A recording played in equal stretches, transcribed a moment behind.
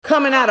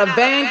Coming out of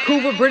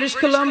Vancouver, British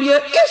Columbia,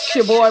 it's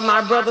your boy,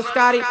 my brother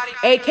Scotty,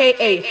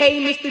 aka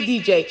Hey Mr.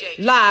 DJ,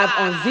 live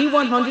on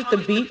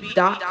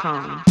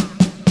Z100thebeat.com.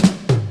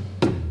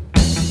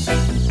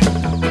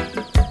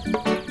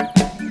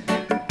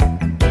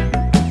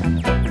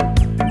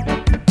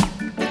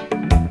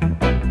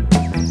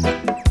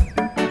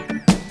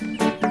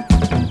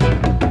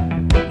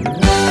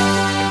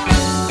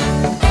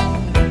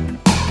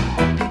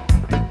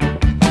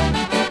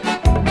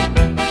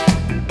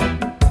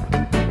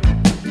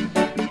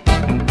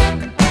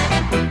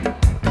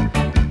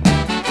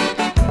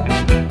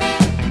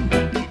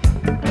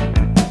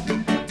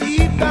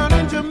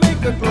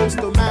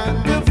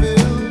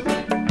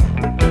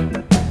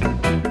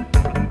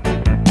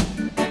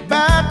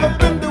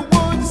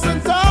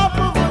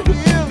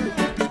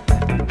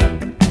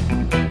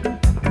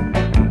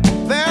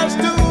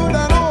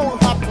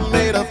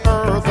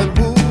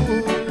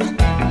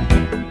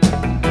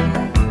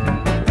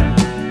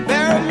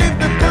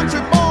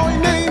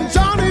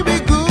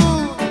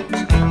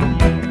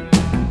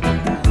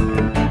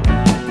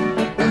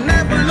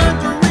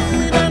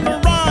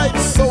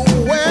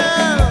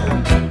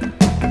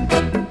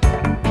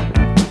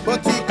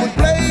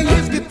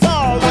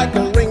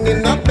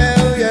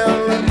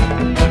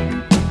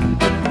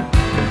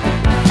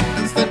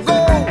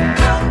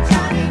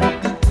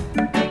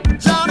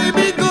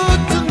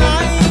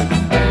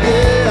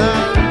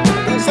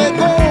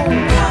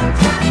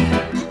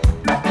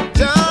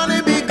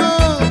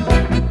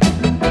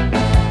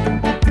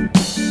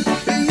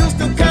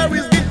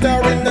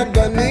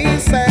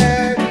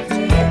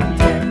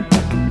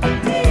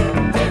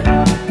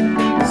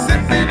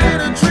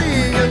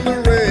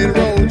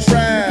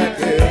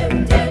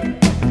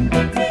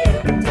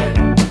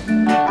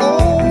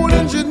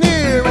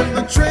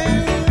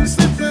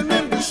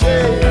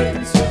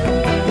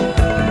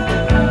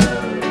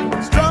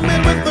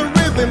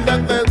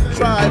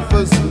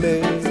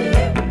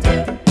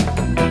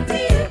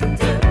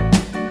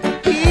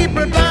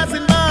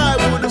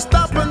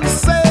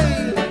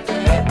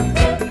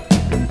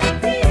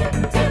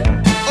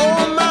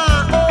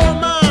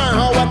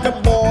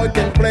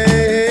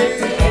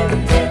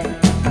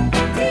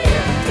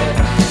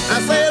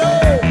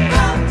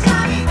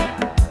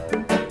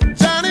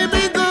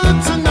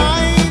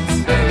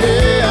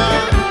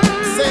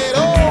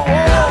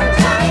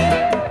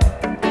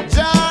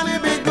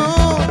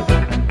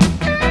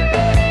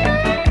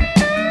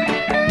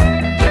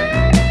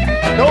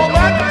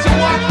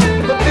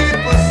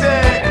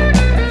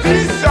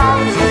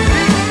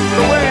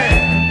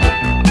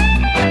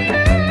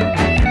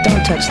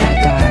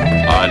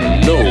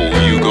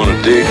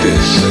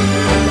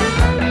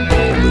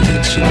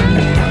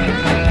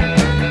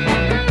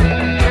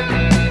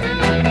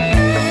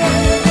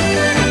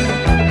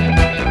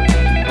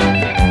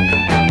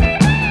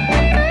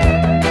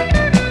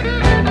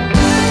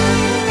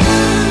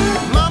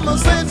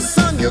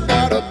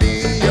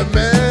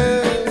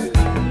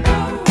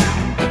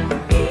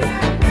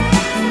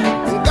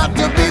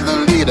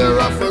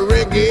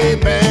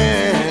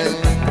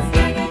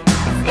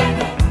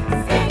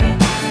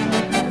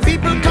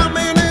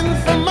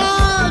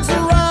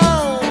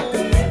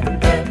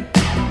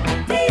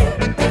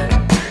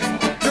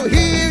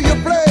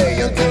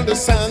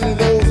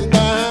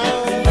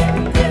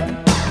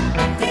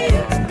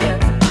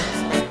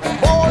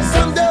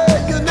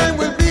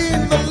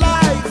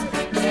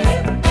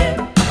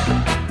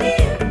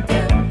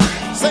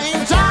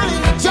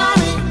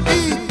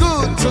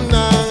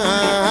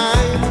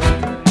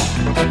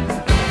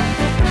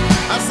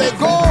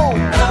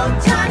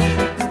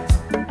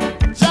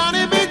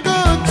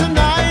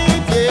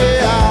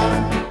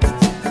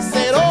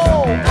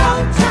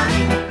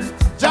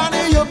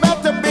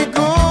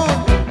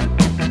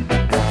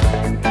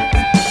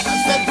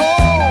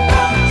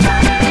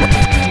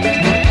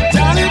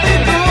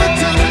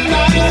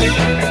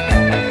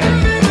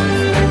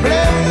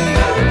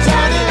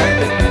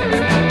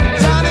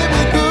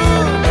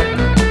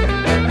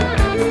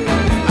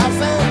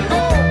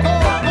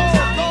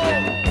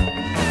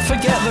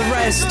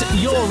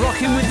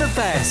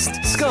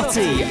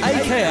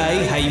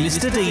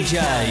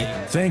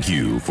 Thank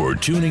you for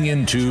tuning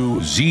in to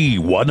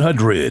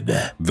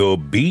Z100,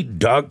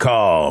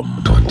 thebeat.com.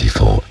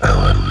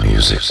 24-hour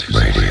music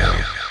radio.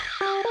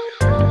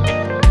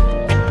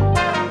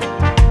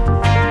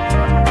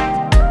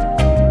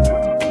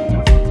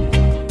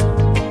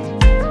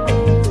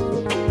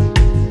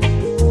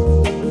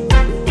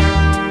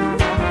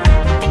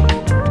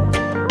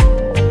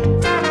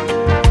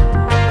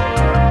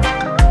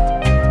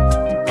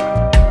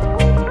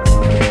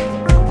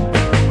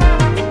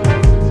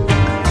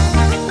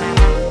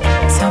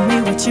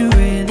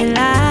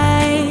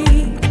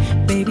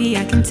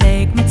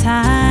 Take my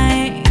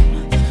time.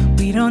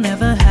 We don't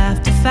ever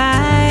have to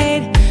fight.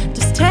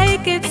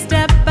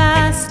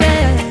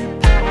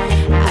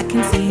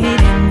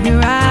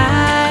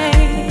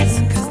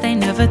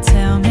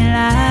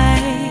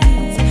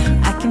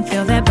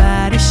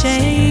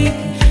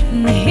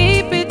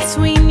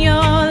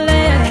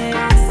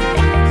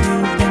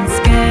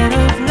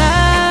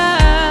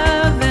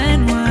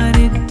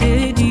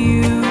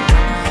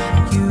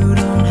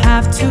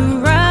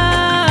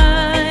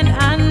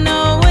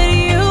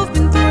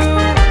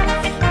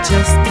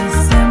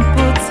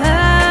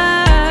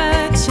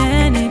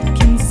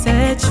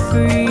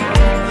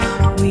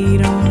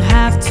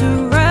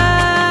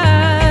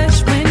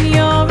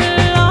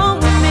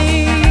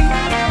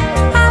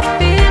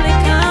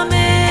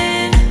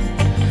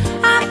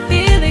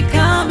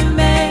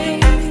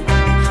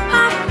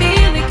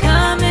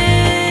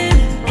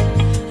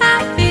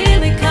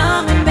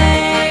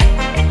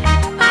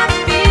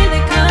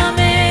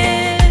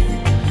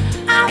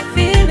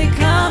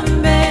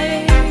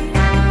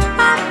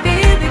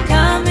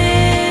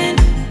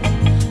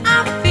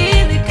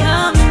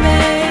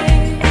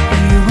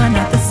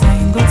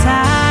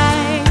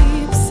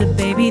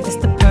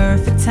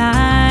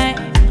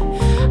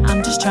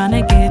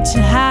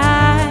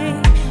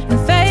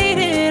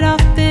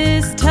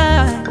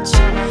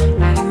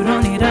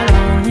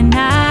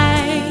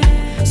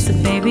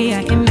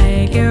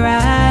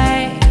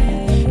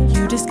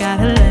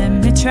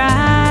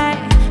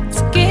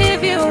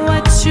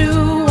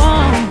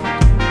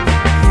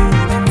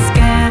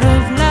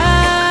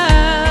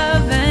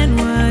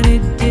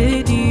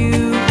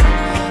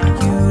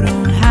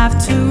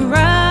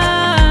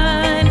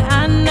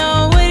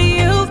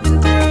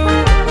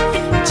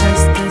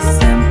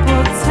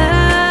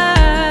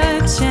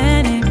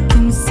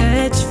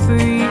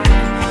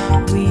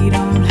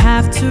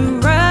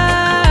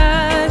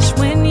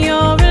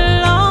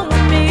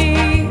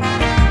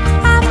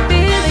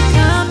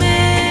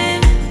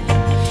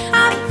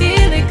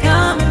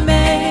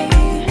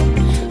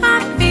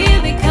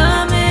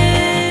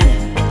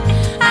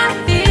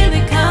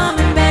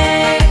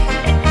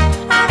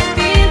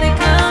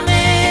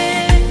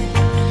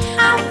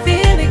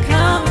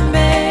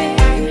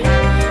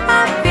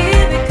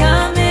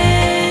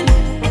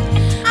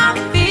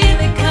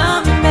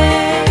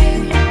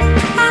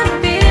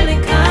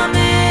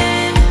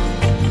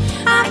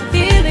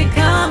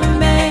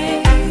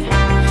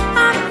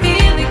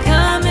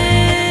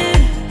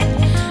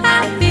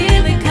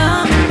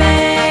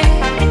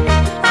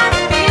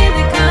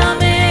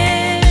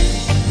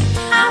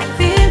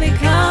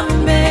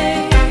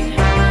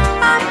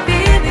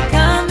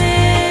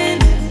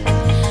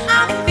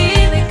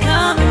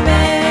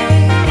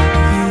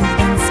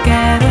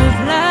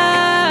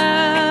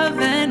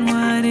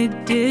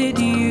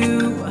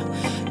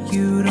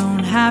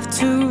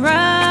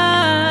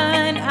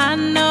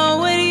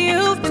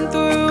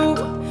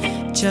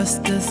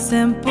 Just a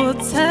simple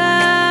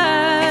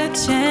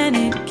touch and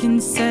it can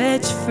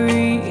set you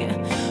free.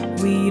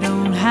 We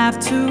don't have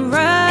to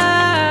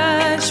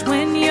rush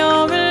when you're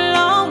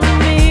alone with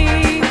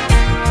me.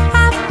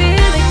 I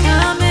feel it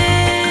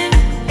coming.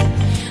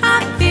 I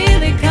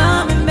feel it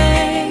coming,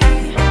 babe.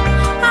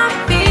 I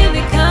feel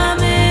it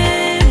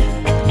coming.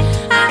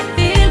 I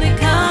feel it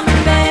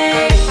coming,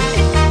 babe.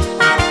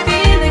 I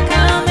feel it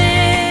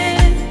coming.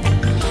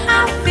 I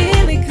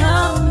feel it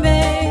coming,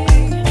 babe.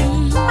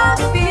 I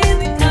feel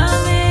it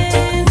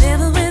coming.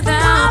 Living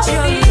without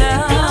your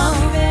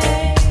love,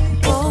 babe.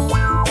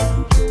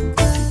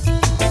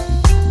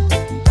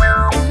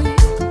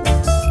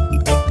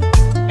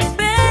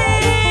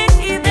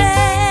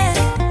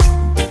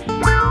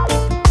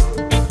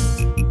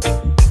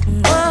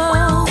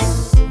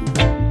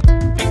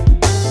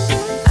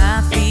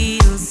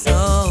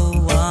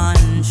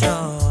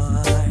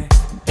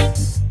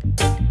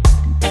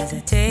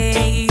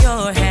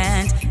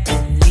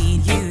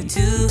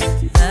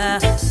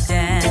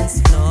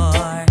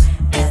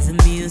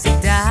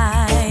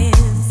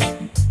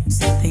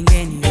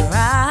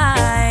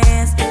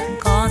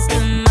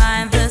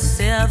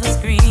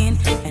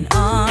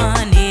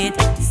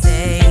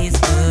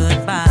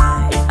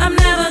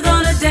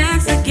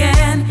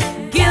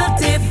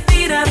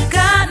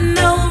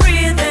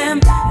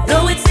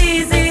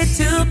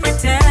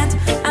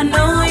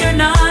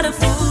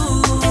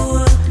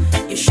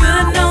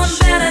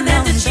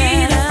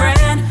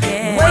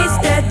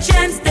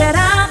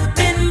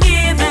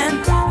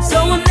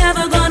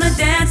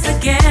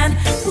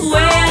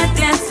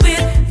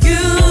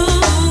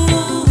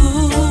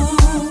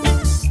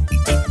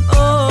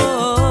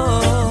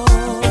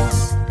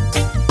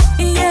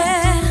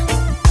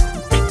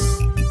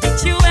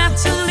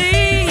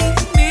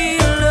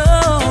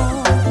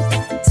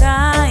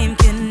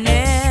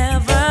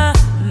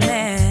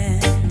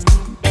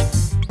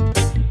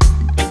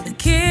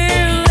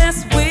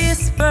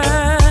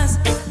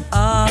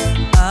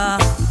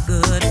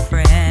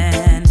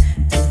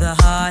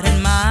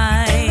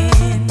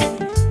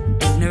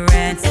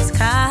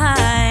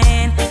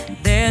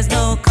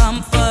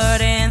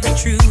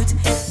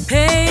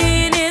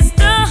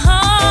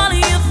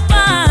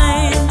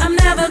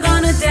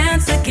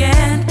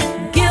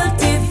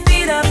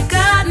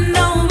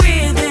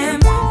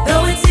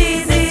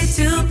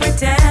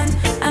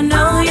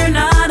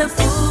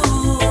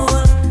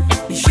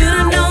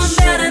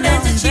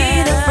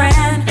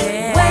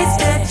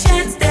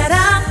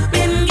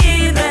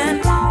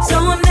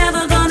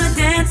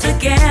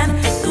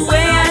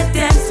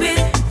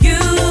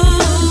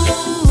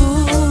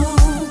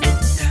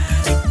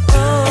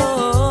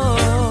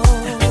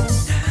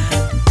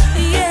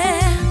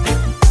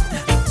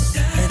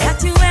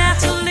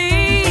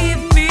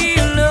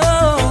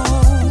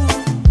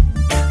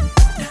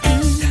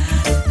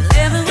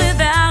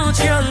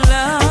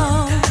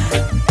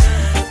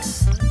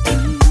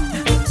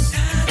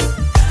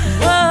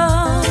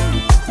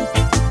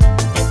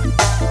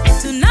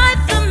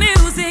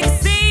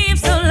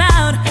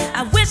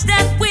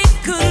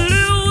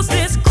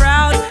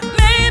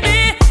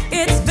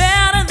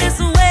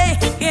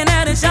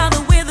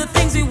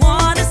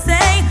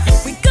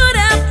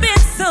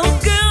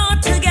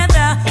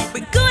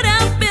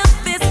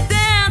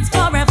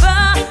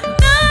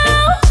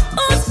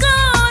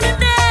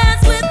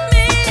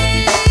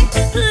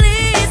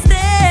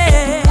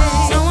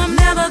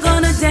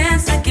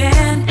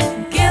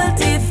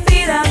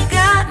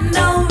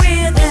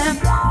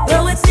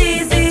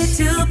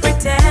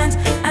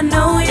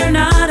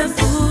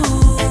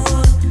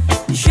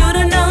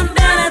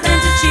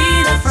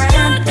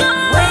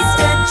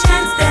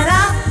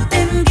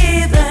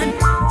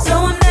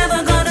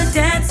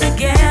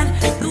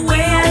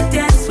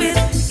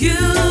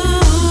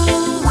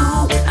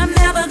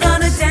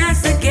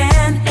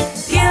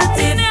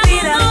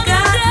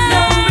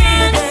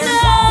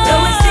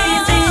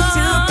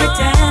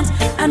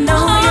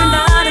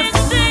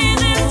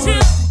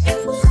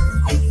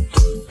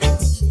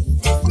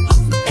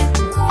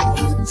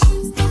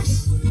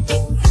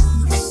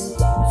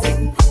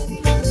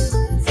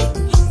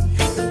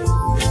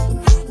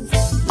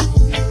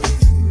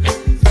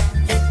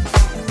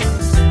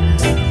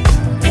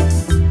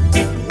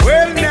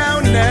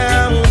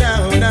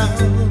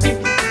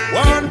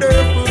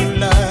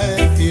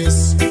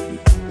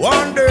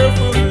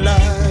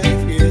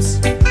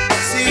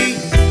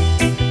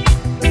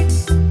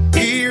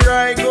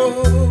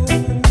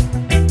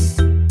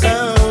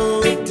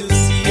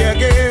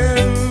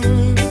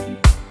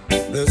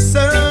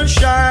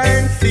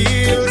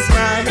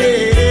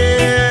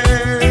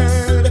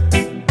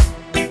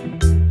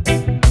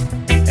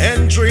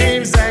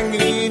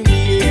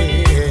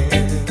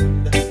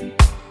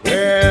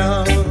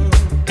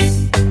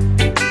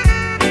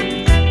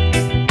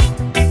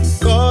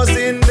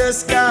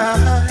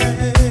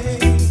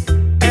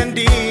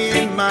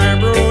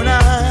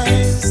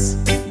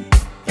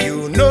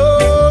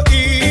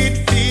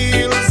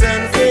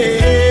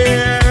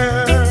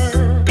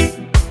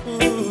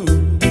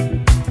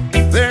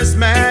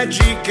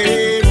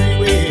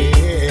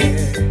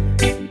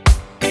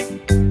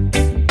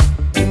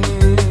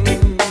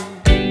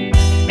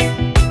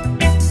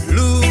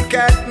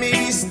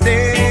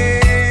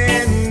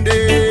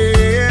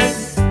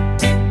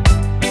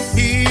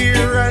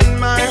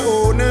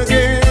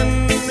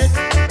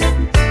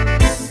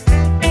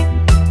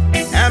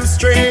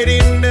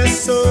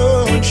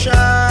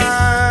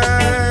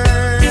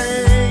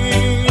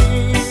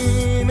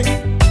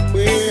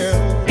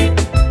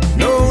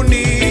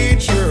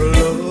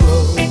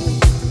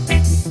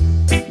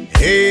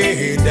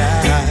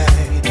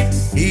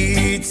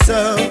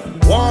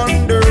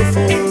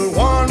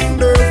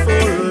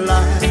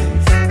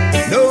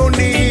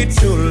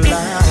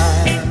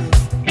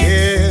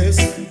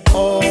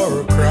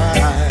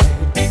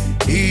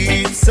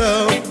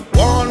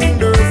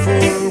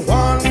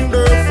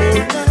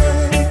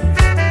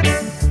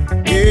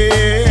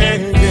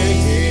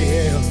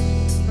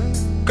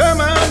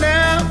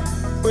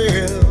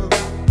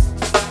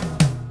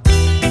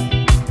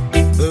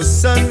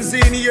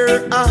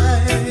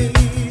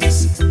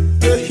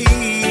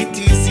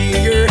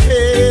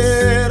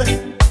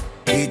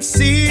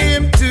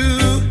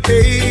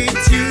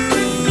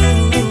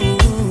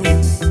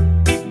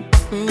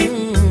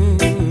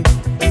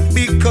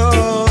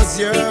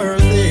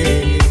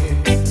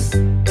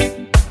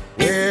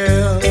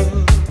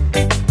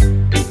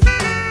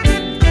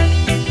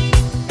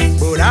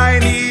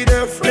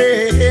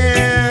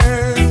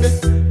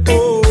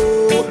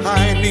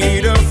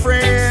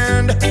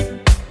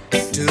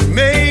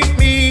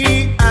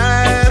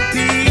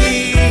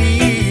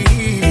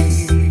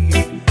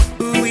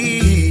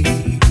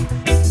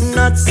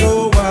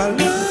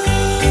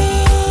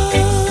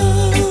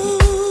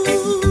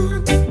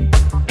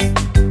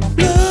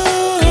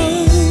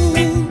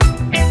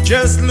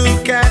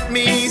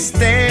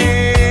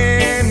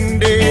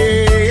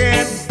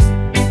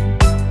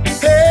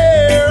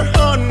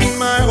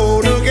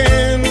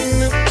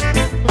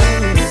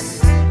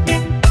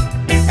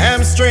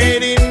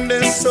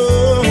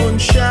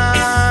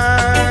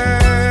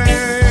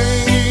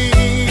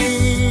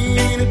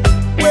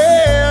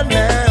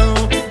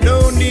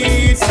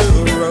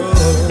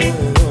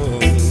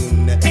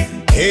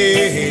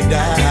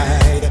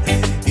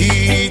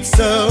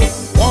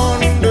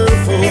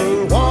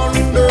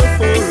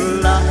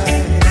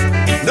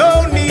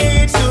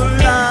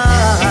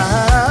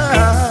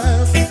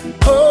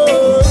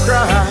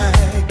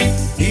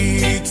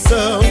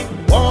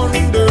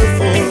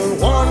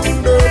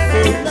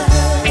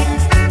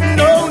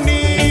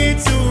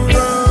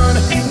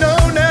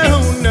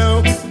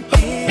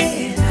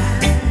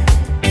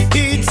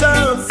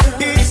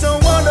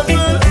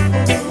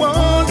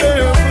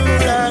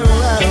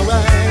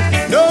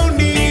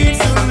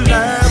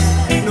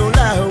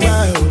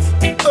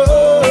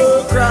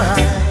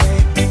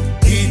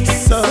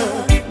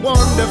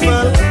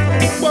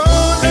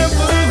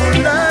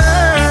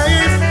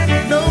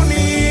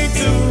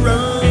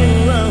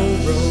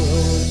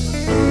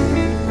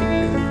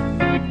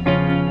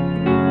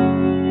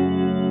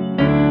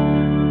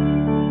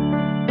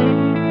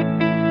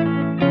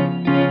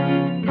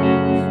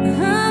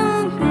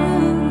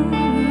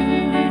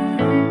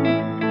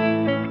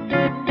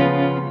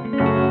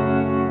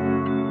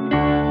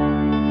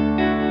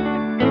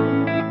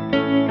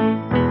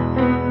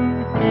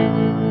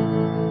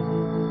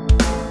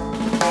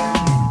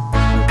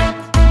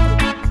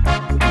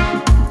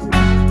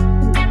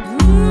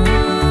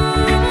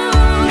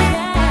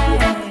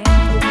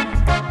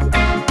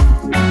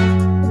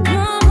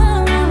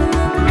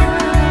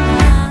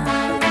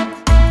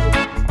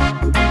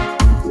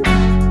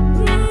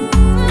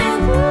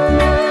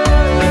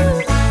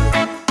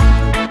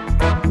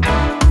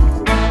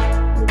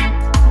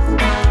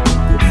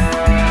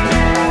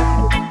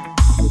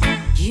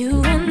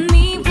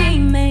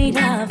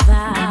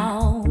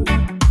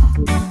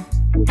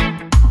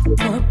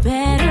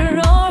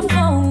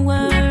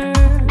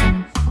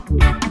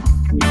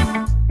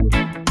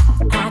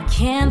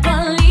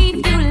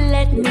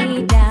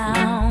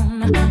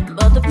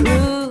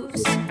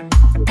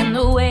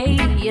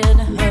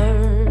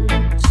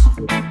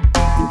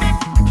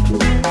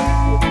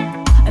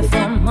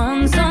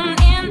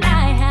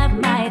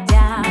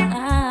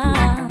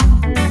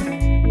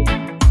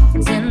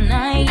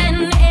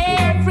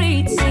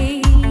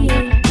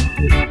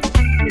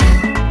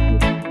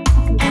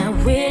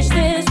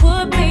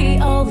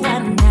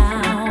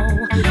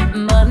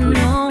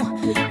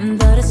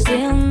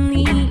 still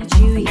need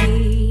you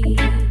here.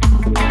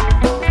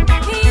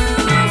 You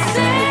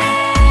say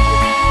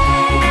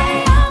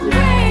I'm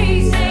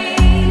crazy,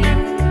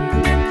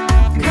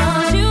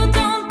 'cause you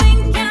don't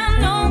think I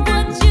know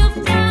what you've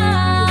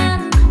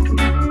done.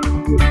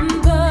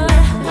 But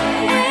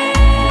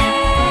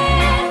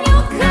when you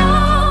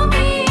call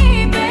me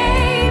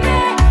baby,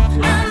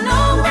 I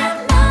know I'm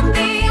not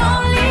the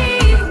only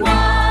one.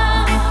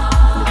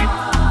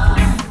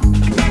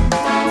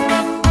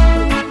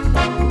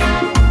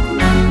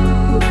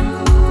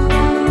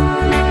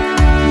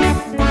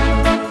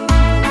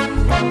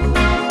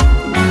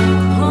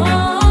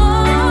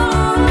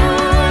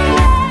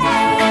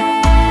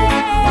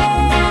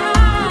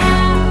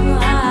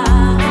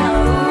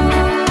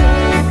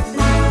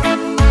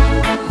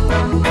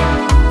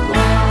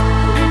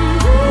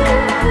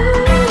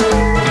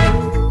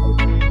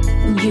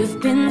 You've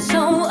been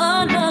so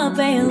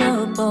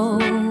unavailable.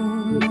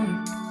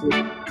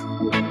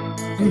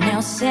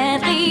 Now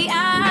sadly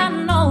I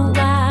know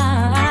why.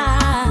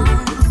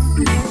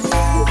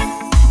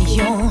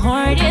 Your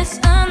heart is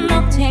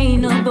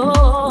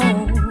unobtainable,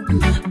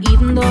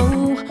 even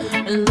though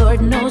Lord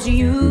knows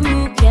you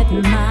get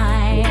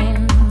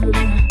mine.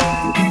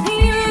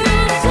 You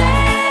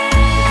say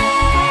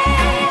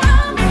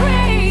I'm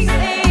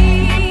crazy,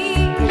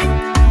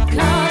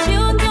 'cause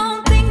you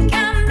don't think I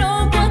know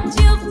what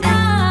you've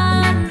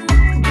done.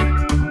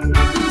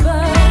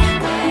 But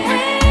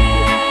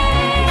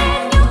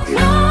when you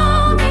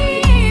call me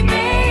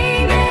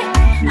baby,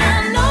 I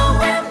know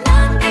I'm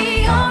not the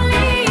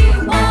only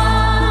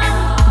one.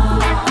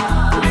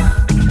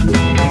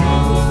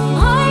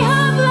 I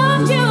have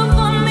loved you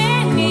for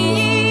many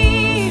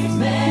years.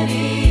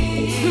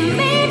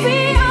 Maybe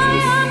I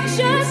am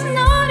just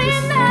not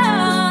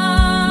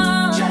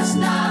enough.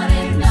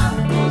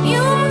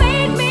 You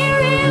made me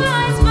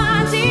realize my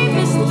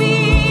deepest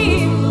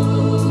fear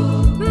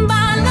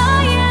by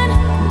lying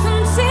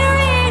and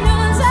tearing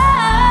us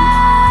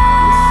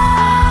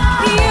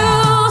out. You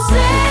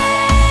say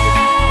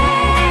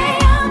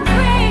I'm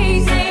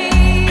crazy,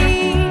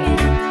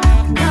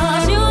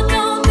 'cause you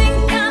don't think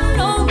I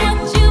know what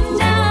you've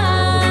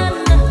done.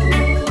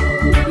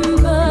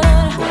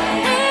 But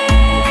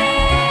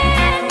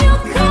when you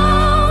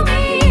call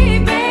me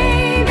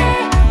baby,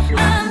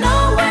 I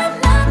know I'm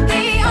not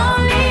the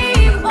only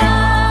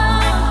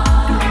one.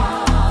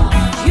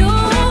 You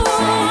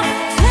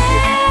say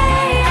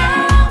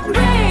I'm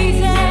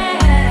crazy,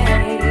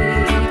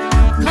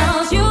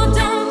 'cause you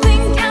don't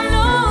think I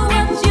know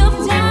what you've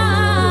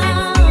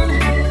done.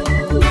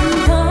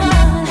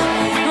 But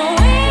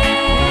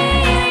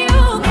when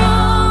you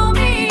call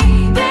me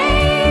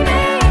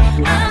baby,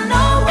 I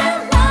know I'm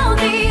now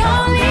the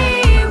only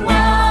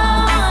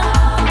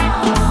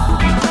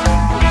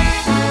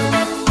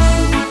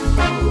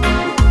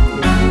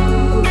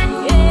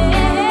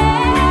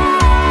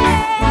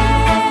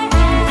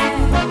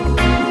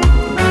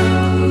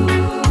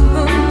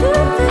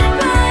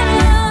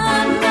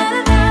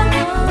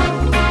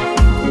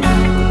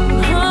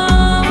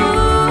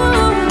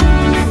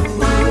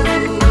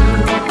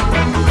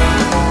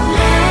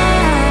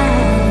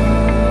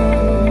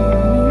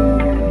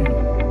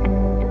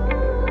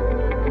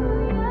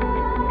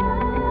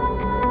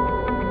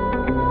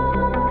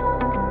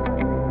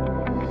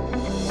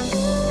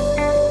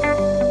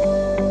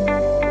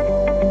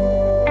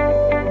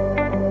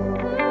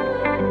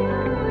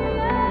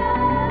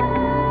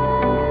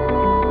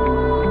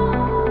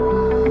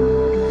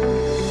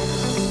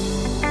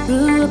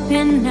Grew up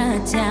in a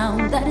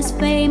town that is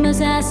famous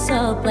as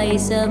a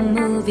place of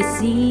movie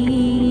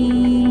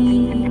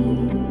scene.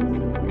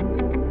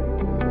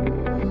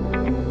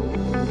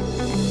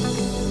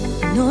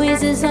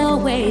 Noise is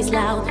always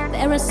loud,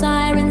 there are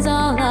sirens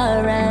all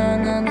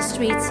around, and the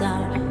streets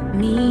are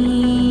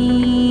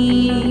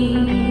mean.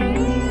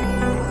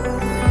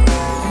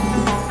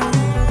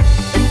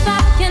 If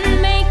I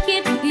can make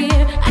it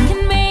here, I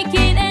can make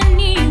it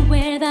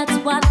anywhere, that's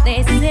what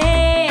they say.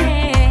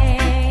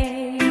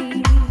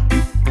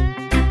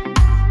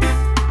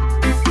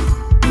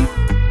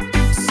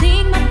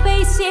 Seeing my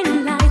face in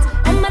lights,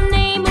 on my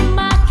name on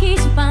my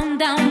keys, found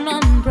down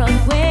on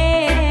Broadway.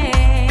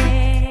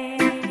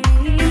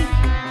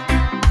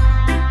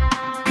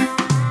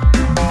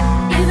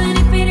 Even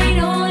if it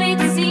ain't all it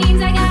seems,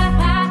 I got a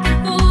pocket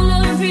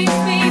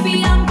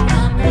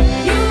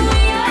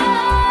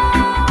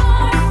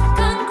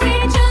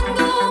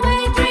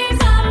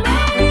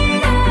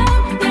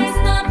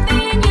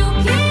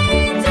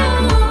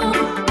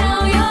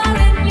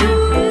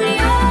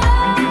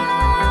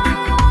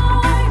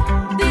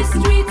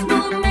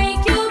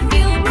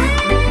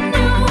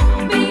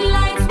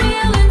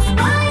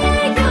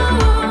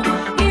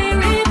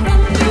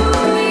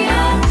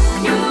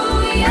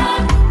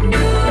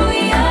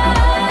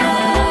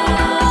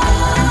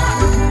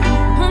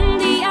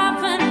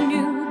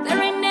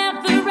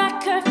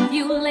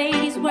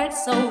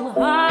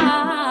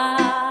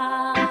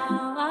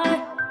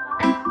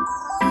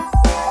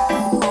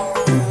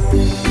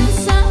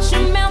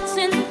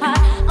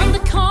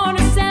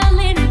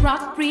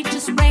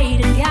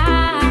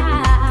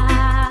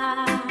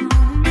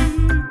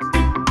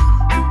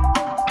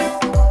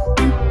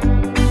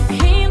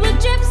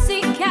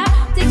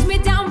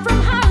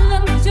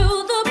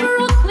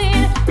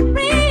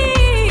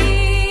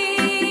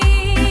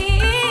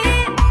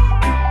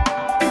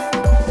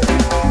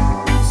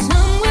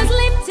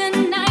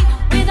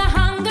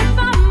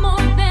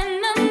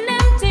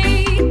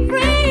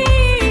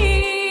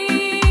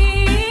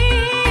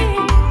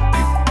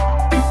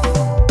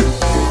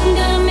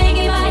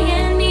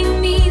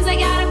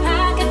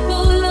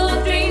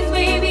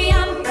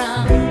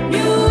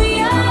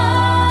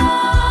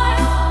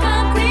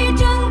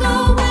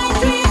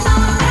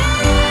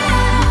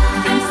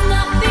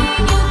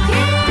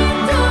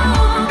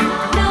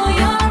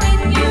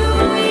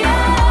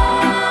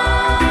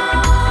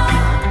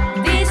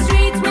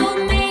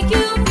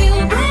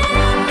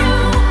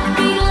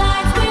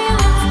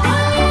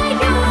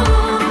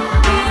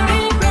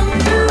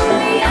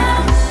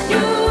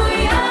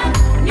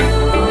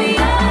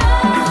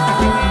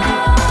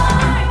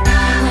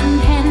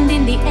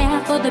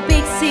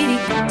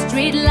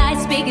Street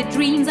lights, bigger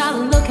dreams,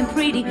 all looking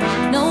pretty.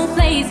 No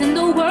place in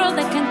the world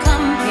that can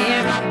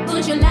compare.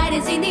 Put your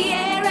lighters in the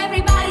air,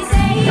 everybody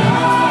say yeah,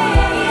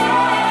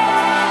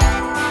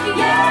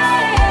 yeah,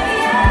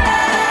 yeah, yeah.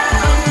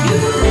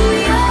 From New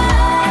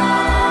York,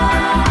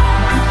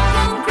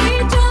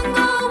 concrete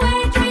jungle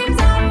where dreams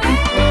are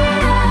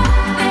made.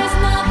 There's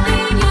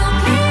nothing you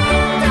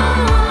can't do.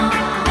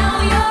 Now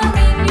you're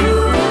in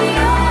New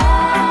York.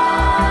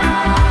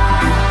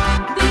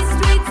 These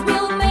streets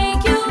will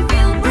make you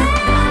feel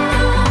brand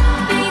new.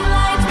 Big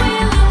lights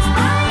will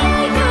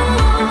inspire you.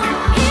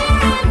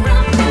 Hearing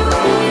from New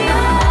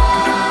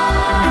York,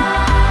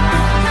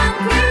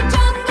 concrete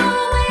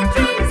jungle where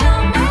dreams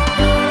are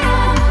made.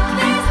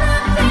 There's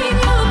nothing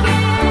you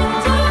can't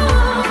do.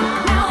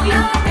 Now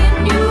you're in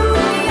New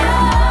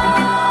York.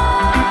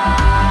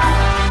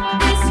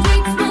 These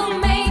streets will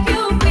make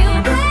you feel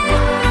brand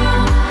new.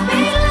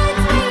 Big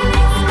lights will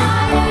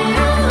inspire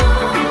you.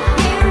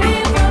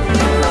 Hearing from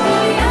New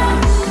York,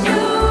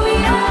 New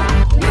York,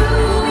 New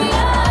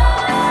York.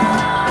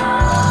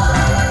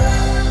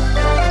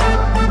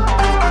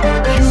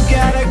 You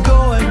gotta go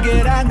and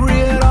get angry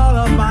at all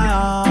of my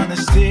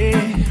honesty.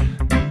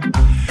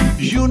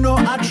 You know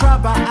I try,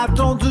 but I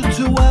don't do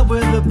too well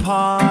with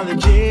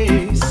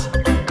apologies.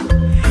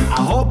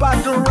 I hope I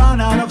don't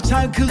run out of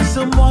time. Could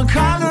someone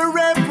call a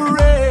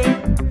referee?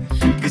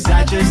 Cause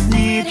I just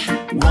need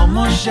one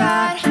more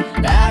shot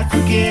at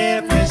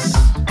forgiveness.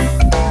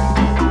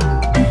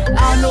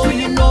 I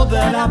know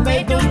that I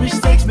made those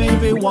mistakes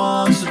maybe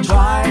once or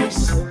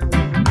twice.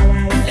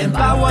 And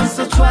by once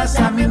or twice,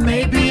 I mean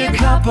maybe a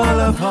couple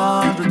of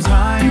 100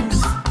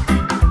 times.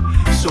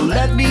 So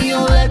let me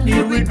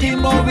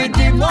redeem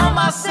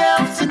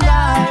myself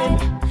tonight.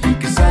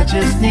 Cause I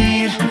just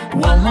need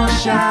one more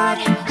shot,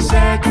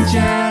 second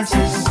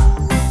chances.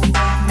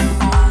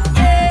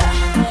 Yeah,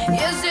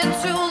 is it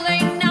too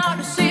late now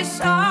to say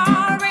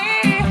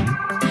sorry?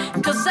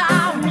 Cause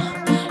I'm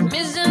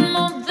missing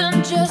more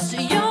than just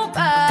your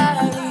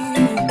body.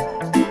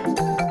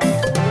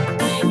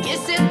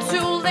 Is it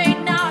too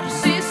late now to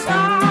say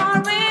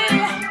sorry?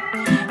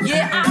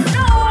 Yeah, I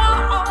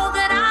know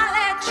that I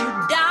let you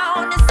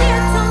down. Is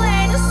it too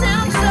late to say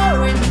I'm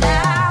sorry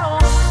now?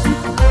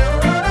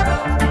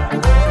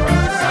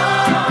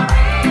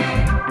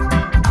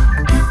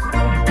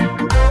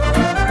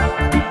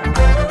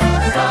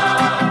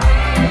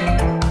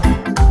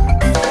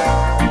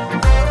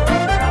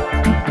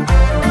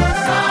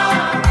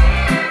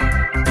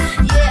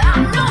 Yeah, I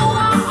know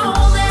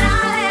that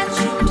I let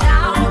you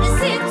down. Is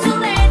it too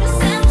late to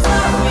say I'm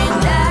sorry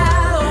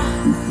now?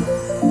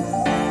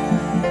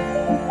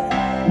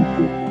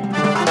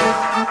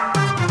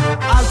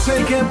 I'll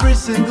take every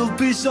single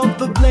piece of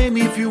the blame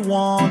if you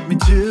want me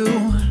to.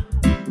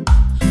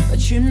 But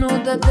you know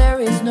that there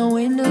is no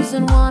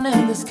innocent one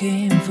and this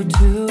came for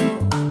two.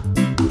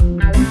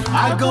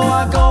 I go,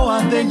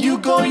 and then you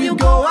go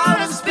out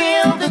and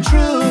spill the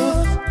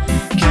truth.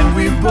 Can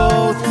we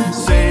both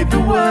say the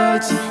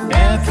words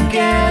and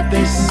forget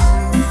this?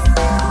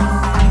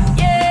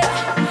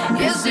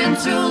 Yeah, is it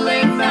too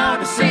late now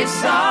to say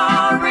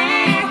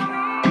sorry?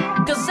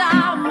 Cause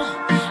I'm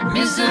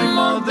missing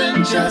more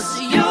than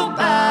just your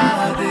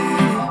body.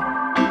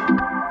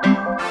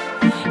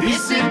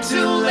 Is it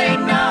too late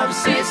now to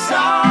say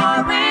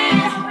sorry?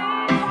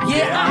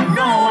 Yeah, I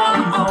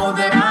know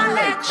that I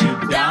let you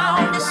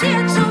down. Is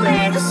it too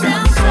late to say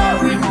I'm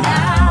sorry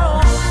now?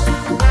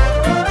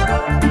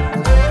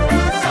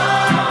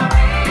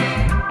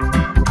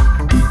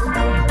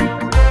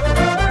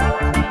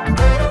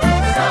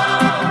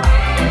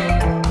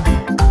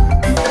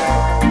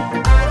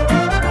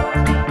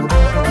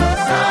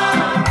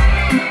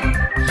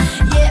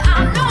 Yeah, I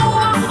know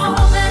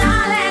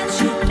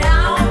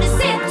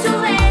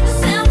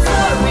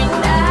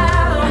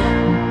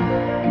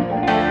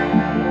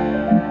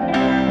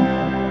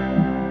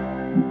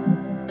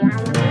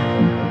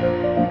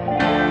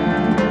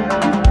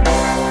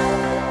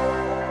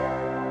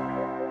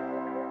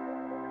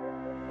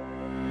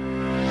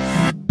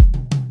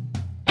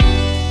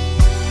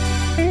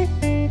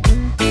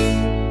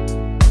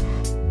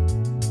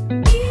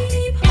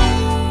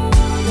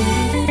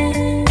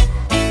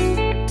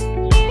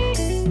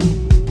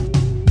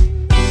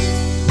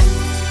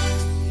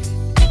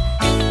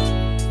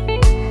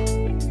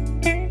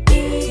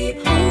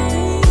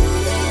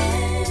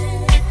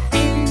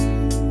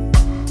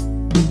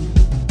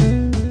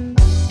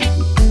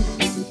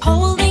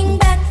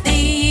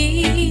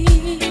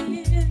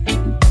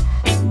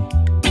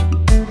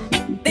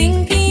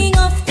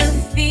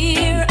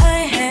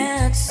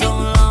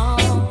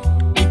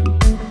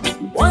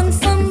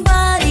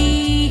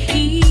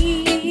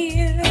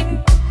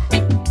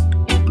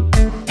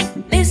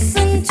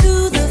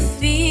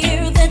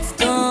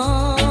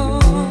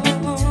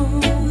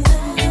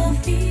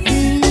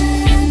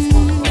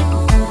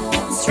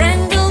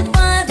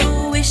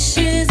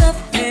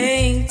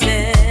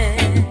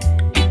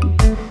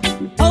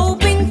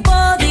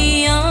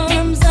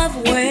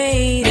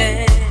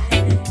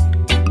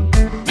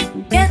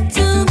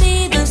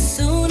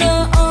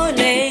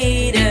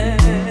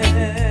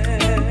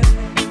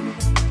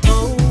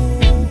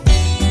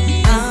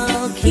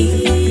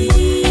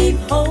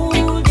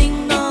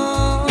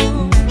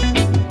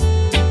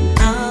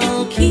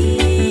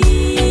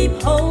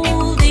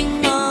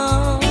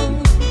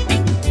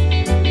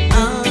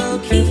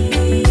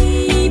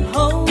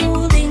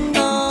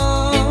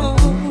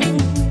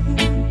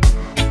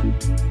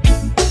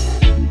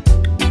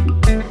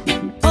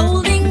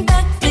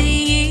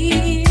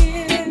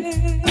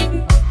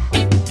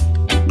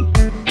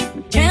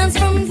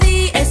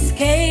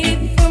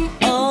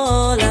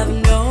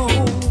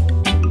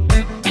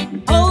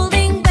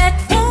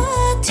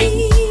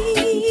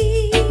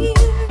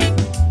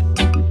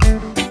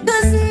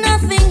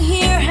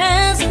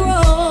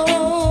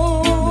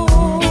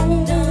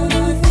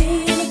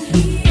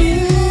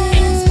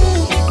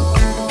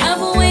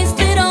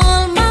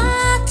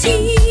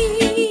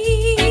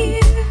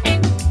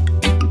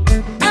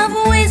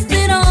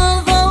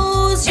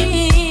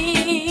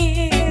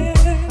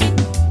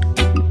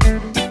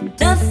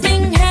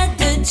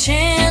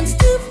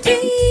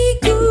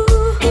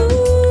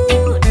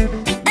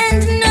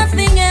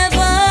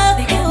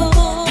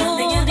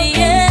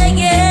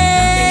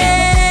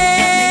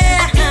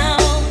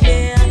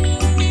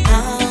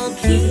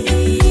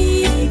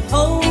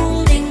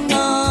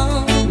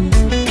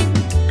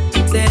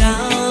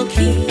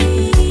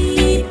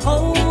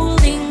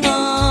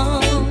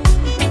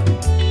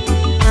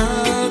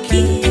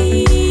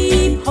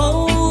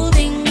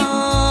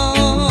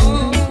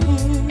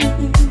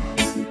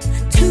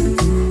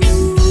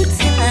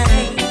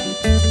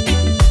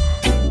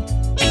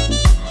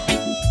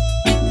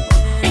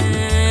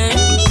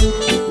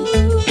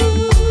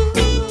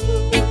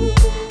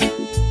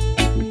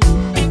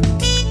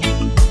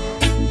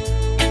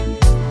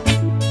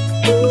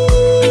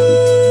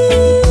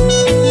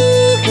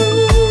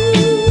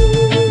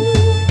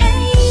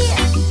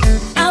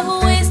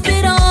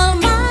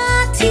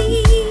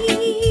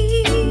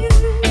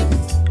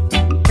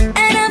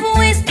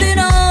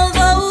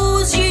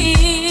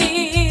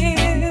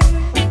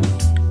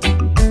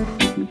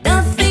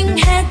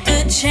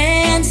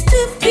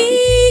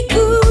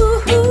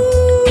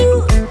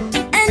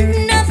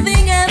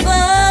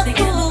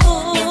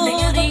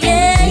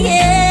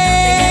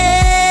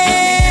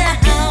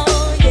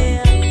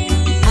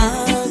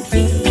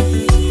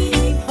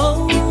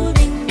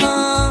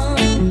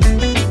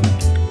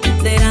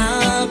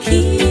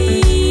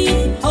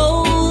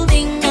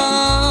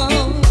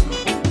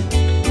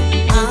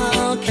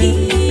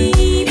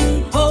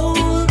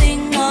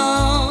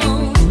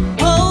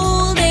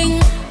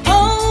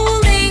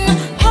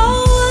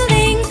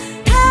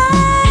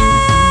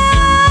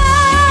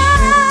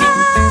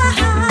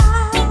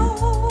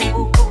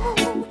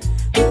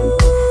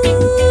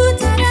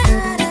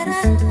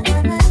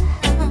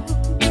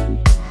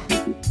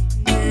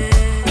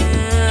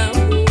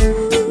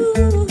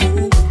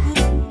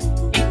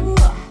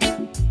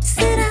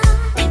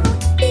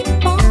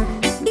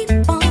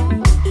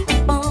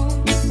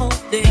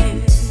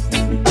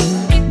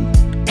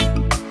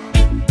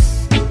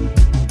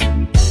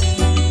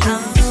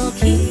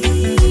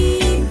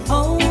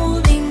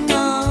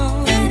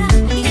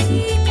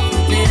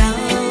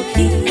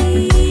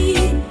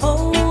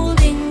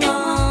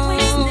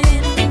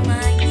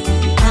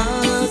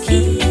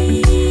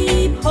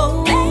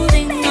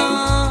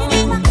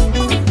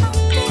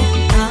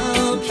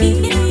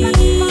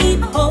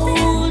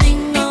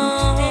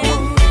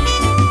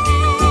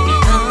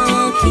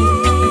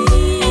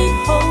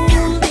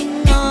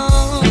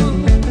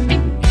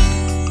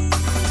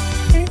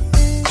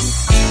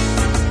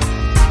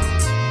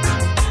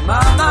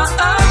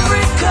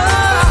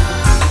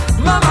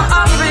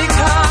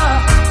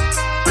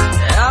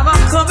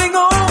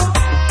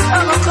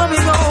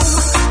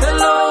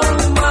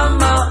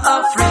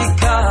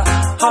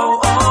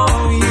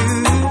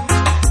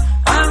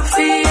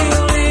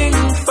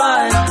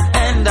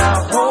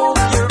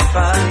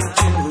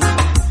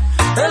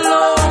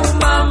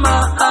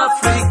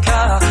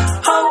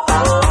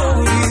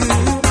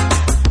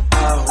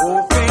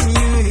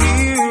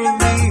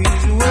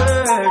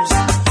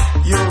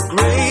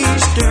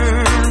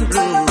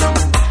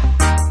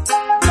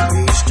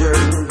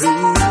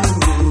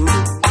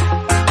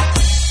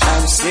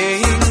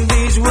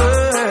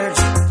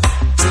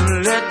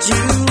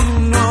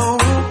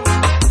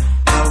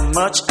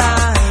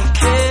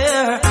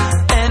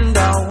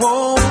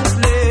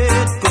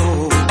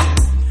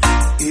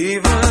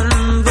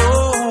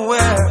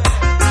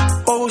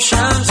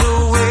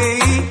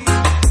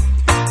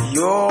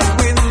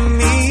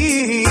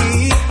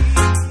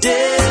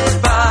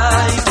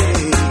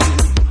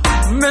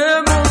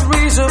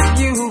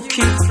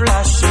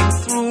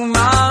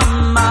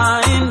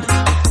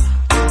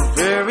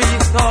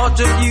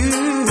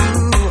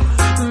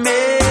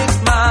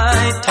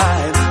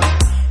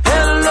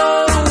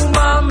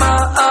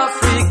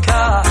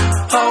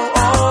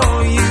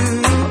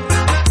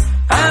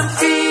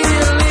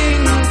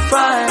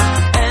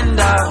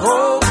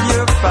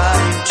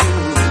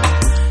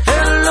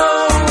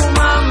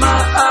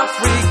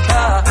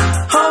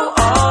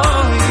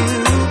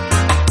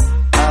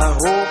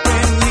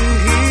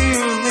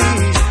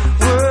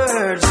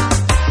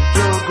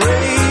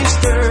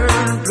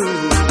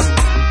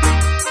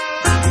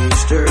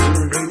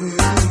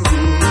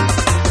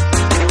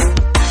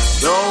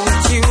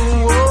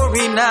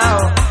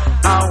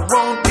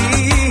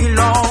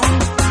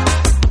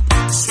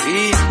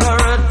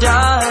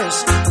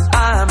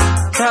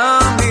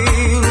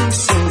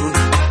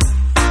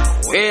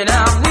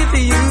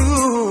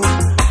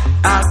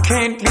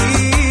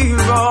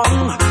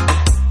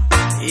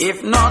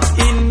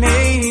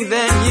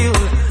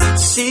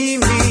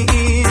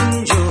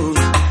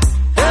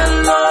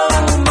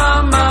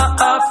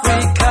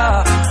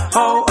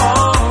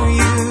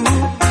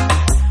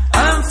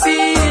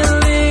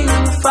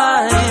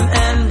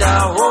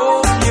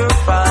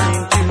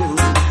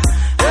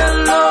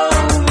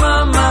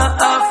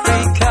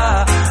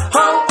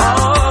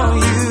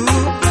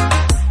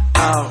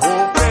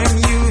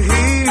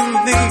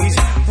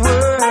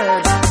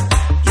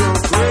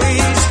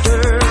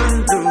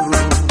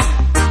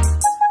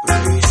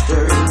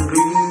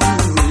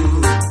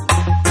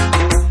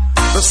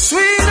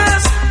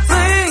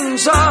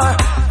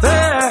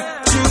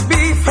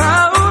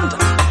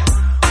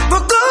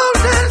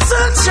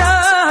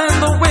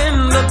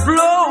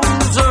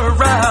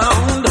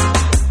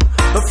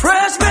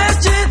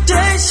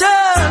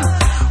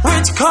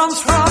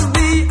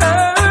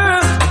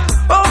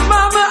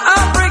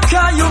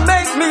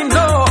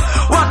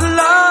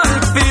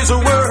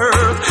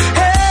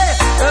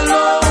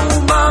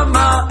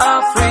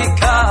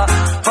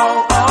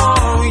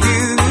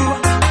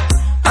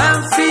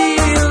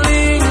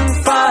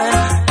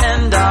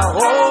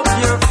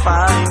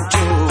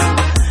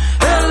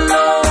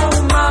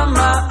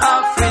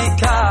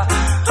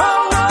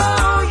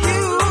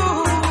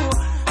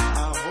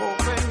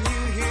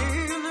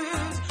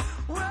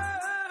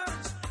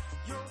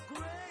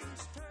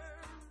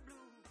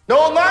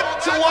No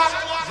matter what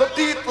the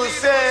people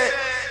say,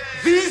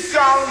 these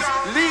songs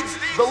lead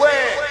the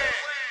way.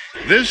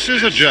 This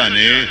is a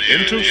journey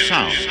into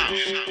sound.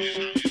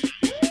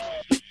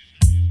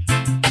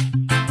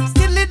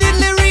 Stilly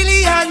diddly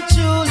really and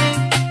truly,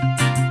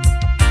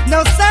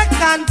 no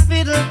second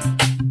fiddle.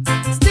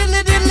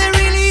 Stilly diddly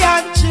really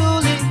and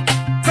truly,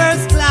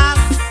 first class.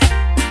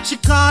 She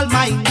called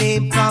my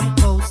name from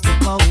coast to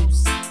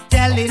coast,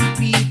 telling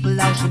people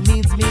how she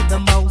means me the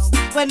most.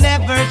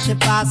 Whenever she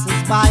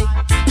passes by,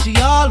 she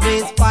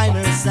always finds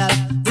herself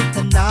with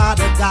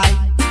another guy.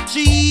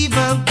 She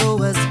even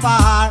goes as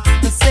far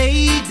to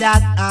say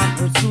that I'm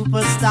her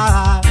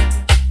superstar.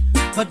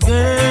 But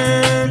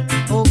girl,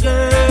 oh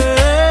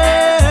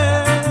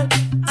girl,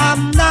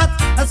 I'm not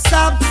a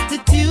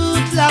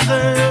substitute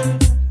lover.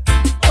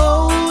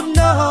 Oh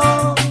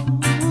no,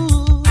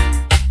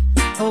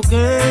 oh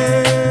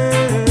girl,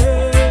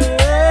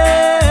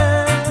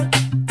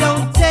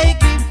 don't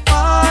take me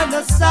for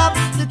no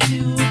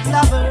substitute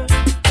lover.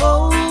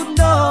 Oh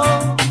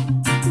no,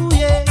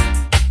 yeah.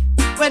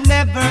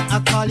 Whenever I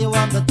call you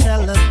on the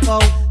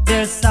telephone,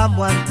 there's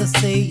someone to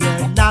say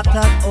you're not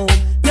at home.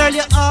 Girl,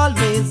 you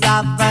always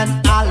have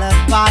an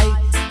alibi.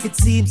 It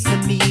seems to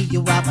me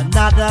you have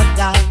another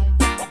guy.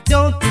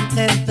 Don't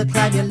intend to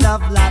climb your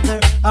love ladder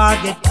or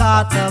get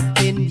caught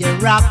up in your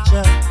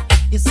rapture.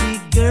 You see,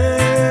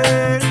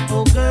 girl,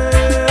 oh girl,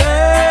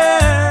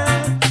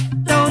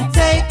 don't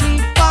take me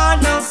for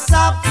no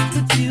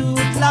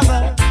substitute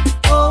lover.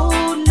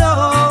 Oh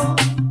no,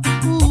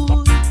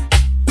 ooh,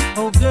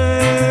 oh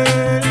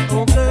girl,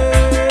 oh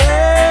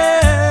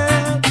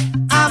girl,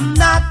 I'm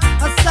not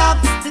a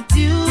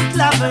substitute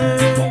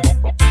lover.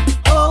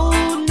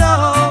 Oh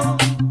no,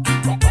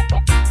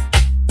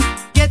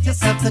 get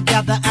yourself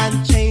together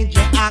and change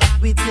your act.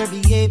 With your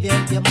behavior,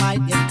 you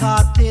might get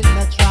caught in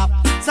a trap.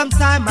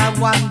 Sometimes I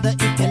wonder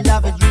if your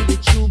love is really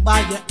true.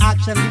 By your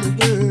action, little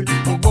girl,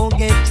 it won't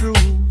get through.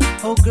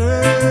 Oh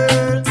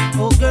girl,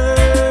 oh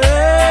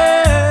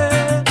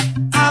girl,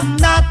 I'm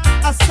not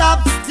a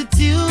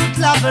substitute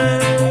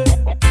lover.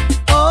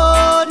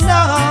 Oh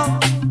no,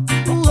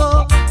 ooh,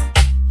 oh,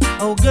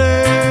 oh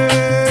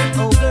girl,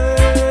 oh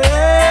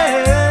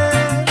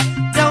girl,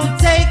 don't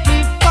take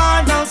me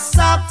for no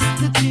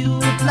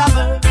substitute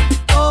lover.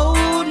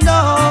 Oh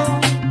no,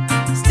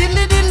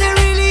 stilly dilly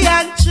really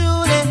and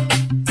truly,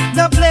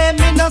 no blame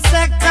me no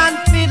second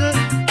fiddle.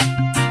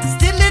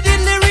 Stilly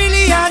dilly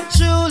really and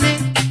truly,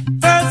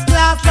 first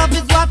class love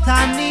is what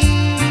I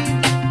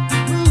need.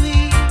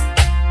 Ooh-wee.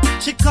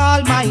 She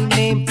called my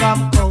name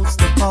from coast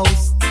to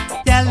coast,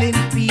 telling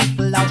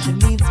people how she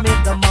means me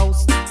the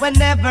most.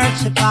 Whenever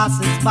she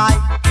passes by,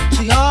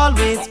 she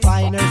always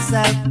finds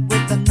herself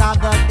with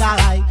another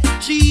guy.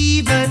 She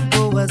even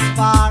goes as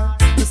far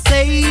to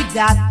say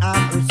that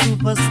I'm her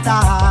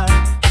superstar.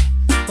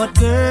 But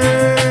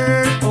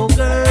girl, oh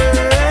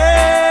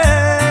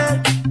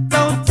girl,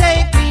 don't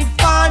take me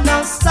for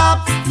no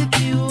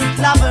substitute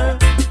lover.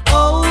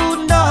 Oh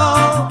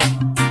no,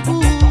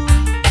 ooh,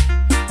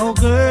 oh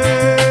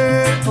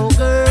girl, oh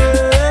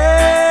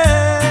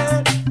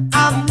girl,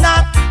 I'm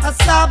not a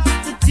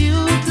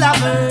substitute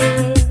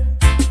lover.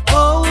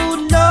 Oh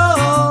no,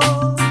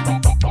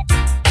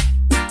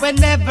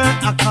 whenever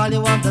I call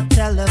you on the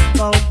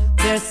telephone,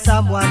 there's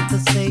someone to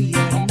say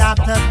you're not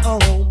at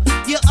home.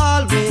 You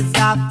always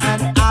have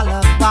an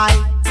alibi.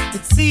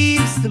 It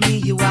seems to me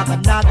you have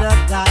another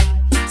guy.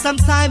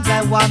 Sometimes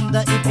I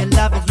wonder if your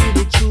love is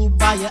really true.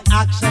 By your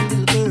action,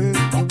 little girl,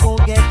 you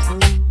won't get through.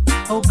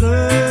 Oh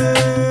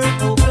girl,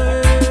 oh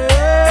girl,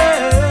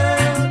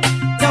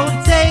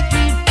 don't take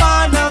me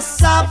for no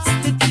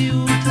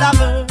substitute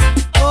lover.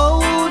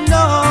 Oh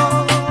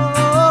no,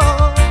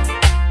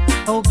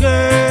 oh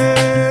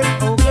girl,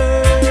 oh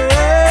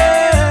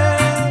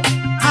girl,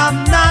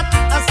 I'm not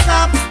a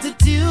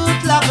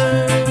substitute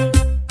lover.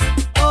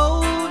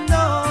 Oh no.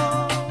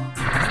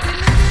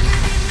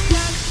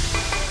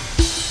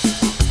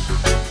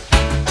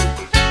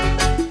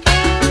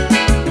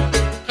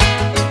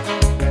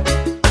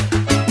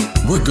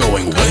 We're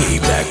going way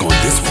back on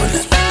this one.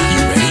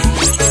 You ready?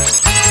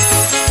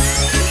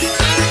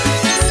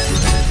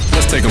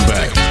 Let's take them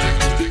back.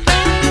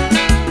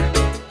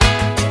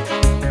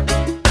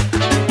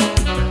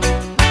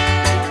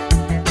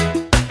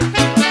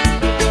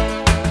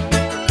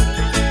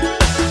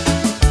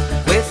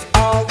 With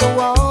all the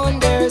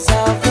wonders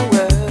of the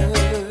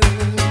world,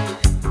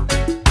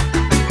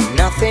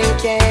 nothing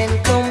can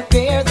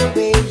compare the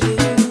way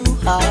you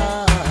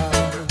are.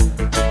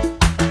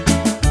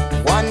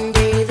 One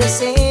day the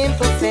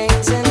simple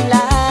things in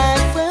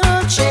life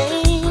will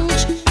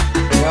change.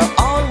 You're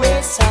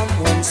always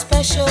someone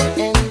special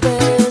in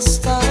the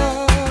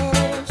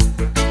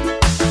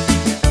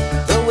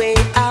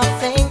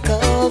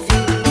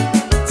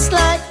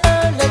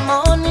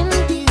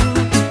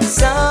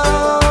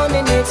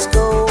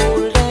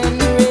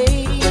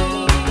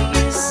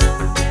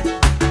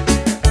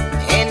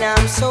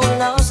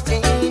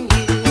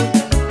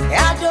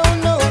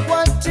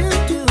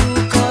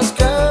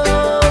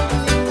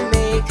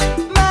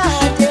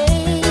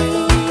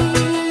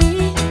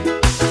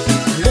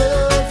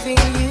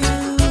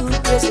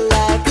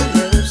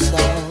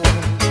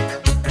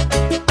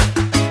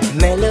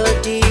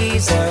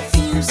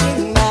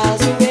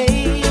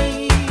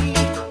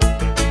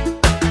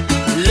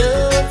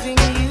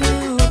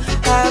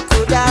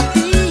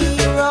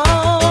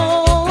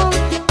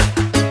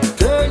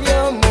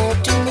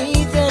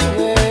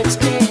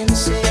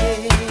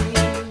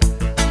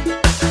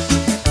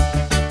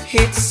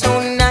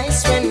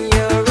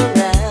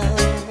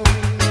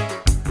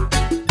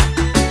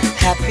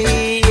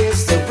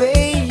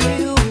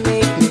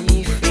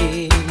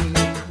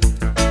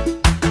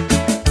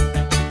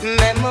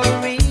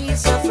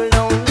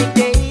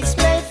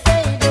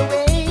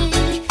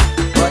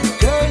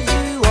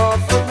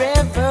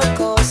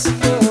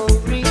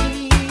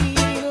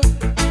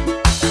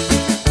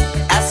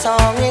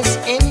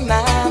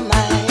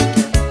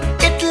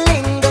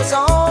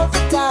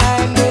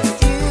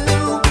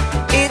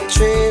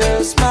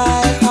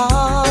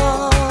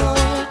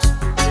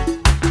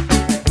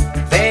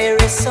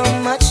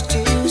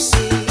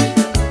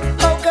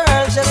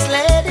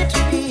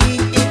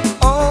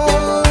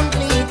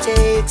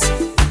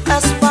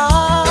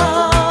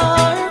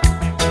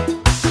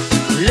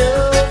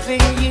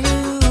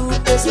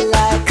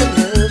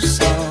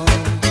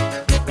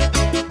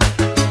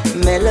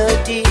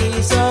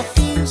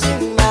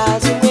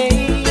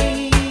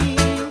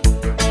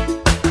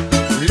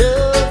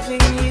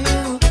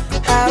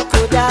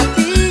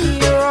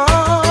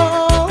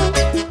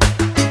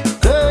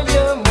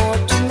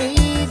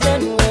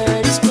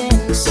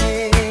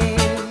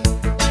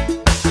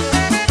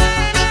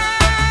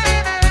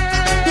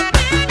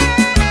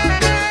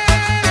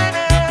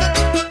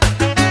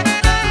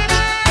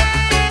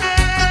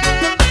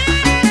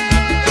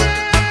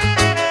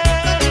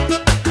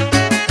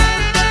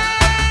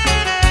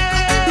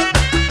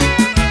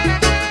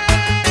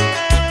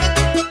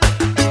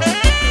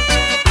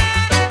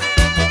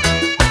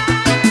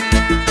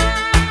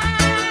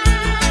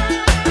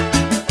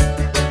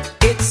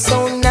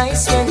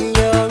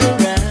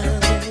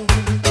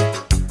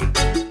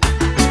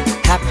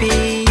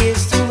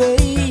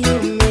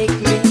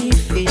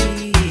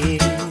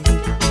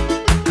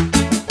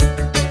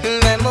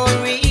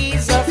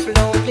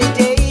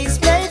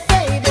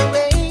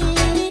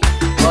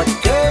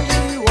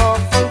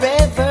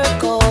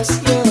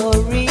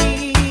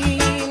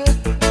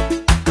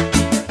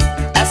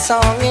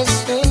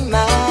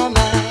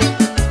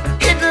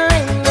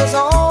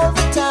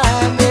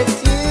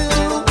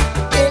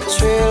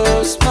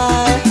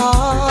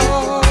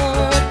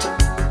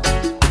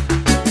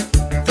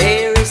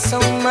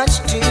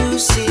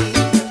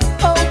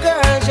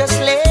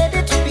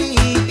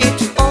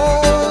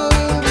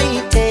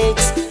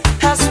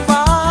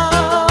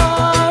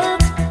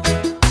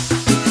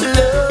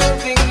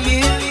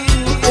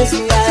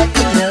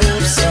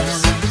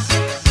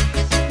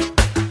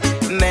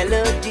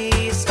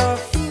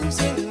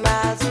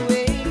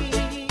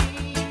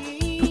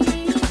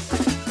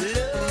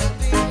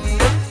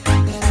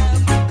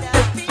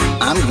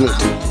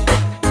guilty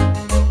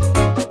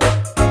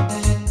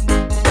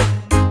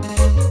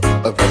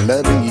of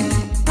loving you.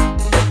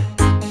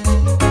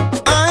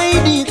 I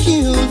the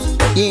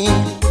accused, yeah.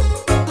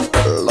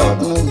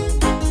 Lord knows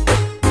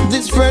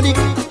this verdict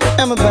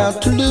I'm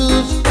about to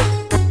lose.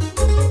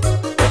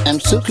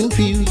 I'm so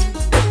confused.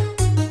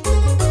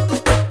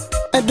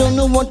 I don't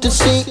know what to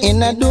say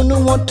and I don't know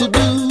what to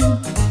do.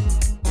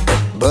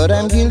 But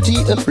I'm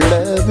guilty of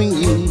loving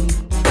you.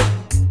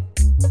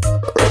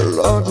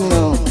 Lord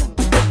no.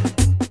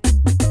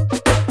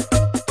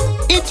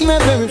 It's my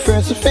very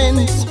first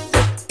offense.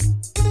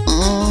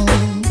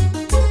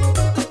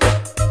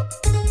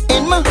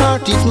 And my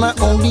heart is my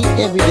only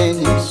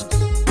evidence.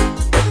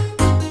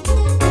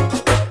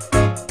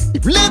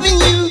 If loving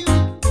you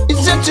is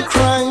such a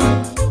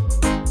crime,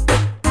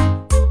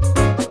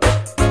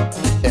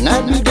 then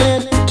I'd be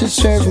glad to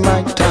serve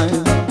my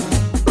time.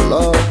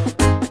 Lord,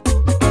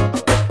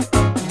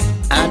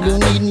 I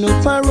don't need no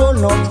parole,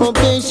 no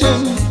probation.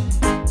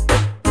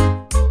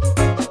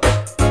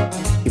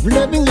 If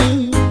loving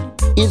you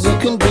is a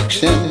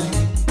conviction,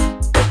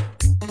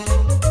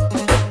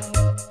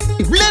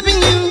 if loving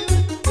you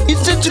is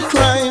such a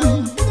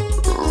crime,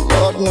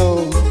 Lord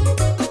no,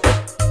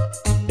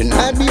 then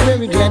I'd be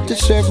very glad to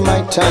serve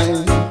my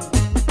time.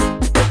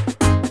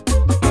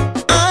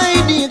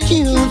 I the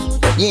accused,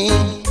 yeah.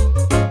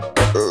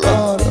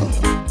 Lord,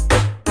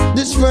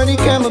 this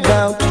verdict I'm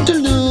about to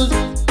lose.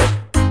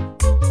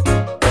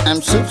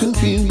 I'm so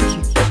confused.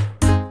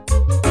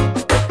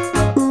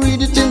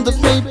 Read it in the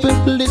paper,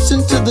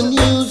 listen to the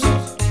news.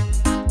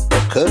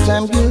 'Cause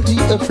I'm guilty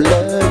of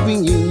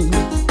loving you.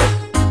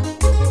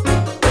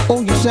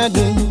 Oh yes I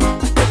do.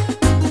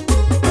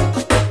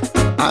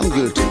 I'm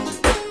guilty.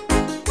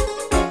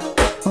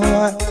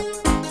 Oh,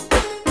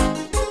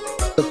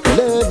 of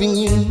loving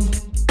you.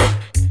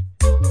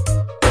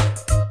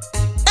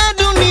 I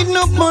don't need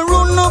no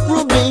parole, no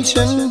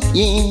probation,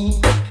 yeah.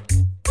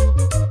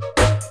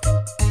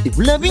 If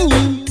loving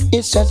you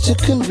is such a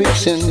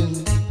conviction,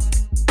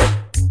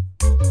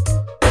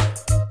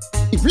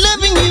 if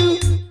loving you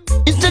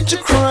is such a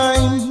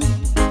crime,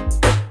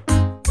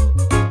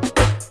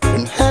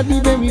 then I'd be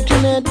very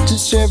glad to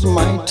serve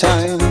my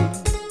time.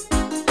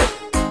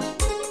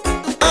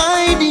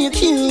 I the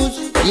accused,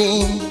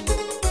 yeah,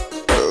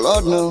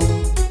 Lord no,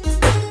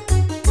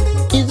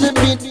 is a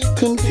bit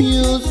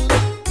confused.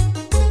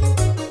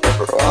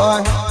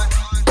 Right.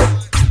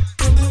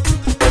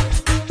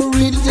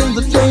 Read it in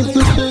the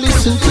paper,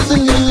 listen to the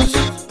news.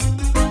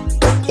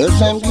 'Cause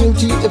I'm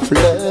guilty of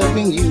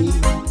loving you.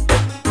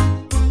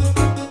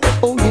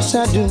 Oh yes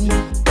I do.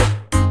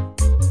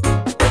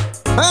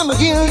 I'm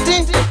guilty.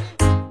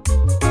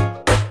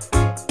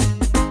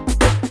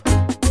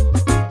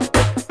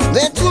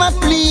 That's my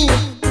plea.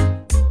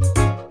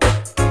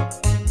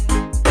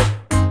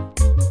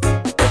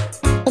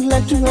 I'd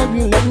like to have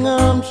your loving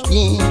arms,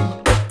 yeah,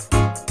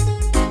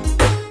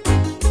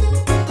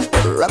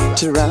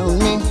 wrapped around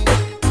me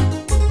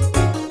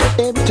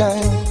every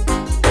time.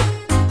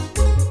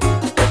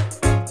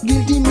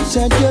 Guilty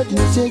Mr. Judge,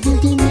 me say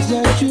guilty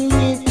Mr.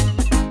 Jury.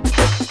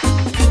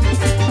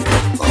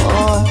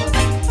 Oh,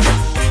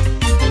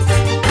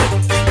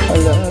 I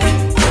love you.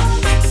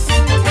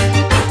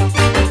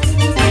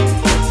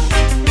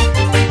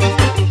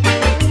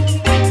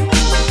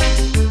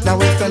 Now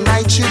if the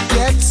night should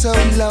get so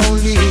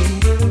lonely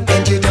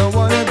and you don't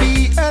wanna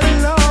be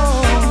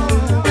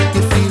alone,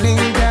 you're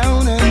feeling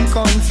down and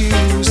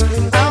confused,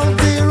 out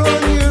there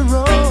on your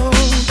own,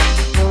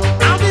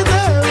 I'll be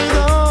there with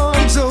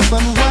arms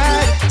open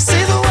wide.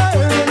 Say the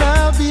word and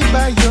I'll be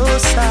by your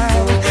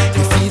side.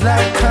 You feel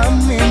like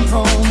coming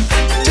home,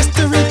 just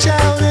to reach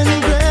out and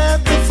grab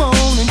the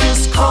phone and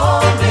just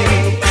call me.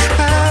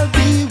 I'll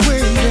be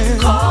waiting.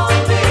 Call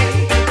me.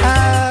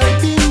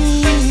 I'll be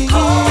needing.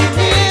 Call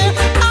me.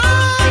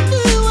 I'll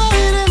be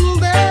waiting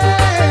there.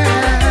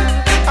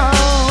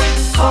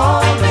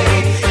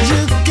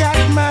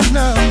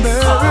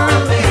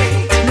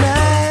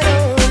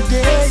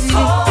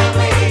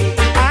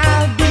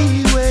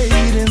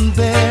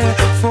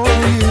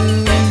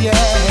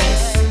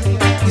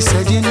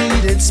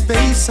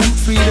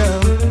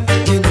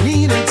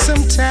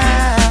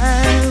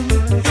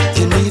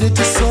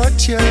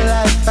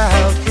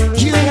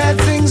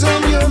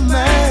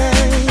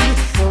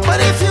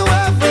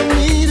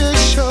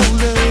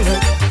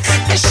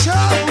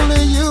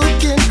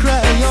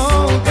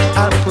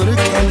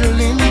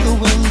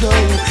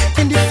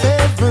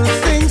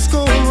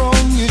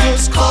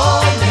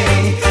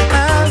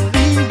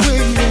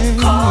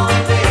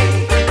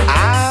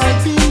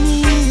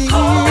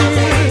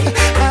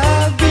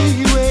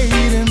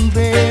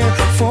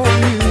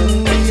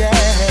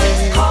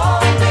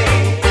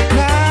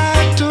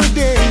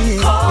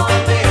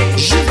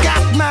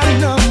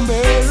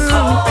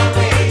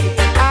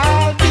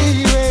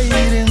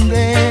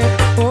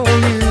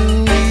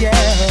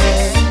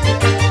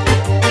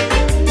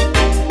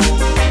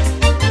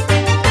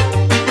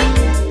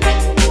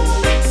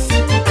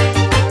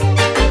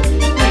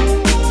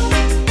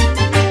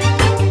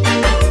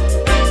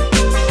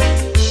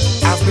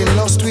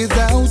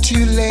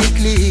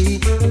 lately.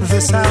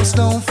 This house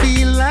don't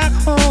feel like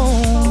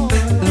home.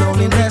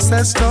 Loneliness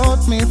has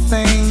taught me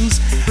things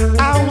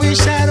I wish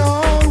I'd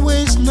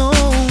always known.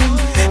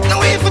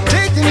 No even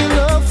taking your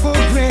love for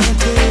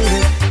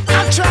granted.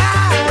 I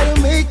try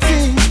to make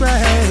things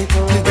right.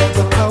 You got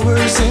the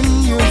powers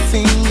in your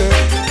finger.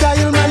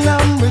 Dial my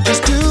number,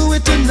 just do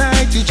it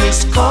tonight. You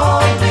just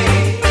call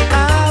me.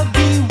 I'll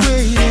be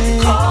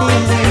waiting. Call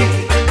me.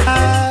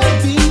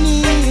 I'll be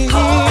near.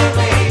 Call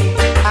me.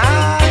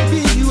 I'll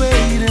be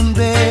waiting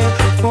there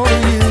for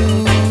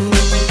you.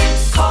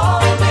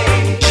 Call me.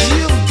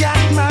 You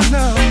got my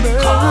number.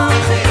 Call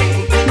me.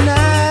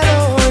 Night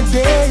or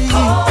day.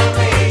 Call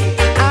me.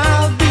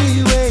 I'll be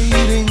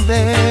waiting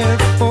there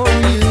for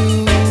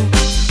you.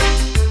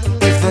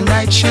 If the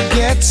night should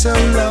get so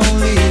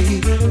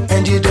lonely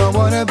and you don't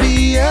wanna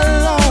be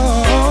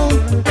alone,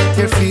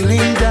 you're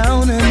feeling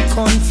down and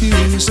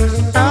confused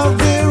out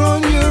there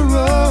on your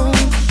own,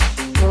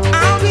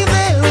 I'll be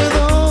there with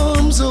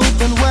arms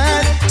open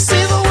wide.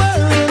 Say the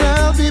word and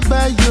I'll be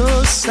by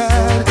your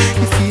side.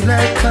 You feel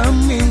like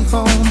coming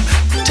home,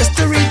 just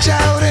to reach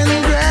out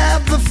and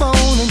grab the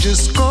phone and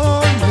just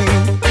call me.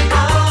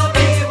 I'll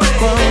be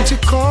waiting. Won't you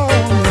call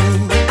me?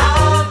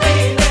 I'll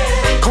be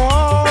there.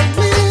 Call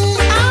me.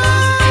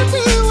 I'll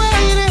be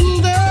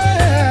waiting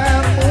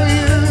there for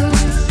you.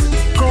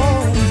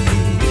 Call me.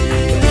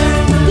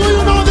 Do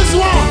you know this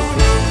one?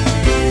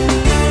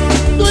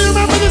 Do you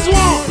remember this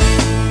one?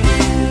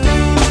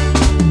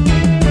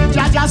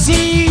 Jaja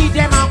see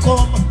them a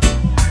come,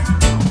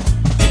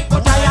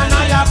 but I am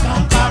a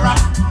conqueror.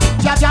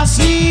 Jaja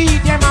see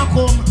them a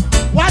come,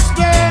 watch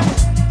them,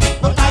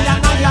 but I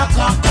am a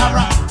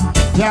conqueror.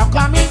 They're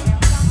coming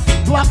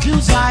to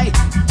accuse I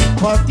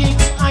for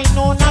things I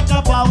know not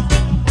about.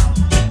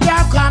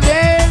 They're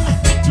coming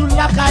to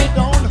lock I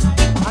down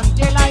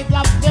until I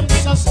block them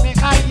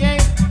suspect I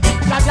ain't.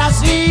 Jaja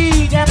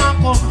see them a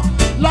come,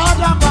 Lord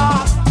of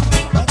God,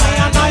 but I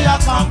am a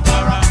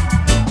conqueror.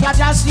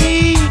 Jaja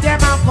see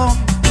them a come,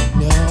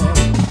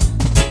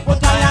 yeah,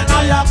 but I am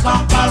a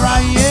conqueror,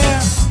 yeah.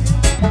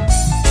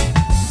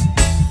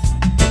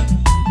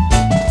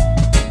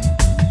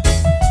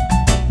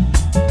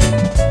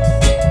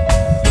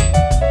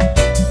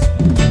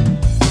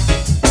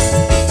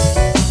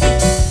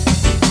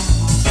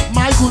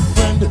 My good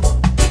friend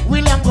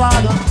William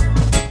Gordon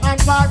and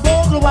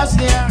Barbogle was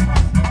there.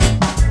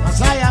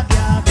 Messiah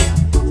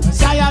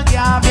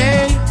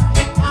Gabe,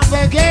 and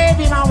they gave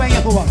him away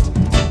for what?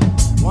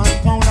 1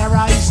 pound of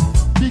rice,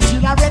 2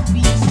 kilo of red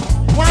beans,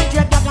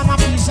 100 of a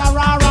piece of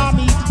raw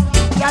meat.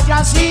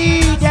 Jaja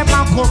see them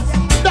a come,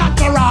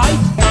 that's right.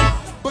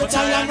 But I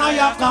am not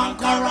your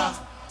conqueror.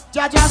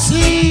 Jaja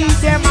see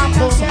them a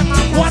come,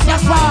 what a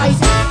fight.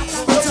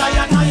 But I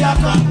am not your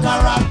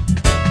conqueror.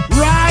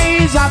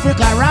 Rise,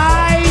 Africa,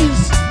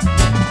 rise.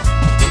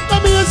 Let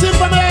me hear it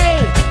for me.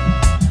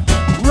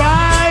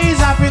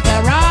 Rise, Africa,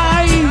 rise.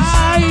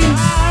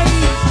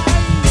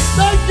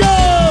 Thank you.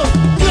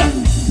 Yeah.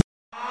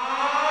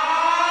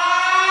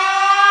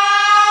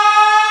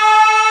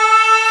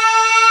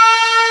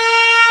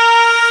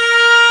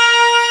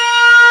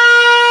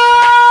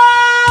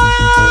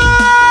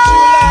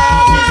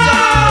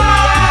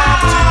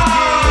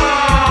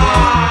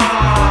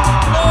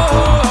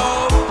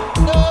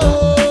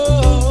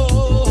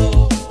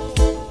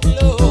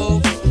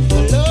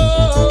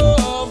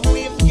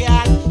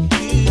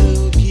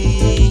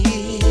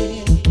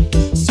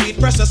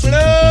 Precious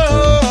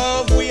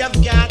love, we have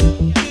got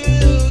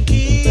to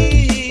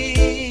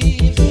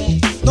give.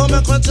 No me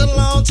quit till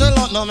out,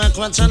 no me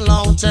quit till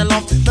out,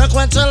 me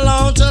quit till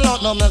out,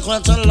 no me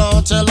quit till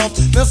out.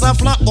 This a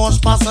flat bush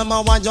passing me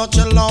while you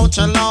chill out.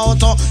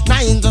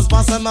 90s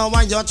passing me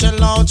while you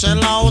chill out.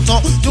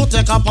 You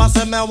take a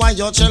passing me while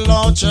you chill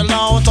out.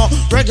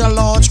 Reggae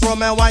launch crew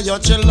me while you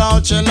chill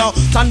out.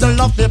 And the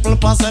love people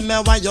passing me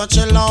while you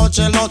chill out.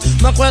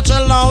 Me quit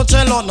chill out,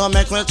 no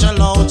me quit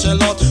chill out.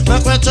 Me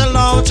quit chill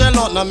out,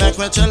 no me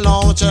quit chill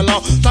out.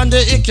 And the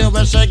icky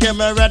when she give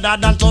me redder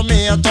than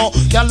tomato.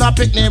 Girl a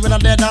pick me when I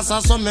dead dance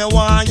so me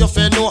want you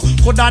fi know.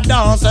 Coulda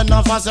dance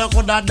enough I say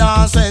coulda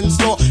dance and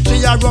slow.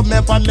 She a rub me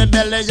on me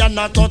belly and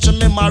a touch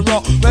me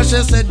marrow. When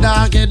she say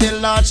doggy the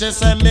Lord she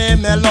say me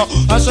mellow.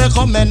 And she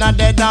come in and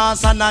they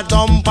dance and a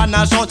jump and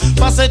a shout.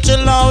 Pass it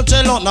chill out,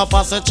 no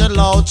pass it chill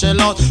out.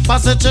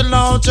 Pass it chill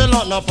out,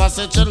 no pass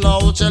it chill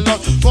out.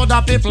 For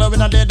the people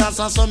when they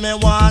dance so me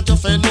want you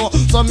fi know.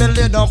 So me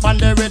lay down on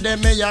the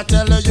rhythm me a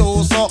tell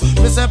you so.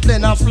 Me say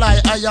plane a fly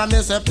higher,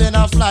 me say plane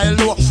a fly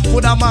low.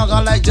 Coulda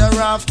maga like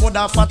giraffe,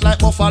 coulda fat like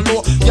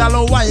buffalo.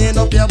 Girl wind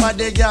up your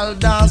body, girl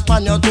dance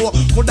pan your toe.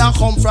 Coulda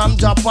come from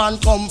Japan,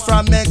 come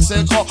from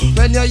Mexico.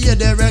 When you hear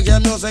the reggae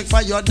music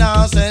for your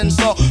dancing,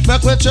 so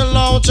make we chill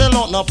out,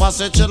 no pass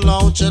it chill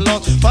out.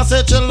 Pass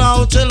it chill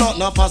out,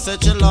 no pass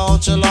it chill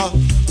out.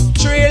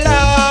 Chill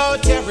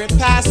out every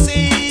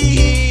passy,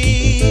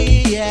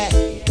 yeah.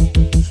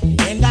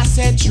 When I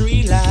said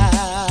chill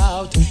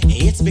out,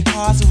 it's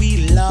because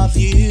we love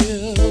you.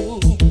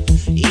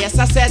 Yes,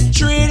 I said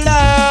chill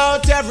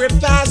out every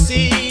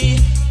passy.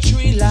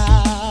 Chill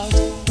out,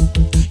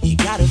 you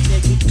gotta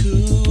take it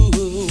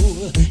cool.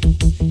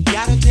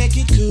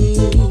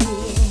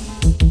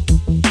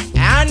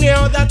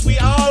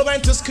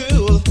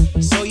 cool.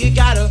 So you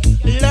gotta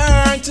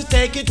learn to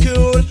take it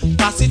cool.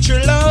 Pass it your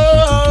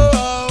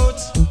load,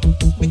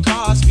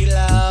 because we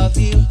love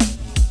you.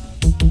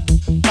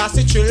 Pass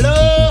it your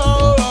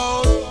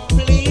load,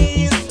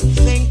 please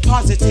think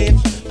positive.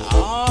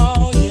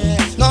 Oh yeah.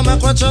 No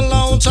make we chill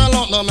out,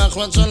 no make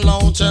we chill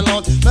out.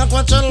 Make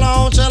we chill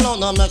out,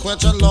 no make we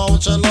chill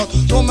out.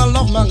 No me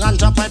love me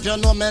ganja pipe, you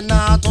know me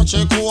not touch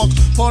a coke.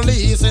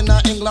 Police in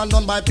England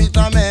done by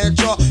Peter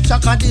Major.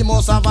 Chaka the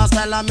most of a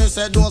style and me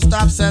say don't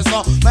stop say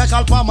so.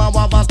 Michael Palmer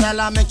have a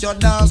style and make you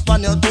dance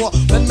on your toe.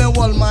 When me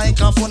hold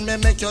microphone, me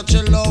make you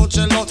chill out.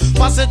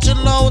 Pass it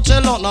chill out,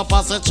 no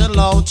pass it chill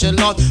out.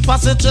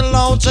 Pass it chill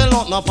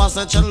out, no pass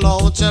it chill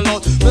out.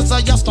 Me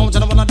say yes, don't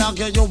you wanna dog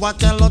you what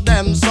tell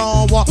them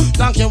so.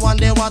 Thank you one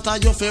day what are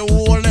you feel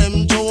hold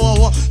him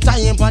to.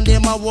 Time on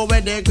them a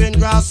where the green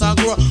grass a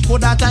grow.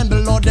 Put that time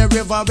below the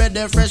river where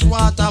the fresh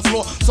water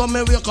flow. So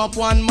me wake up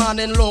one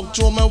morning look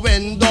through my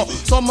window.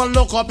 So me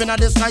look up in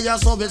the sky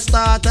so it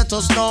started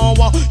to snow.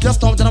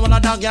 Just don't tell me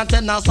dog and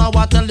Tenor so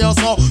I tell you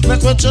so.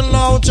 Make we chill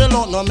out,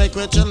 no make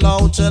we chill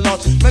out.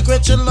 Make we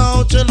chill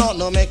out,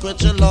 no make we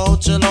chill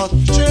out.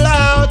 Chill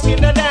out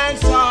in the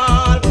dance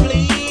hall,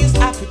 please,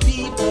 happy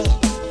people.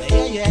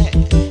 Yeah.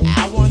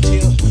 I want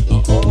you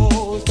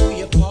hold to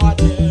your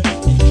partner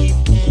and keep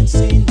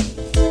dancing.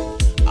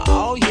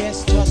 Oh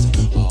yes, just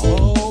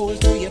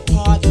hold to your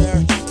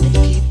partner and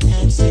keep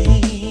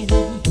dancing.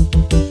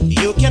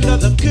 You can do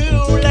the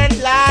cool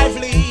and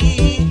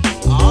lively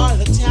all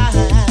the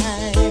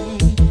time.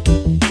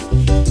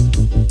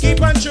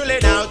 Keep on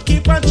chilling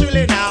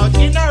out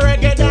in a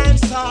reggae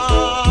dance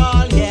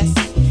hall. Yes.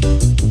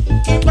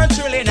 Keep on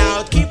chilling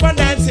out, keep on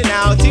dancing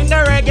out in the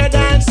reggae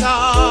dance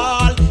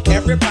hall.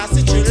 Every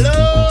passage you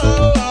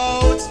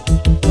load,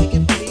 make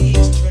it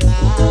please chill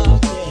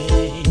out,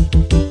 yeah.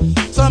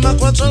 So make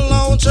we chill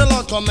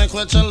out, come make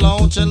we chill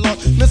out.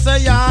 Me say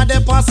yeah,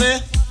 the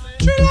posse,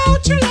 chill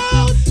out.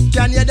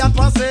 Can you the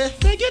posse?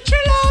 Make it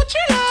chill out.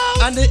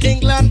 And the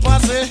England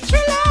posse, chill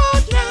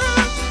out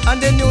now.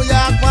 And the New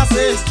York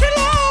posse, chill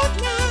out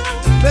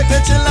now. Make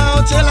it chill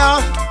out.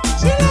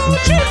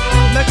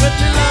 Make it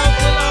chill out.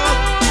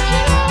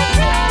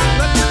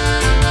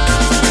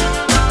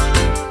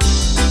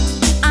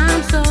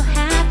 I'm so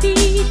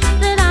happy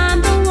that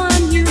I'm the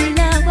one you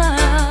love.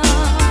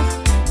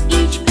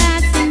 Each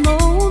passing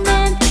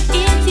moment,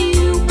 it's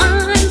you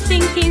I'm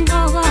thinking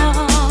of.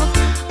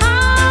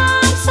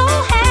 I'm so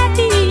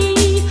happy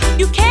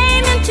you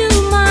came into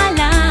my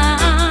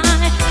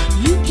life.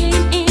 You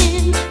came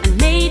in and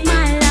made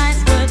my life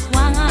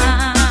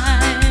worthwhile.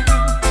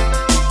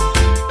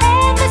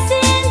 Ever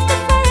since the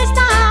first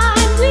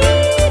time we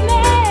met,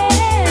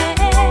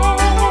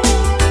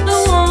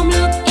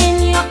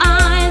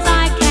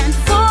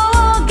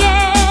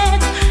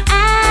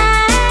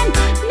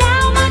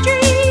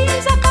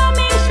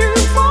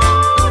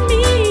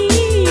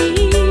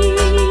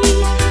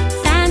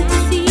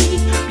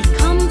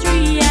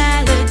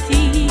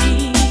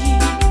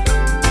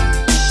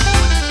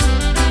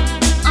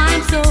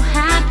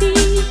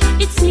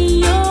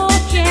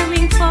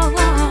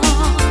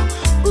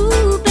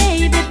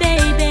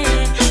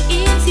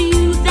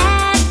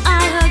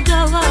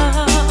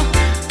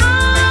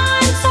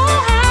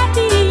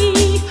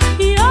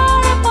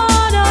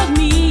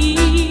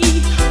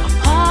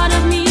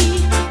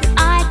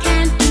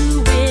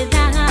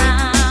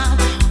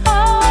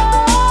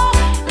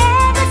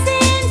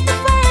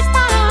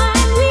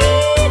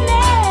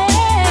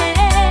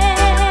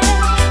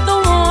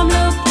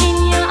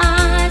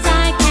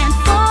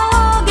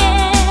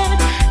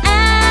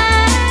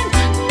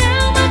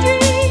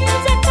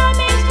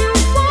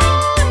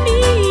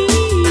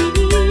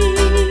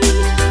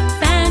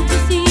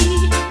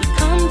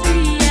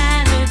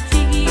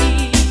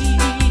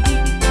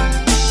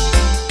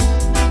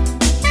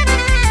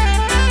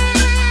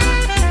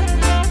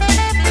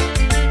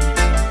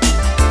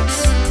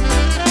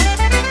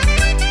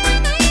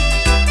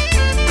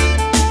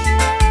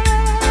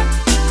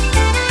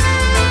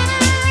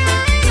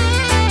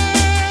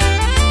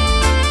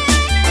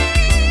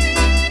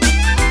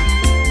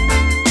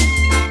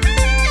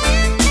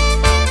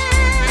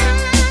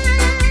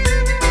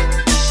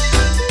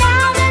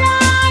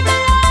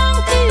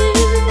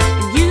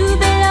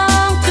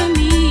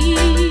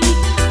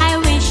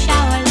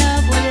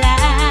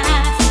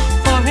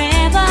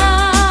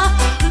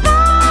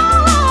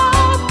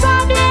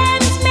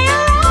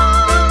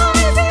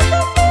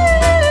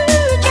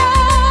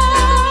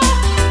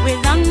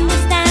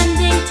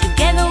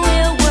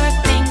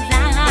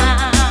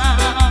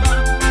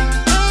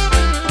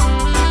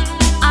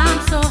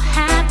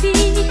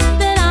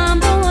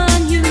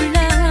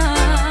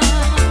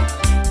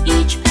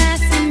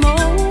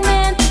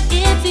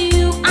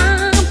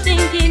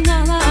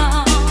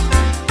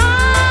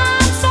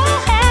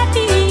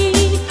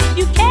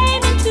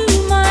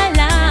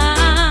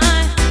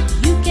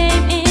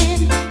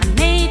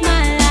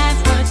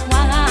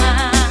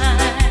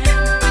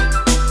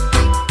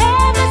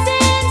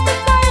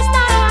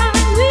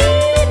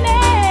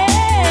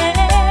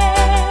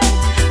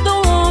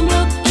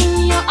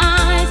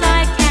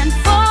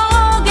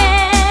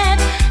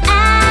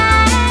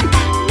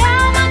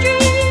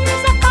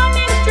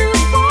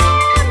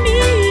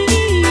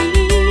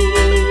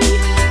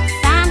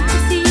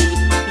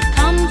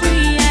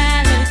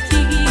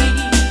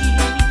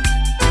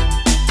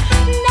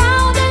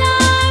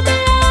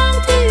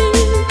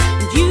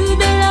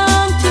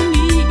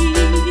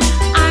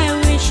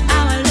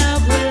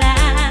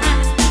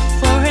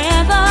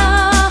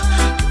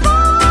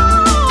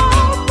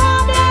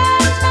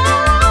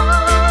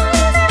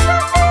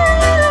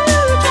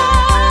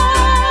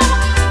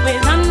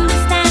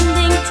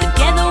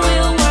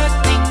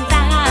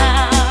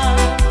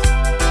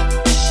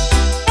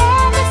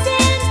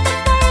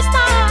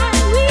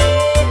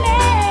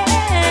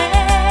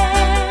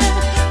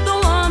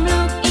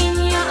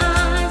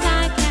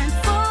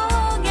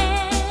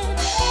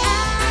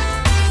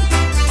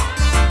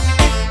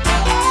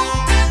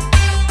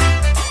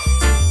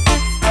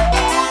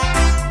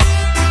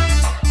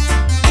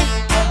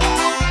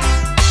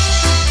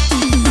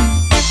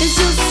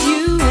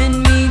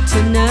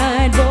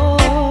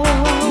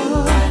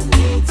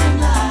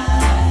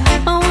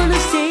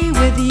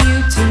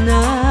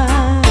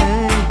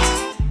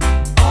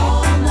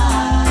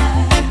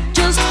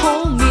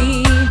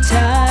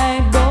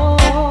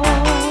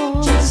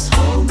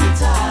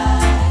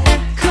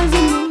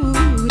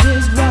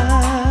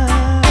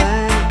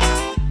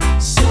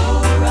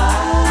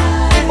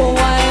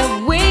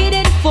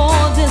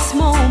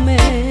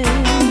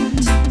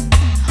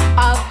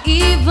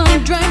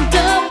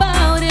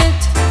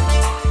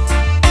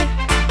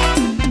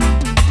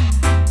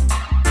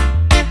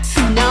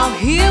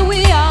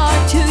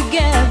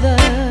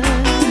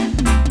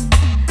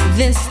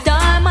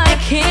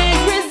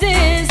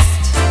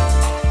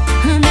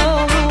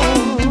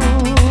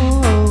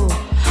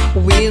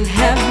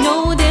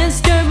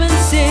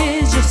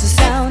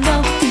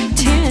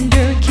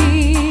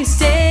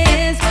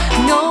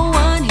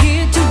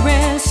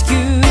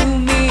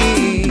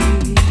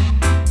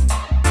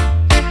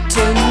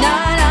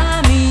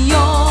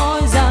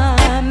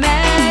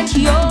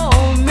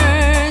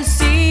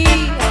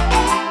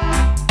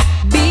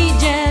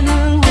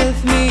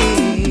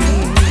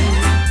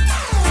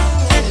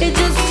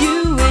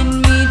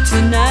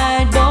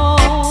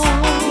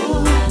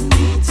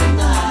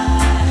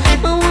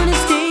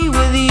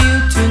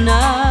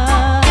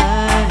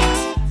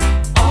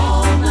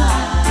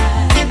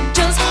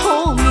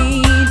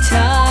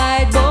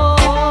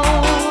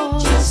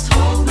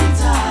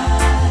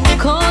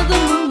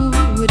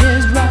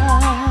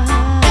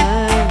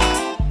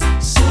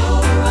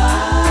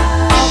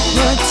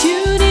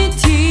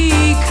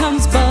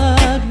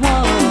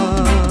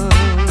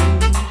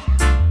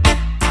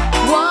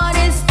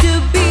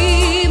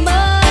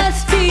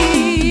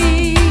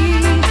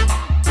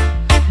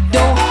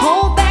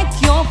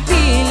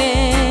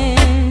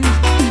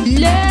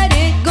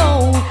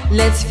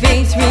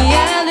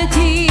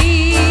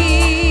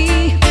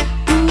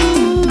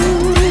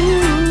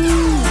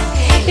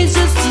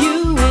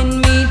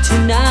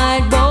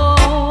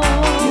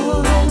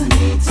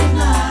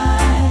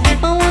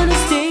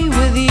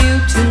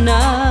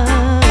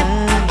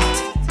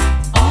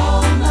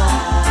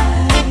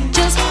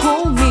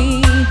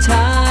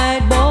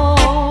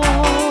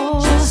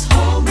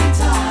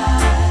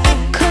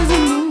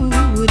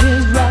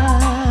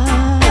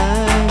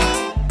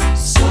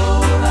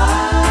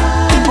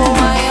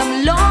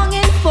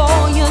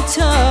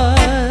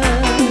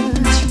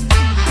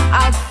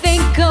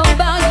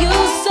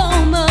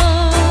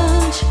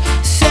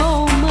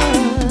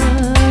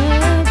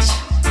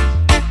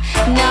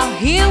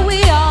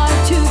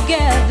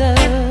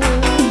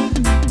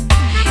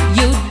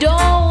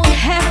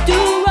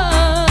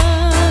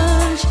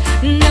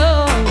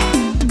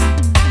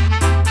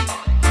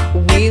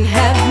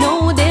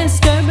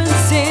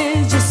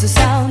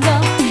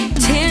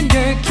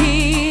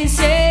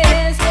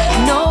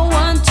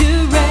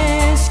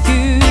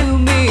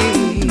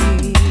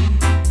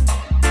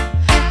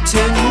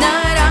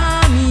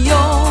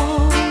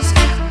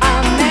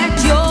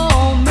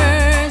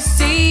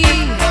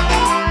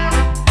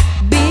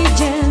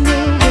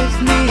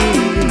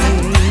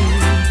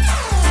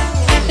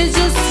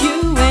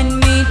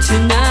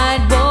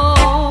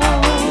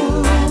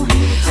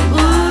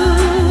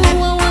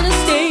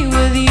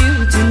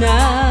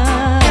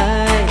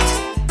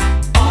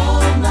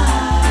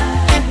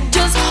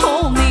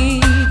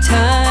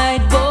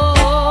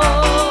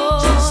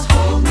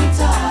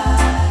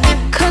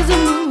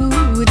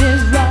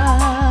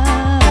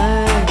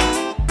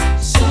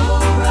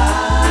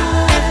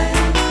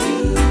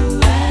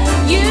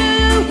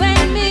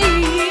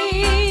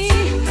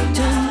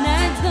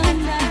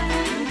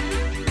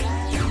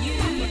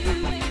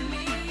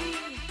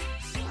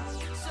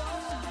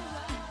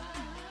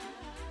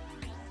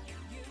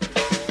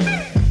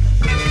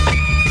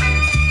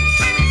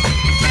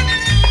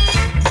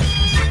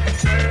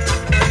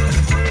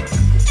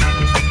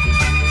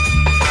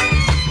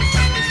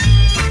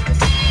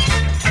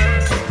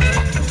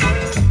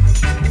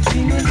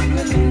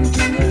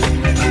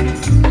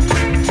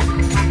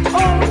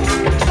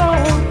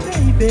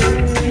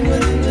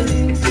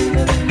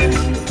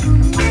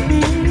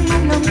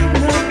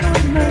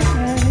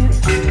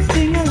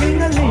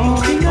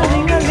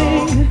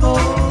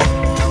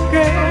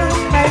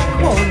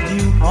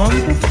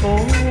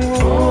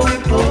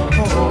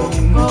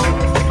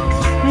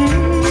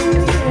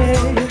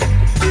 Yeah.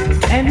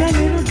 And my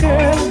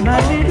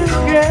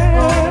little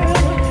girl,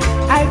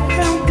 I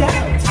found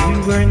out you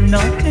were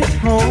not at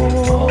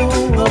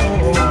home.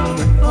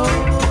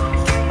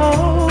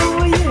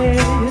 Oh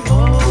yeah,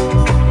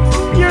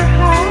 you're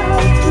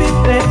out with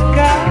that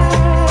guy,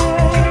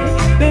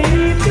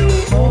 baby.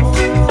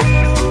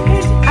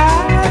 And I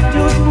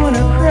don't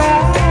wanna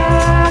cry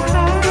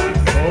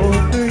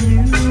over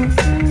you.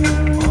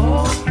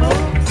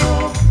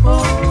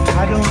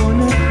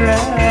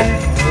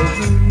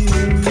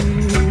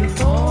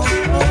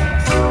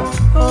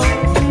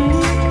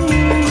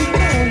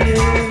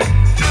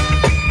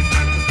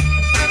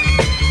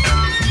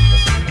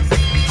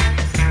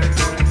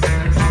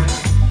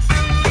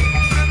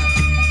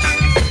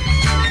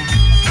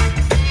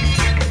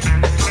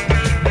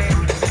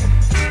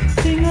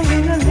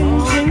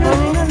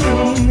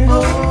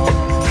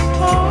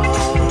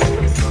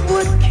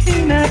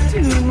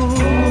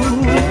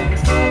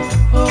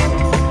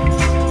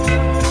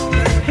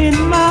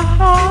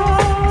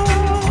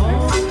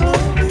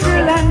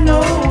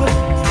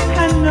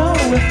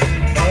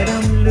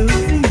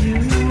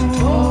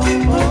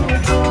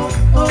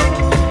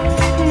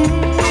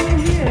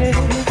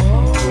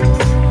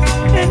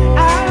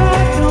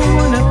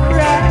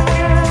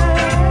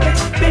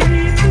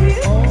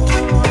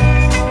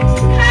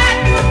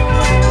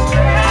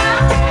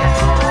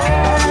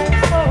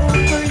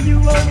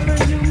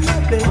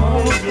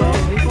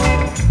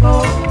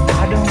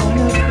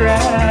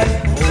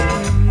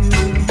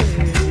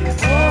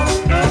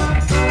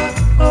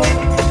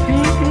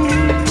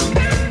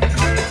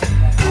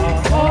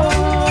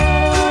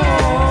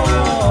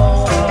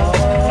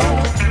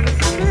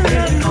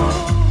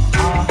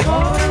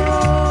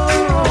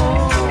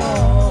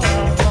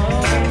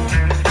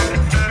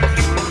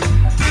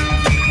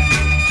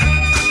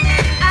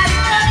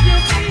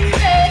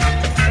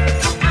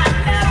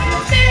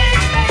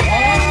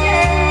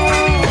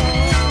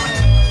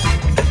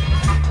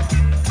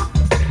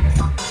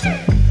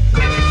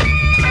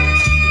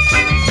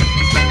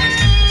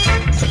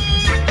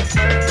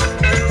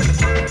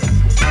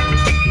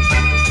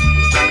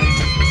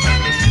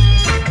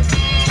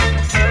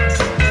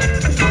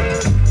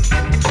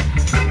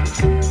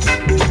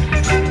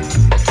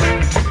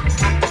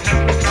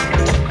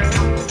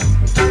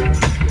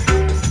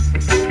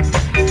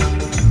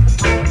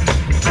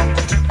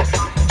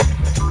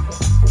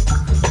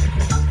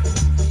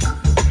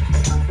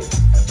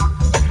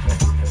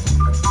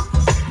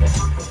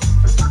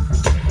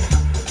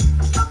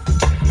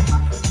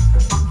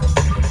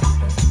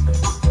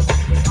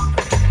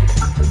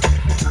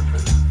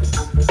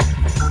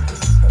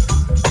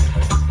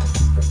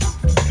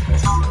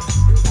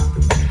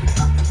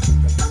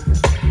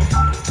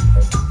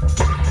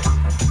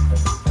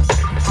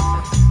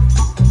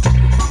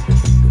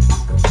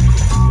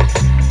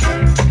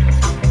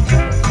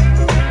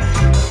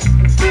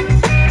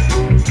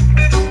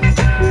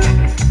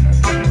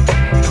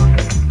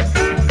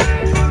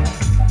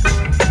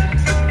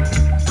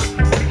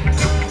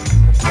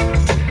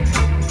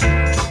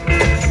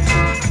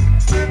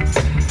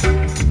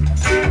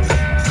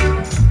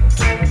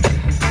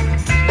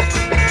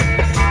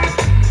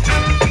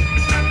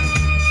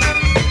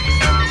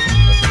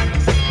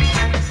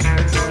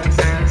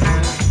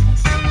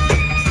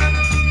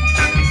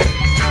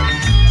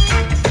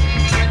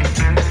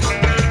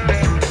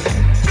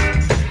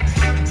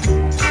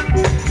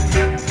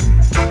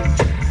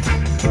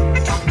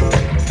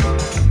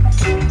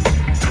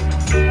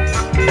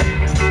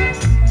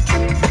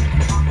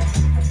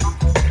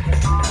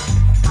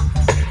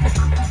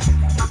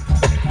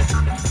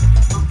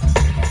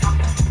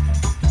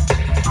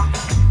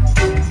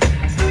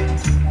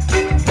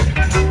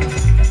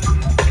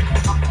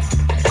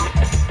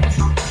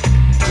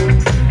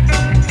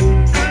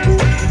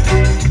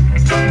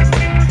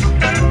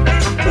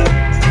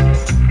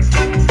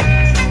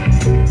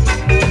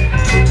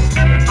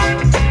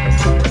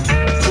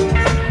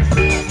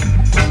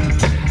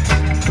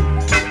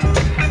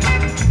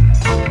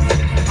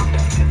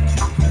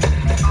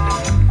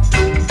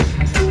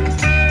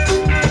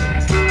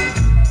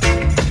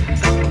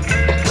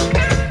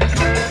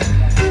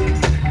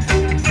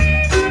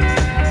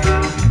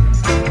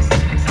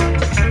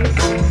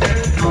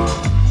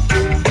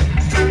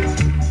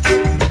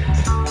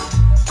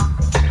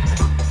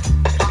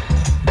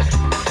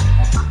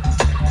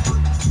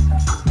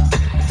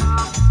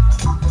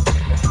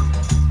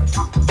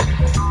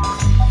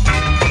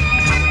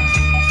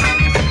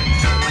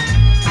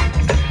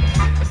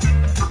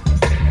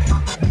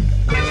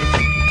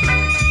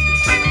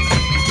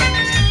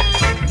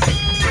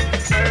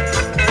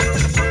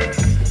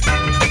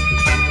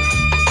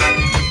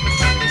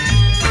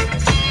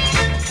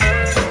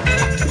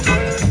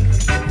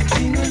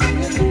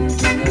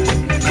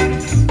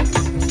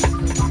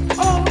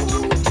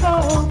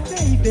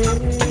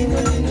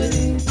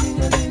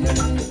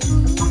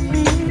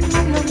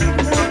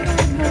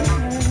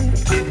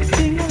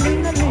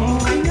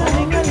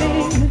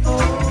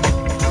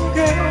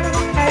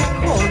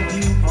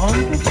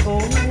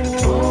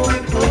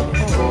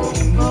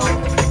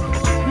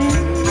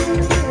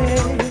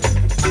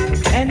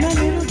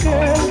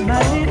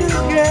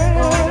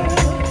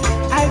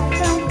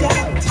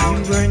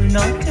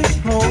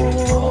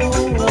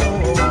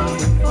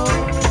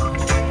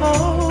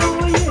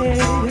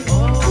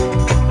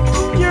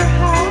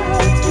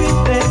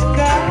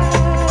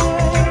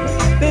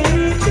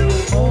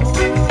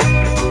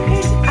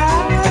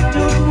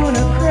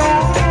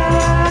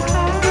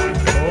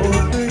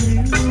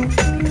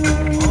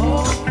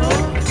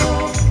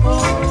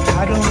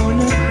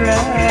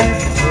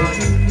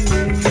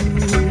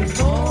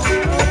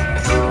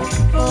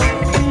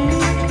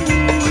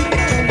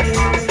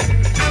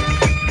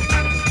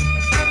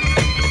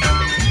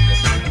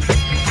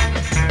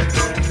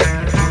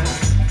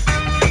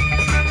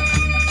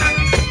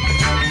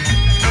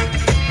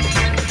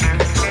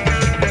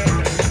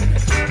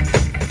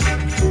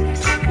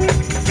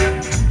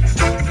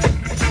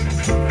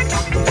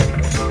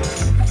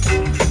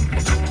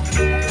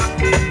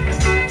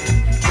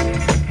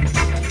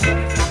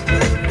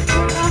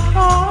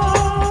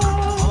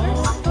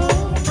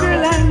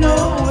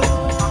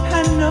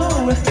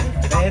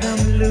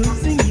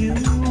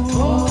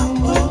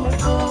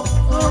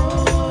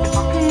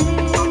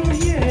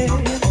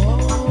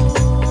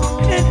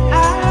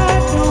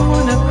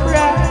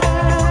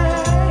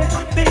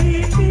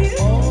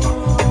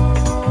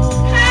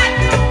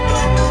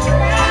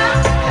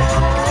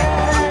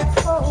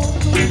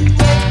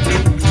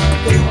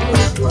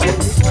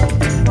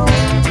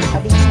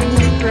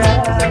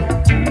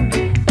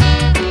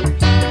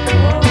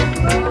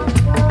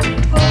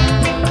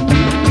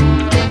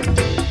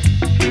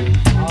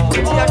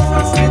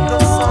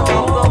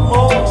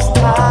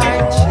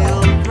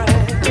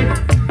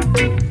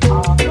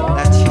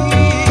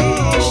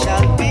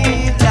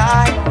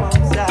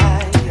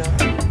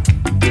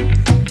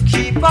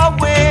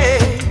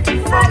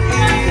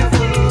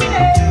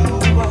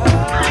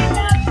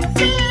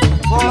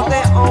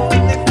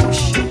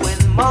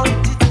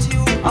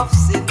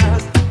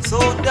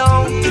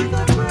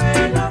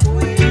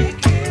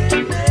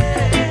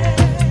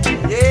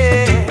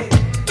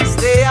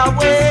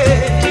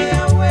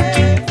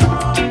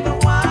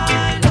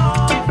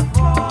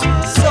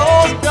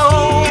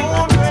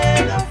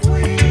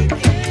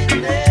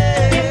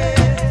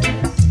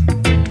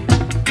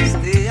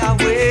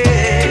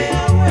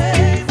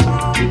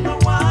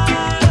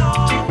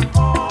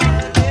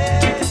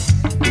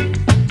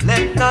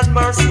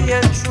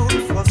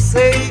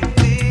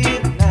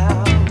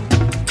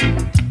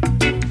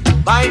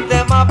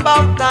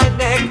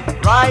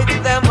 write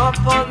them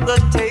upon the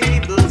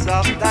tables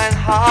of thine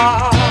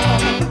heart,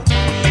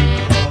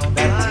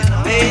 that it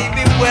may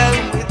be well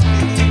with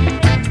thee.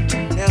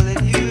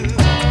 Telling you,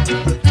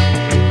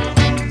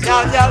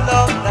 now your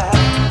love that.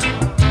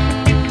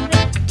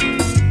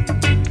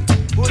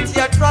 Put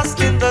your trust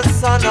in the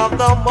Son of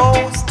the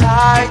Most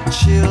High,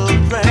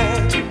 children,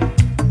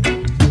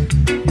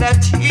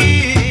 that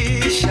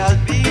he shall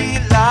be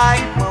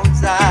like Mount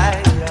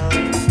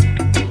Zion.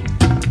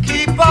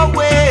 Keep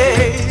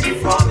away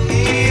from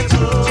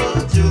evildoers,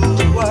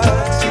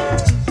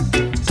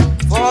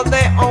 for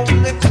they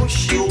only push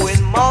you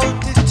in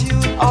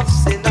multitude of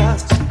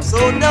sinners.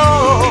 So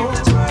no,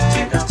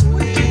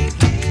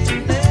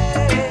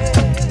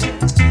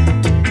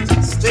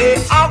 stay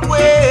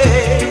away.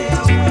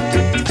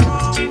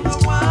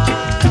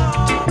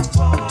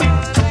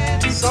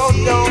 So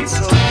don't,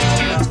 so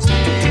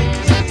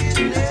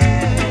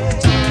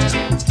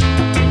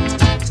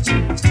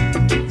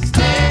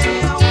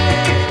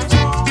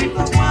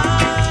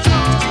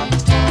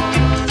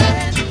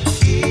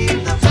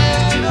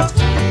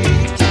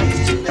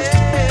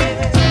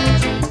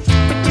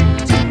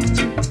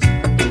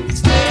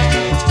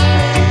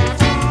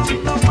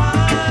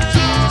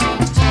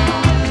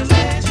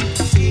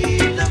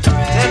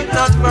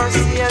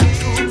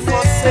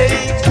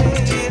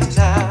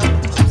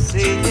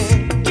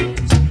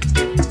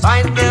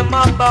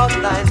about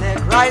thy neck,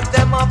 write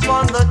them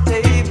upon the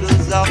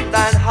tables of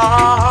thine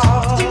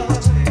heart.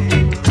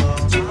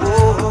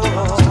 Oh,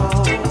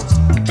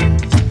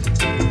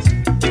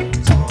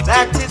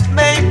 that it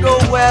may go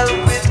well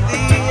with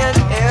thee and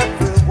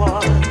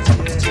everyone.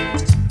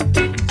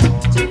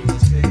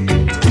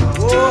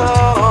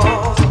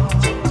 Oh,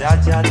 that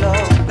you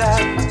love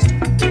that.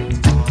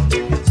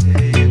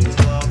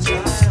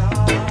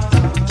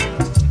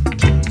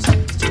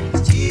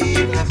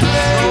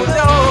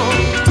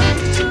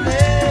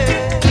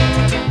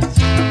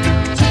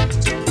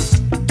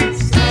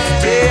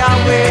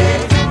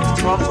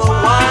 From the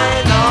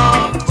wine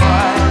of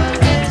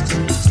violence,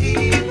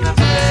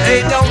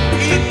 they don't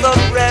eat the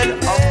bread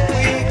of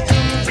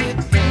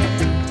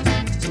wickedness,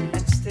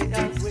 and stay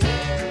away.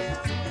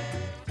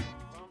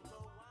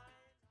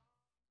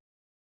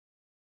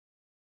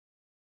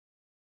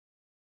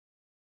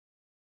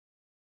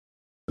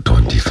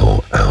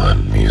 24-hour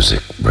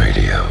music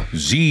radio.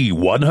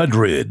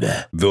 Z100,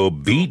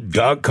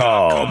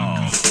 thebeat.com.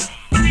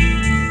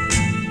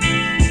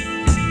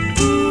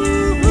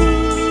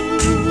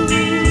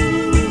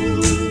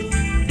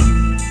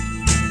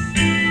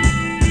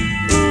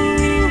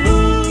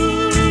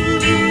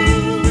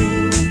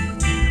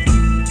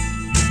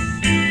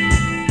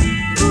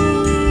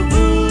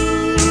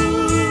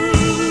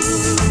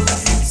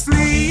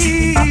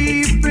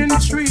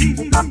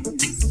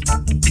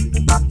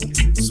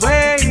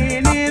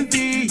 Swaying in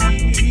the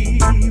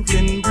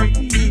evening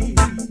breeze,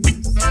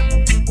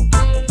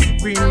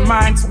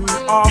 reminds me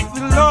of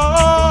the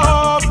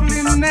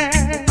loveliness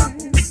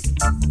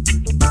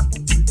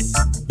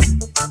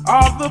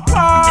of the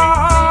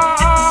past.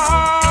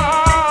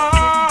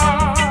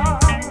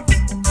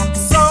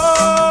 So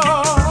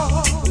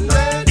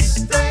let's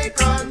take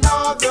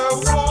another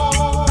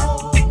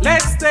walk.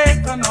 Let's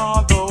take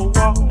another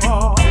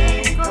walk.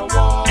 Take a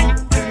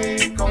walk,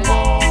 take a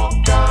walk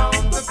down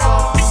the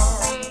park.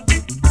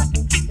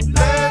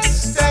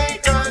 Let's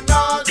take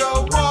another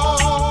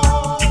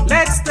walk.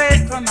 Let's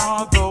take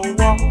another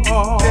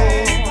walk.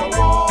 Take a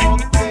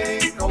walk,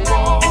 take a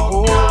walk.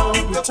 Oh,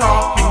 we're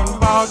talking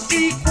about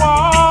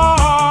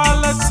equality.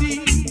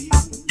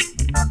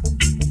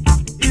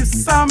 Is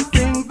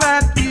something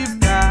that we've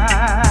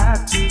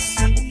got to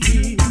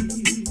see.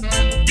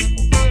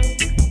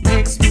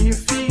 Makes me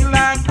feel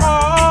like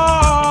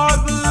all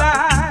the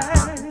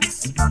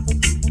lights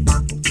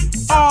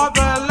are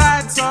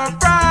bright.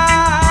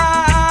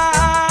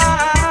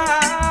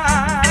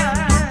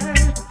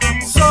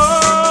 So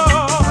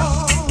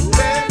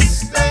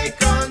let's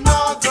take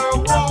another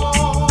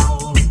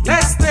walk.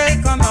 Let's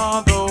take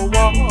another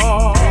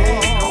walk.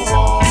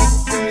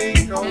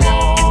 Take a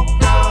walk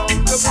down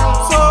the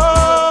park. So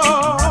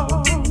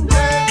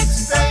let's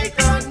take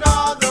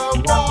another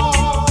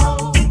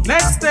walk.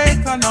 Let's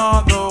take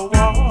another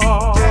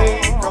walk.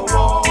 Take a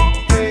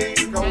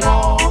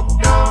walk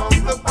down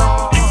the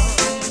park.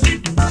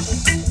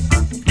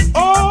 Oh,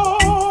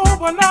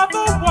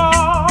 another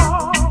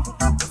walk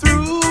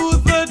through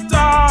the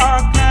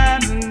dark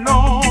and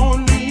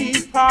lonely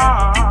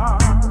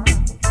park.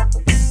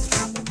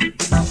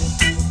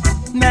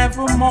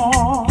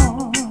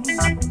 Nevermore,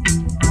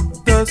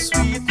 the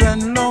sweet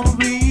and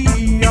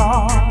lonely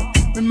are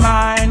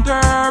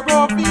reminder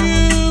of you.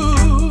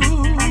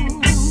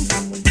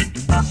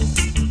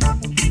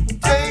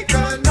 Take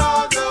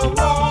another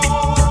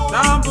walk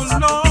down the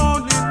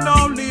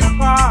lonely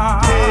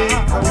park.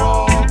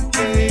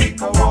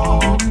 Take a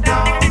walk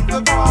down the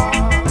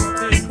park.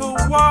 Take a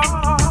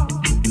walk.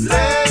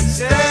 Let's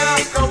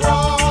take a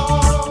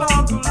walk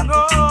down the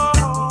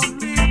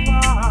lonely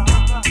park.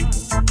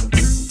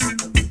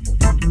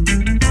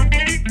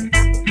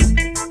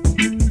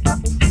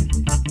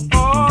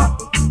 Oh,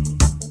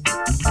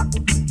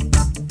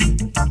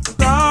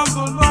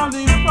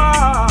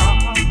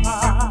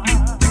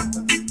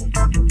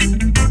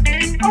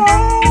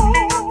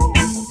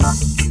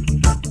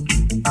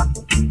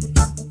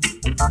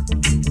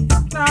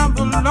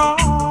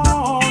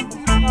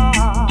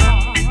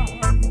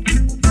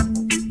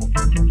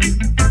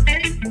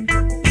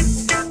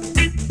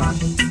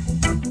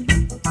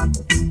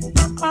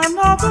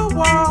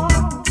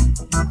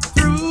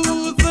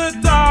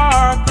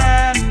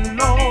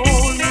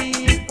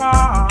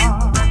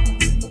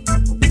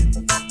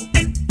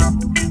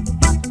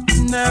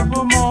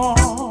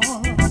 nevermore.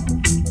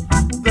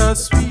 The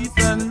sweet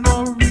and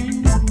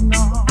Marina,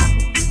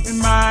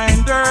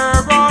 reminder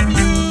of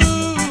you.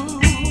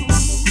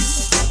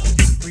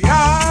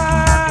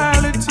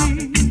 Reality,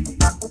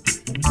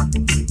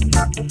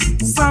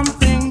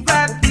 something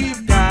that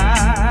we've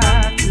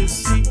got to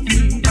see.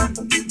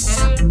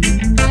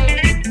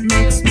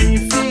 Makes me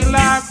feel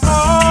like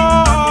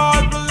all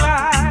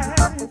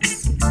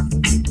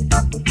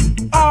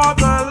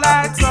the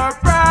lights are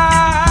bright.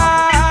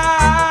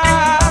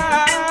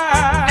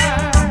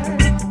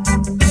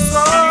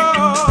 So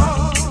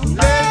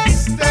let's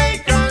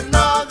take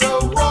another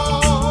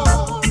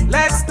walk.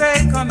 Let's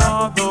take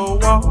another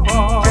walk.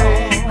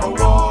 Take a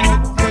walk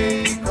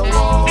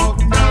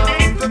down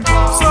the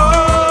park. So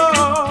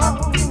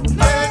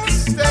let's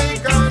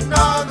take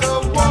another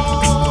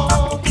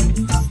walk.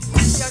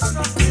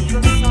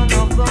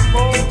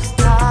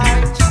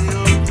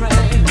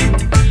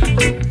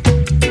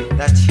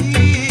 That he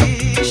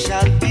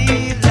shall be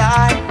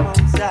like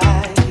Mount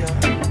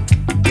Zion.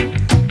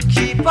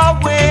 Keep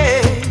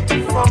away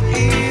from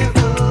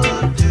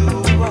evildoers,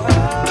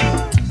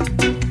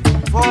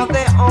 for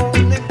they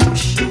only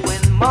push you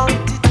in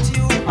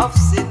multitude of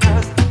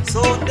sinners.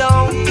 So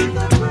don't eat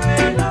the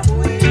bread of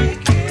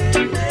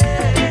wickedness.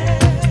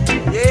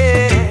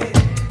 Yeah,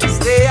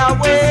 stay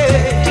away.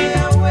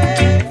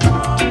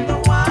 From the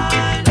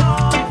wine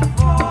of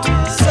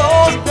violence. So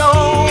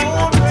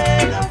don't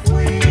bread of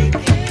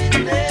wickedness.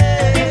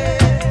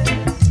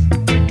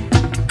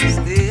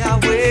 Stay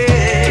away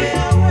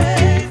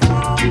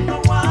from the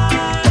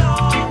wine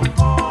of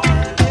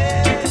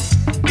violence.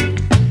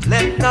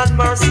 Let not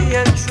mercy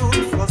and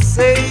truth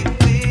forsake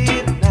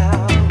thee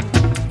now.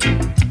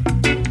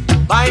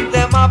 Bind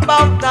them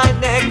about thy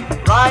neck,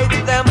 write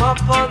them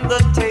upon the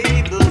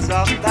tables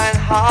of thine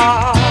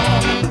heart,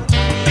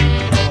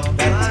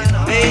 that it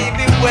may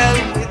be well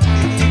with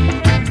thee.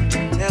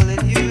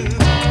 Telling you,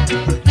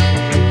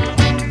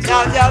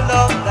 now your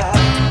love that.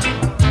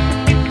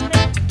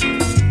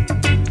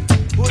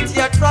 Put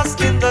your trust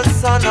in the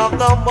Son of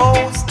the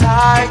Most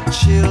High,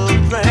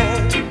 children,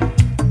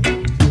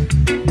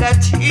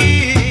 that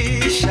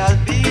he shall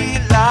be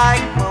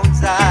like Mount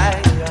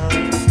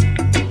Zion.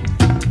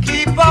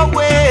 Keep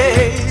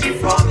away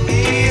from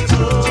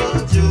evildoers,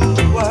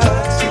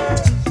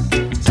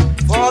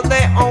 for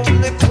they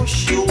only push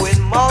you in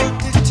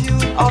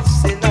multitude of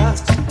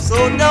sinners. So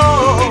no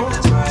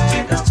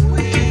bread of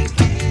wickedness.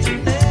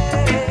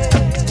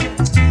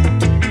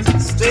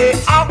 Stay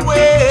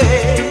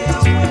away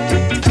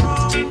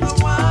from the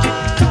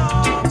wine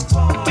of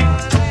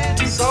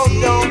violence. So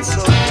don't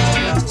stay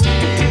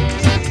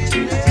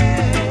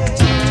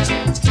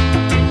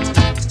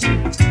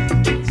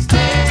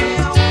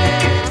away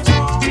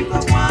from the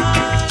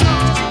wine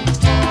of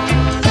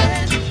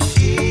violence.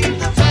 Eat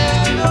the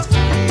bread of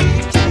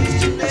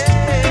wickedness.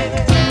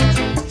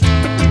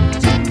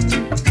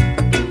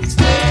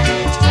 Stay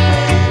away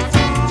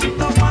from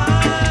the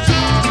wine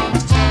of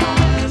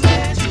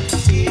violence.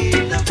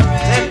 Eat the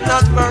bread. Let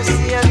not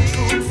mercy and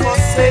truth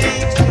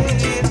forsake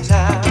thee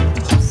now.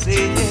 I'm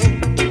saying,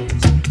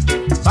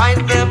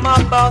 bind them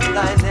about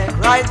thy neck,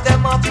 write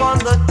them upon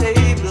the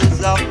tables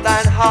of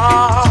thine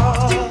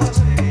heart.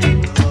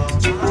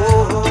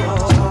 Oh,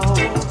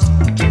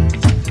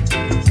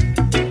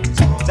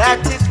 that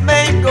it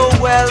may go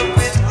well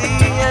with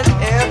thee and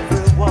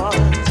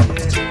everyone.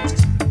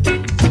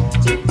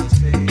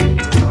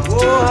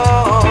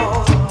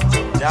 Oh,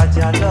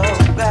 Jaja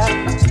love that.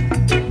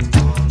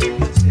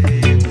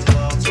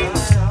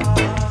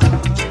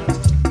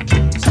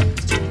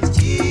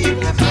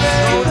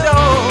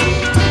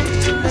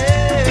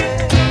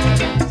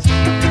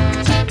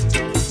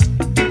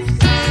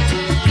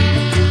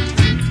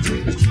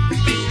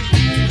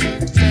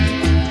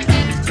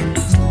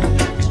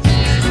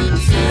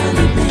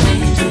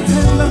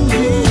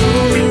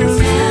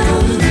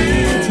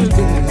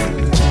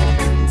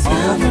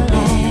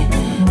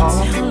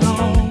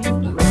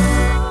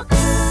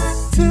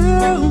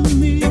 Tell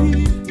me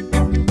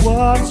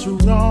what's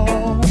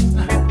wrong.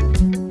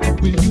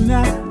 Will you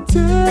not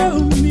tell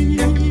me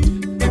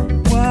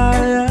why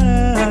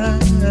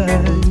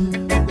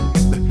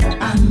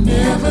I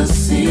never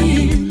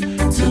seem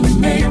to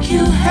make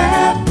you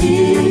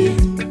happy?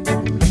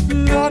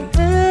 Lord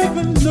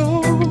heaven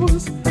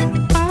knows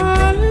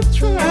I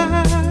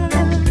tried.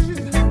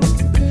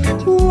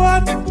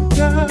 What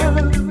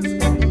does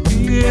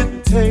it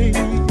take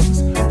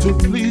to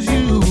please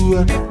you?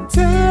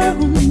 Tell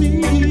me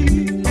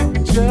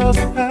just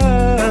how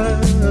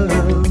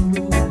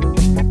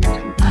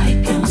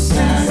I can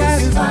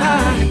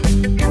satisfy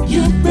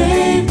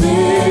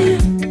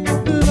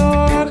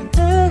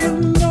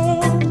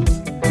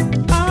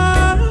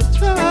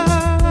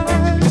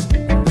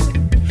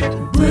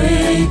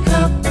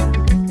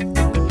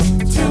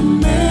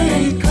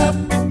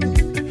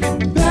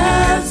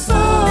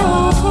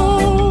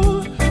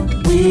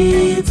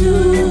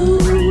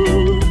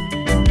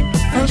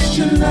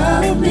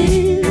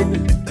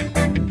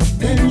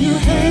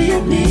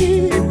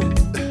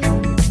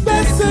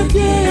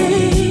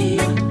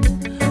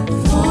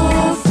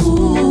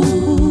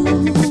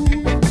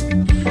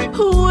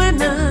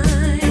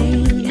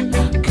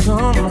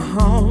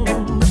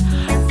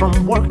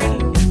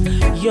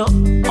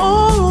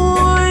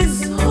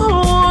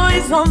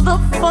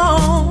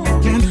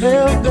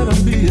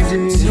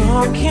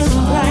Talking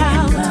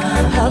about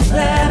how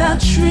bad I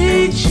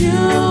treat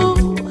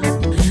you.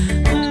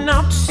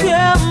 Now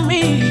tell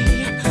me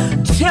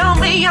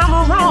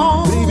I'm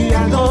wrong. Baby, I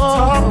don't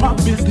talk my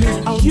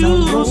business.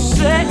 You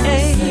say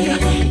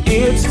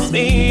it's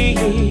me,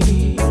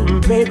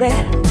 baby,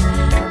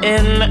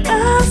 and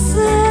I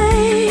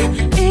say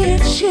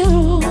it's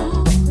you.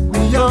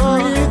 We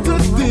agree to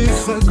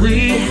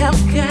disagree. We have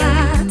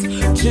got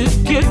to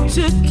get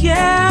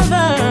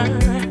together,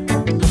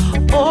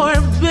 or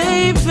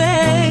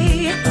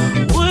baby,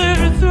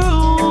 we're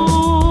through.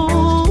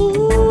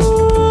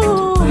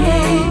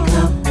 Wake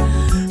up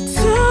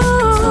to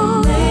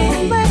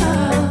make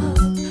up.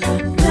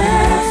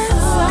 That's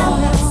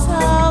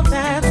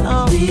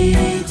all we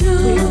do.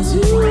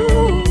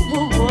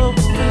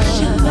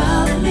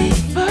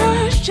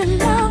 First you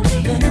love me,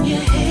 then you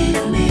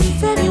hate me,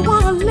 then you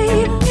wanna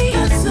leave me.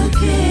 That's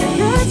okay.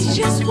 That's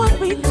just what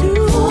we do.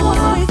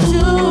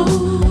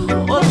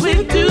 What we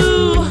do.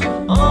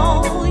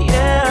 Oh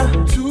yeah.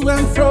 To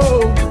and fro,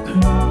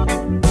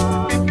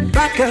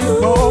 back and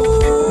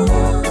forth,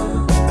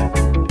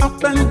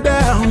 up and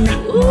down,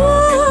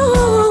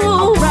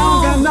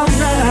 around and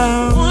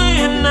around.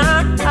 When I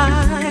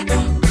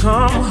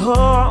come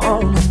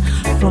home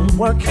from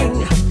working,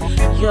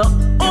 you're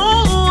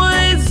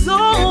always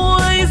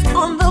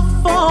on the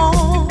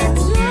phone.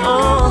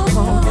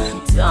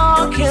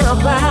 Talking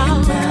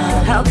about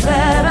how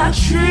bad I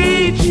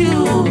treat you.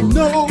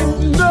 No.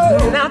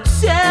 Now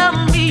tell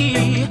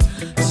me,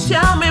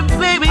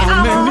 baby,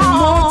 how many wrong.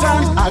 more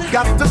times I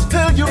got to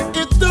tell you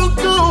it don't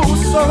go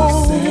so?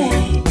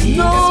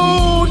 No.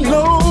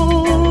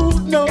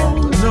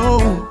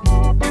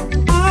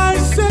 I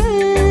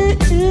say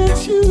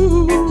it's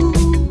you.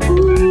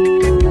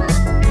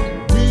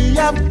 We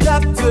have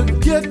got to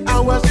get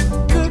ours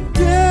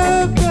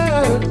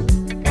together.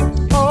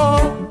 Oh,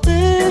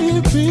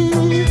 baby,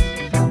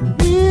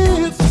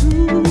 it's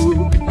you.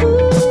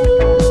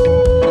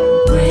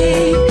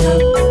 Wake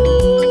up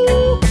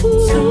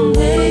to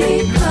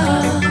make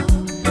up.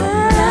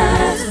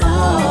 That's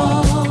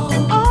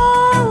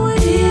all we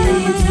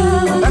do.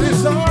 That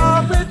is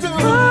all we do.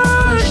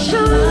 First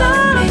you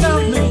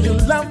love me, you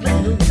love me,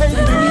 you hate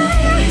me.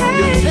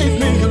 You hate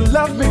me, you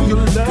love me, you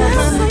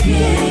love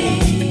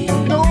me.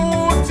 No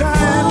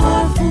time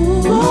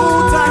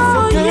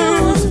for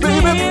games,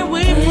 baby.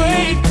 We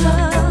wake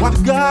up. What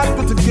God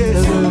put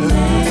together.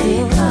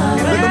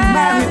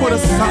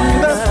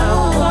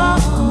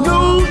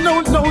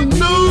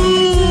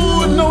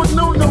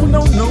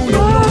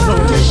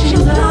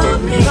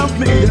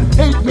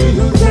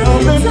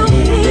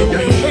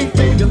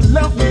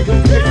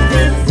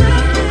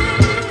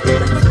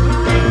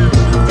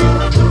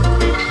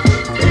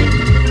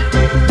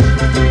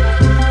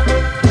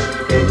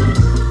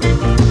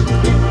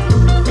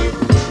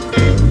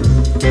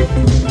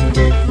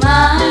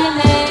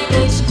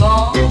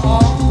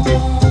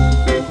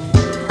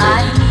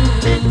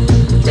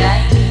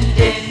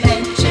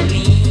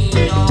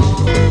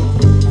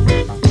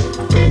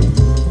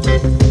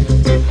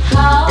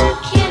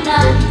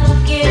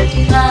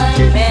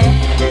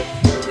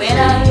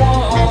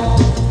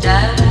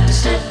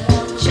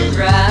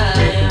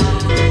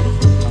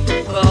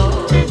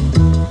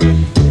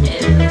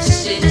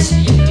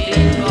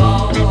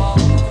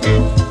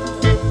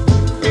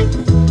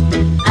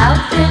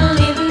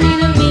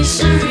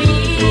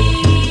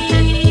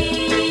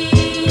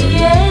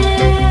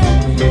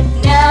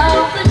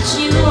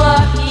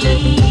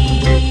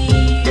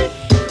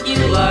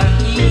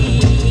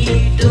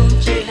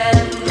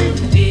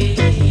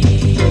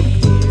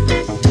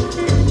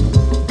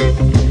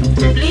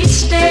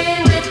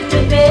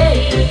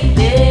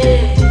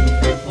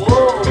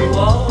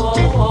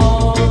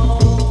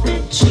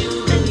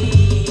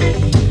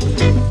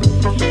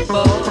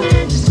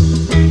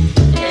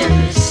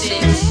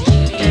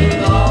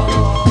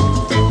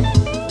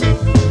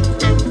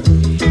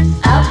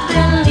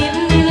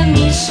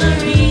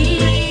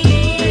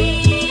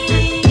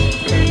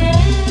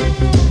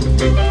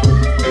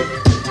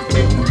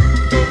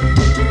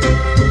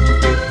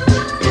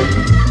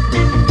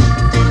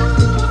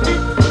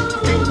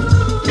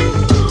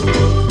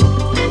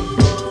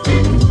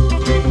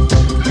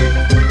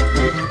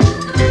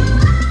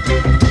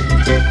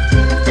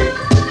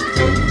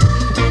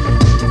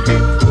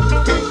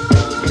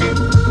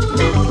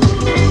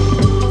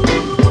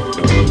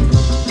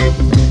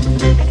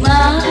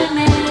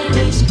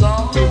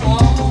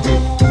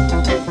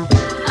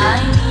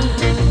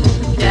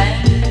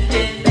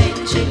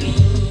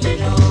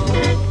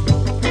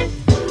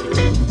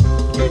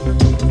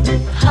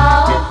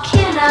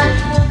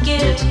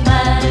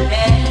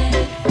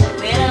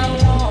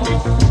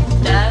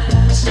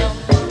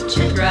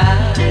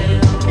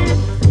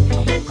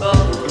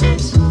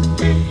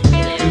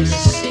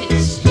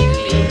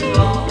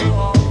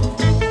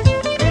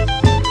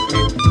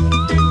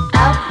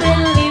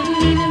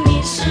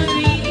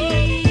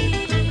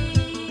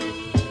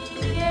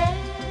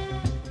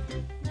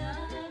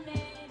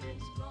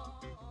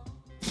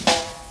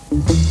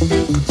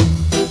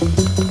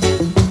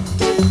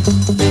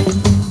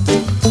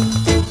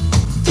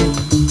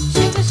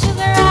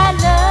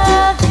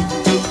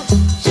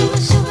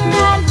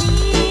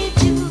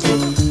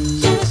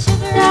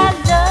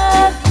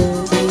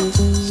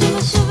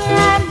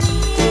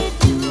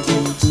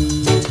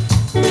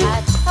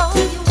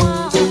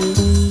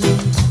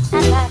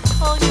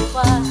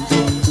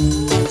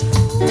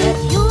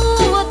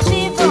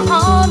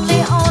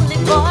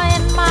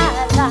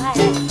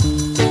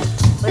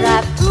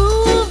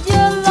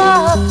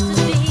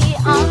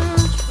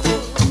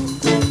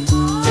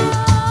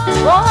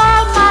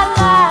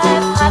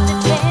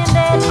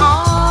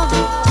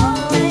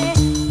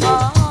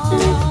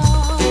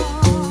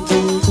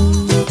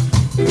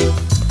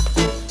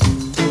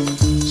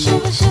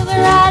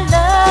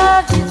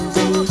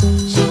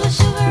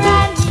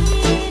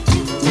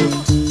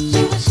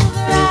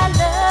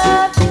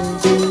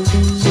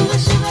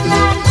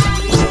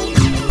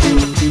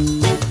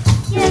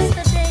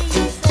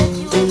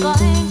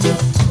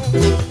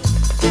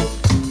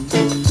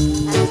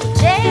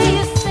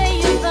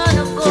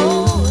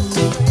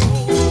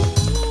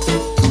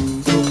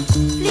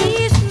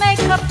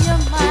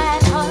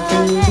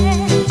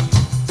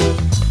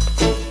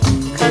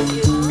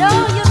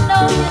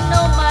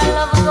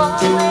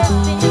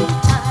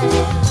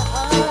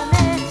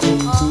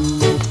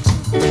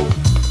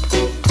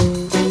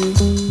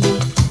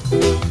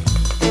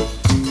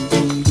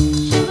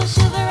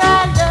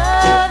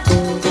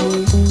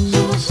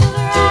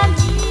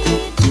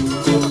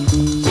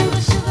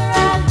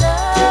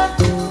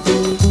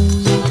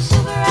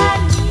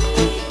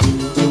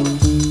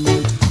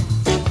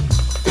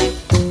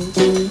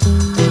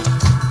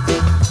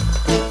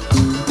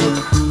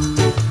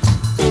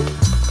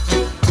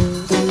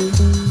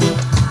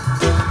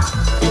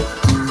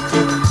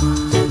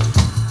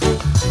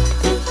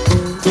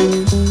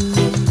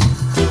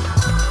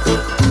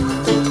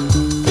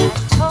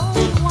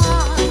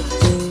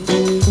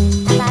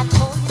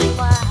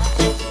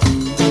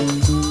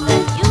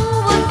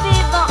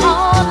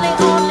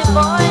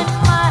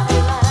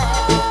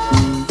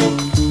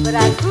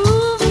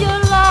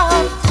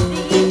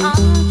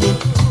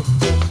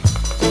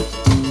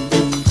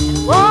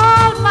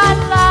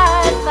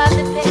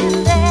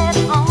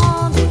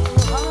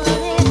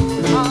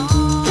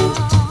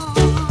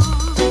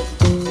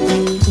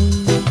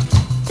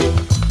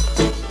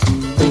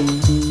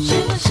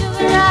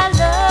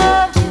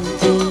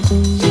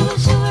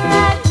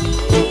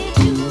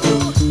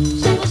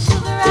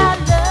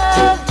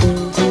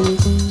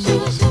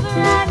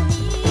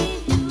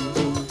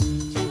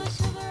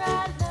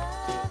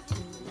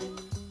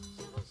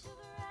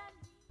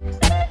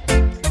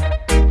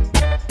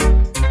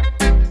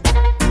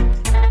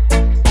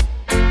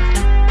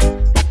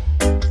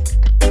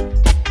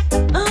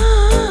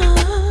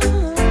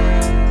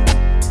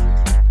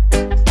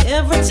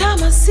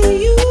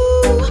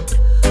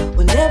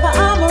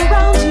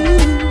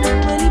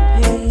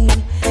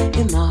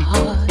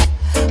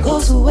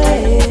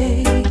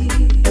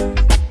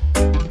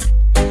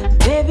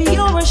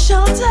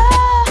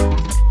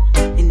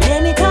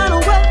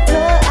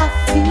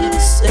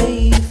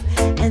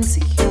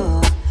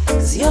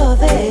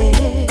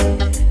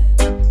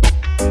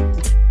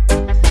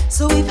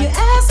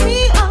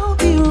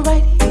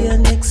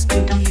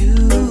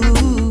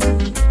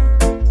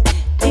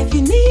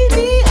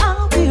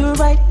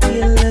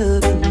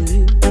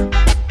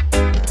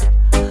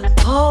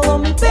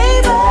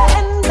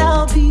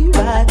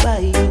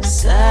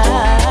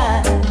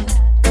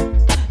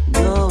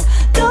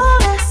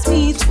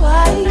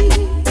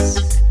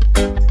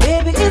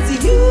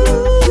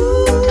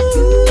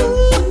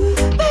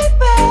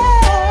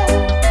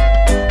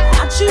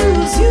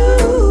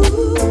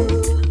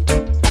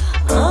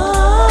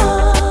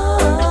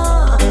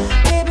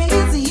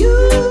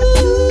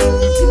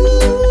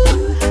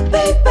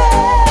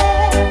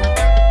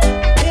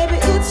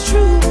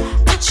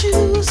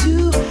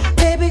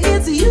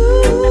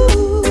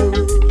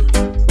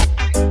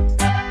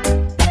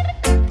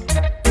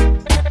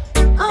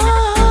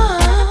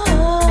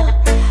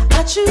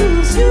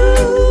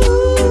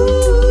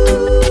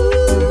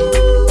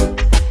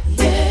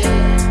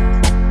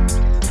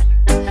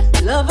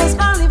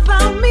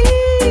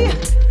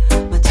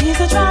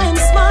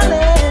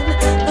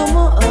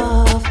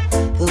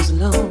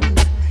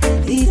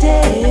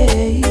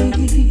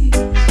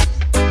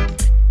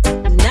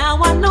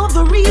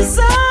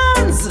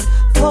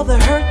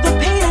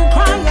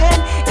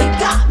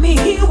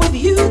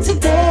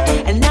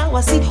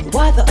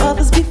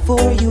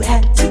 before you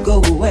had to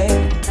go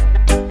away.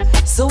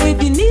 So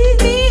if you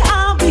need me,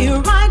 I'll be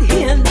right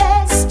here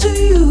next to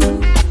you.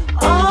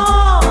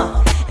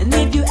 Oh, and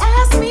if you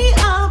ask me,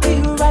 I'll be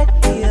right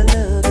here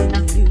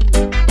loving you.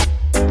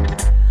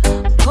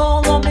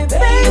 Call on me,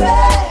 baby,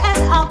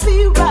 and I'll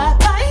be right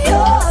by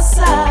your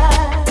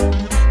side.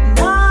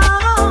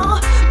 No,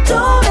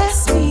 don't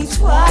ask me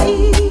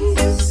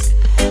twice,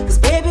 'cause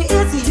baby,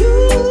 it's you,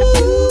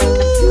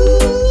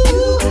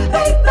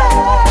 baby.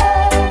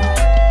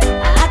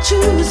 I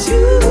choose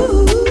you.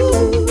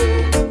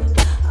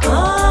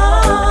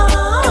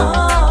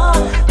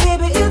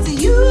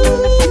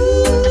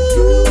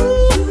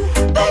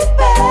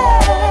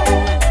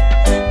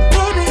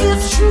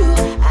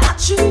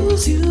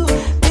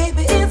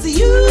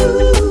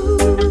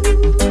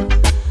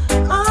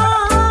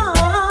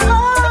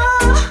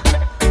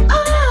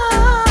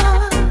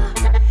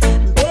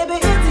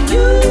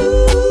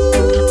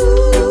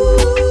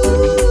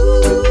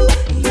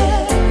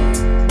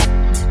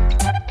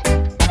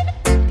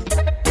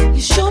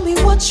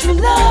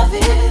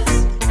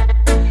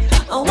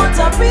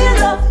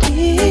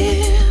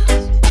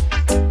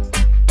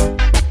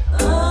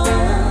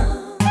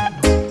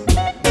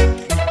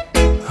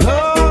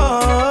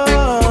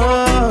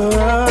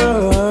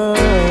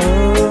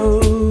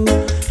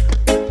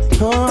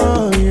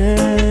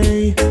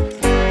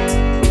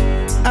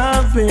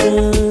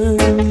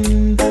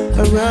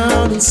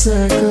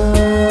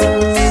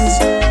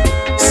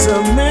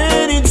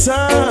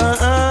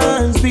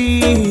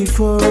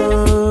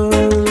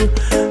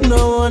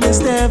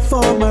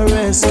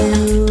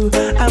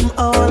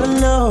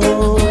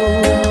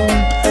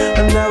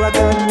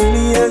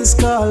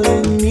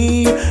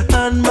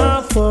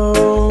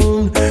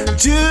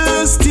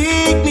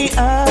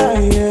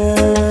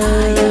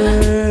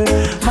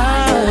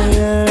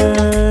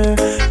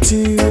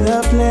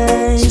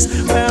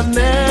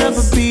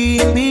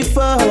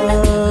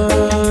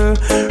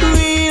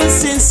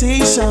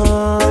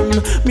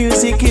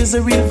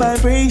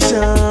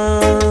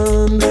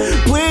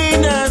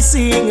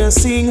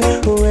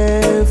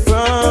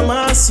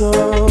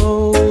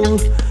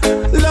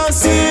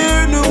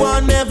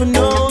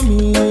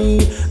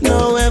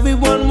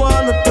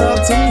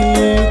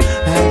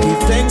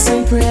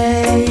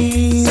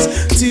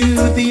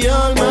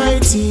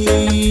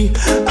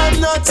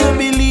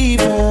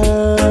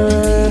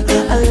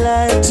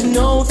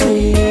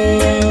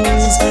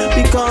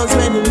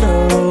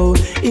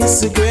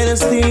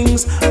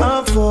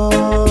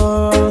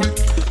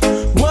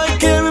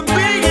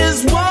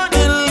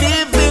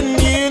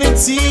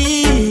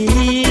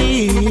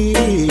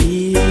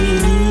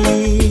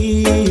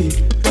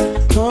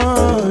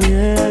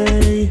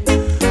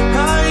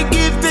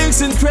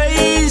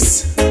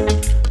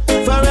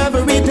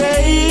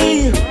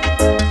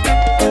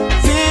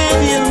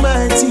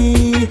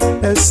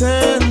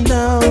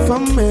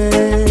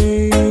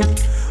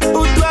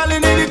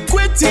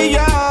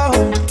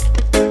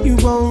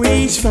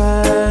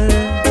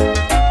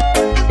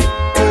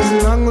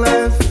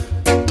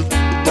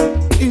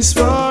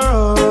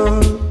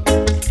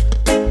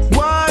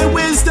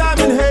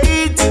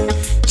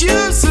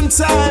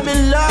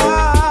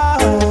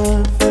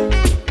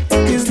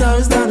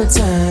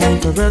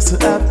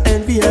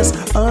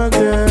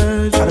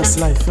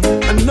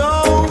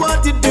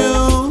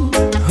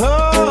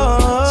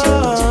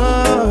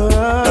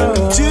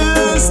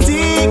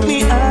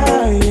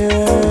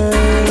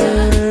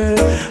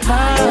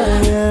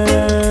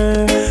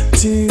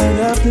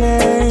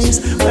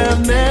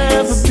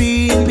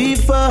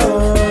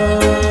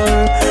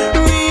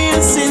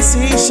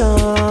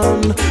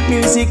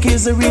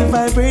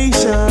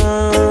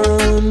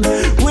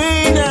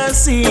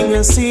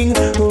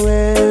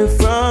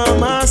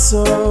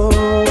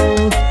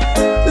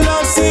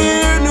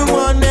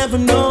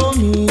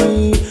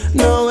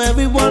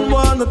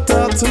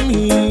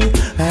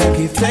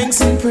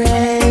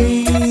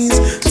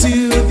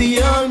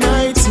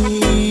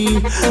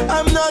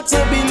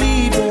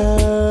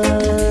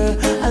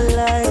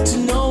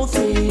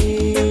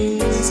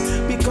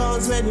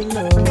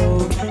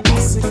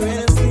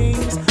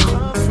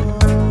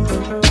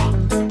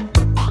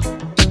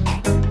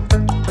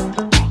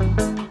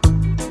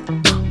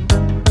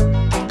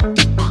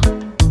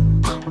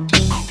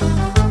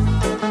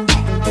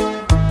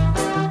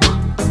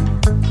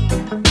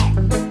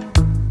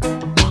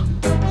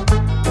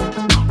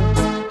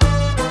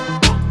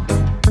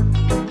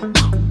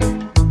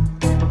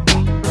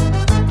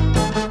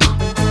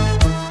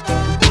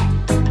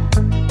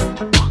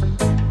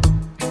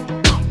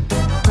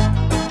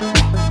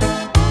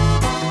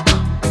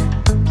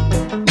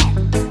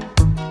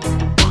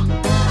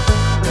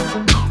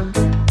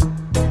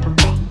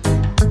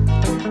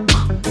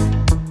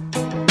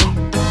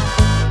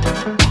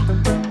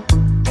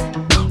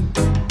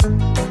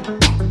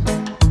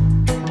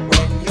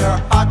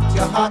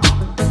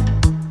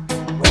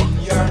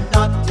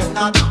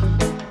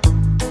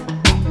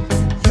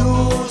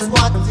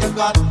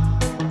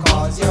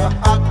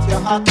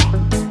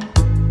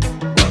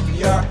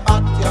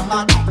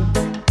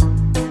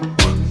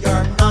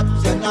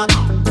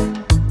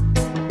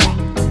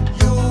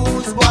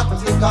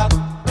 got,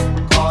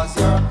 'cause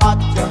you're hot,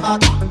 you're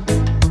hot.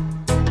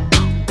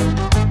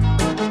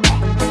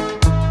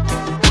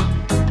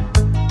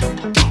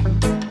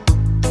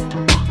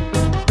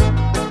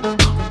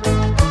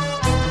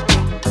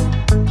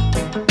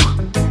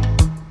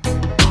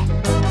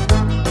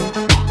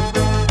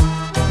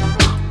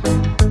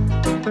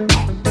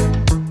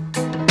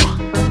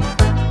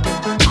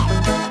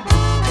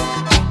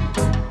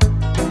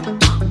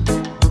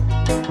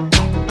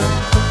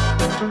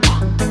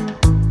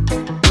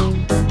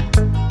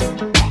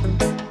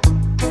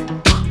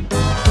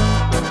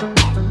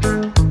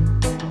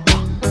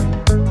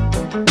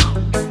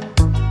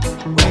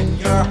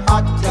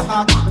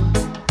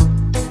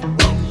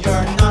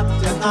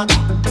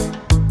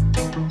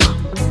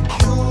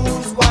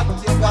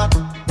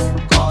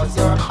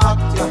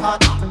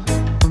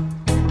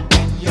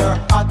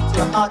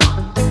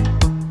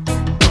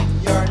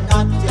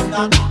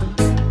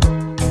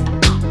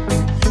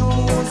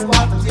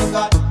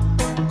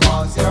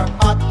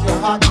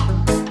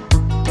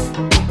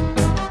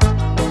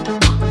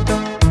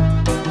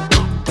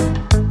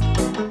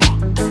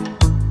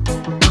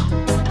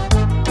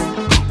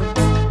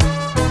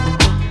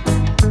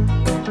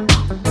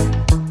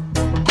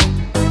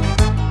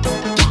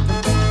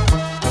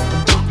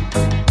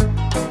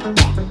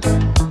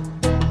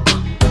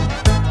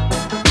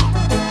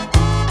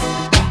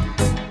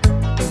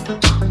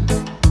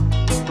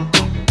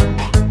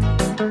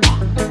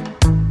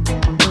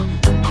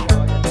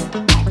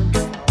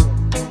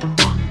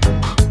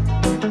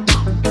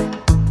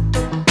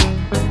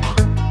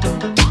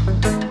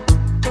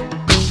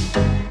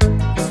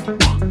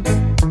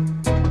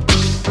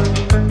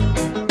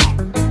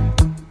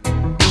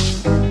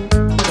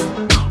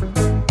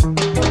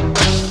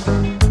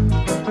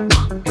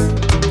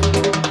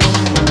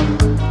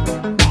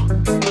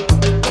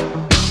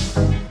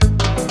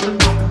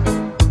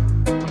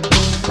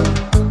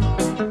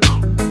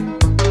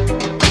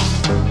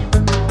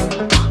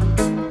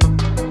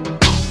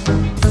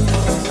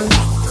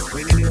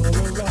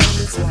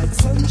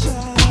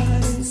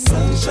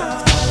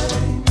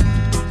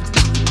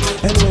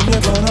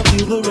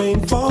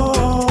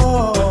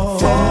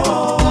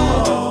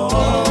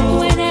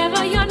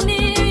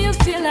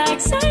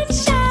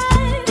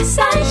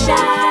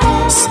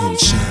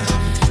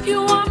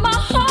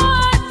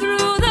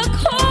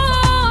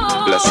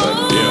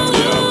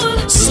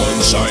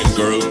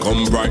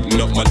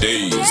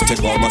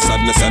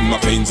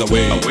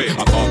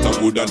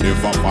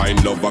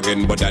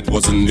 But that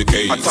wasn't the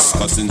case.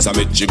 Cause since I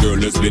met you, girl,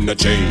 there's been a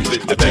change.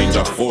 A change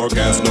of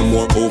forecast, no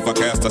more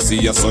overcast. I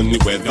see a sunny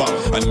weather,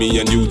 and me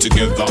and you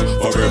together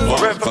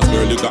forever. Cause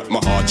girl, you got my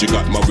heart, you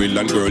got my will,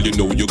 and girl, you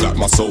know you got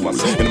my soul.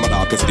 In my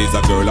darkest days,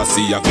 a girl, I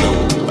see a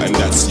glow, and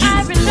that's you.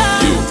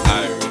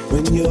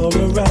 When you're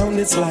around,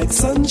 it's like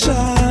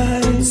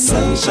sunshine,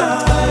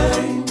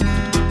 sunshine.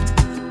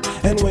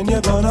 And when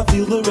you're gonna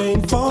feel the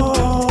rain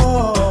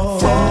fall,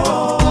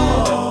 fall.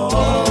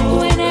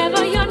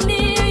 Whenever you're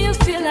near, you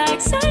feel like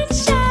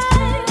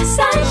sunshine,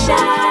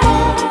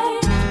 sunshine.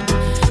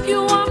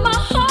 You warm my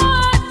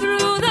heart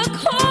through the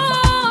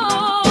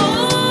cold.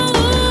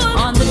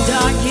 On the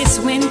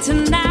darkest winter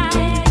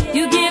night,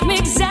 you give me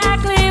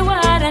exactly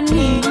what I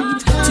need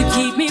to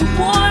keep me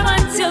warm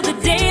until the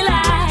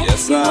daylight.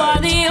 Yes, you are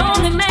the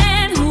only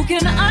man who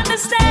can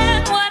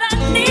understand what I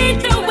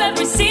need through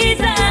every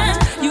season.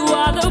 You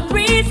are the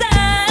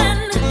reason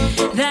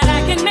that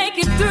I can make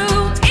it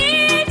through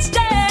each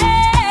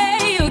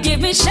day. You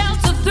give me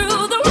shelter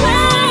through the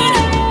rain.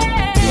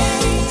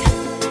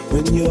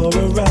 When you're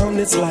around,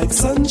 it's like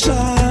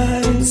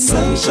sunshine,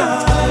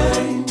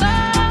 sunshine.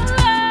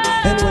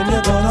 And when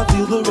you're gonna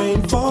feel the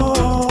rain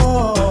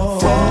fall,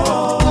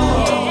 fall.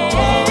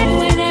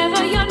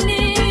 Whenever you're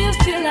near, you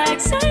feel like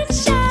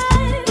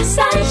sunshine,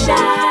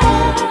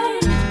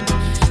 sunshine.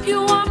 You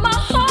warm my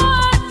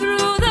heart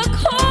through the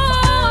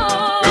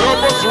cold.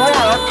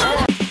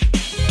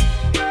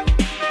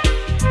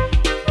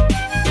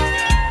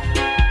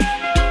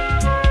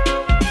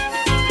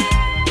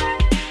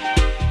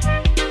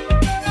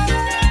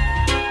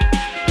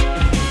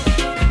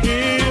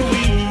 Here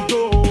we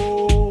go,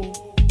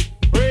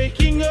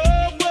 breaking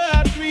up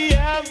what we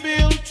have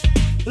built.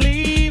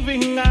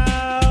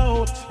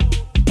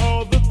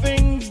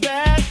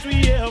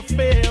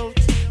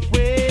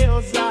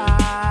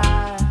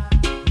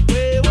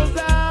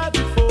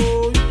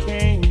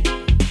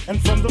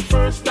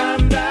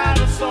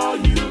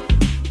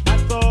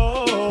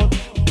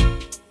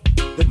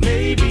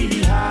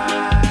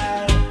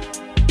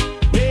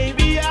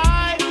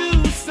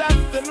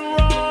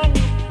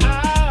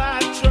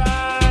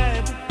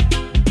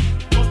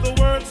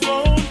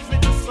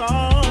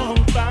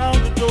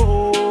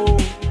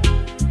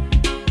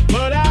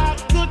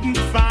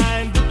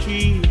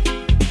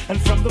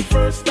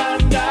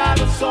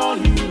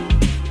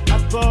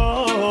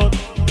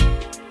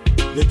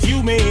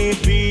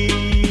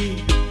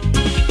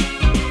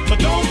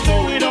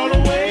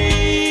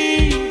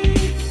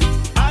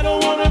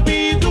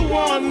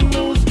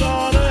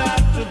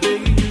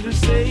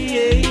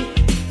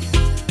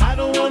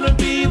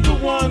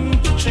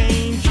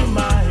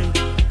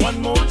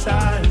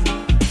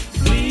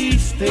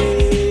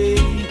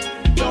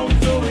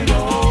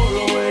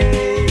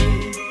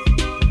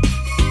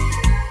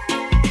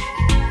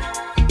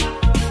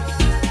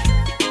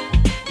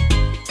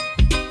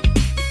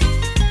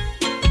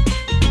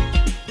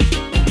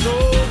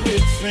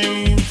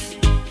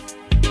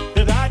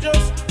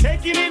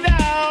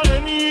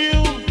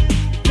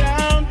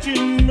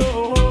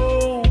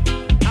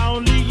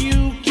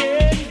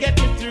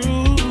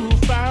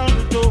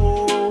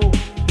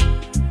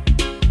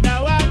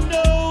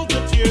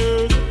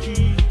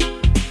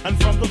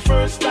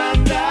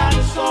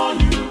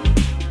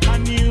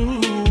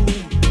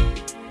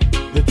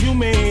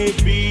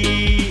 may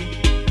be.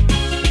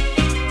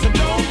 So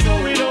don't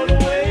throw it all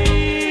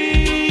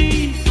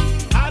away.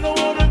 I don't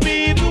wanna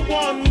be the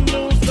one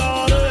who's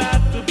gonna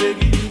have to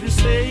beg you to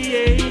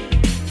stay.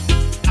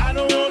 I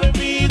don't wanna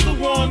be the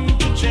one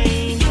to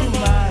change your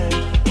mind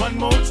one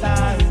more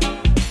time.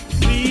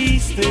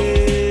 Please stay.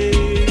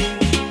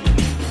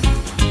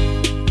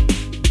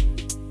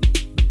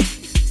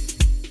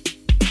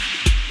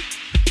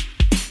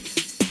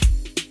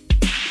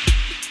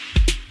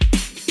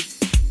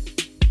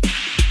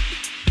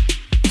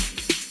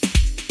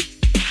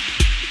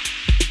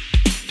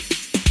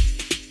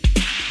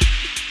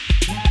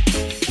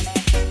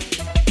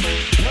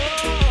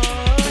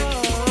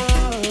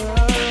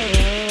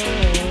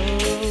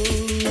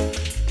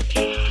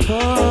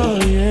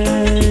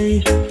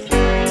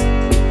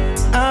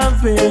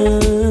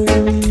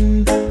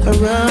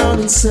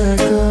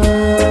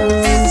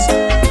 Circles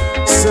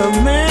so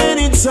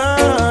many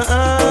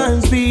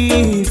times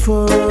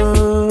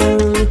before.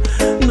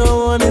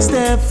 No one is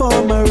there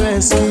for my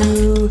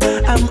rescue.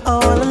 I'm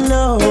all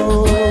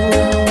alone,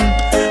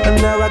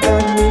 and now I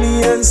got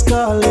millions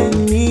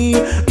calling me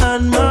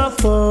on my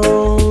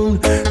phone.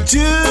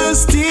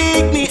 Just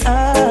take me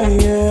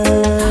higher,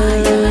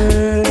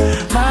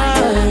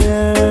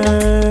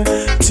 higher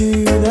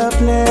to the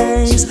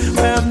place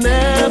where I've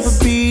never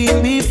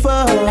been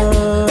before.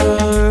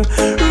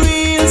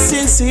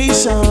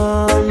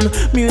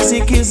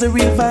 Music is a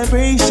real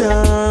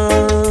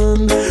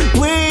vibration.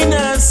 When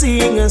I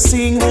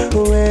sing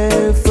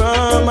away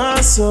from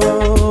my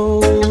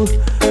soul.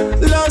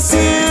 Last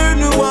year,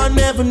 no one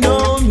ever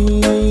know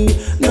me.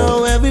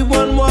 Now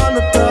everyone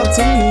wanna talk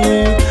to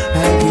me.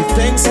 I give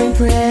thanks and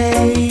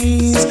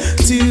praise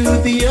to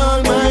the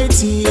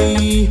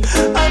Almighty.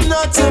 I'm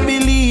not a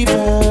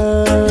believer.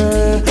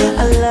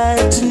 I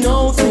like to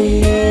know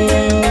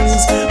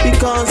things,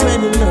 because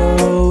when you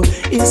know,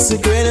 it's the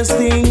greatest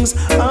things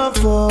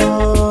of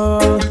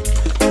all.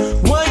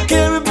 What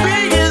can we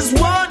bring is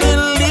one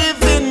and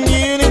live in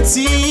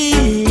unity.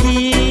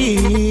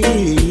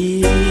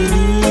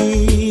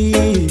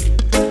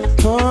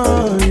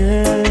 Oh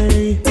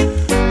yeah,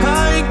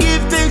 I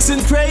give thanks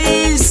and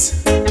praise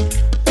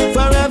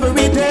for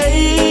every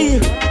day.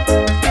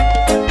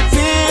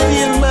 Fear the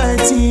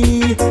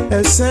Almighty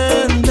has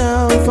sent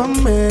down for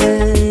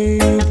me.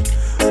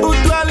 Who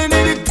dwelling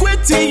in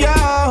iniquity,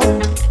 y'all,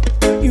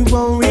 you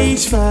won't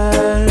reach far.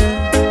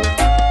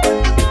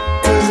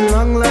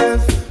 Long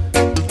life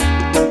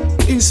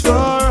is for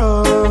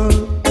all.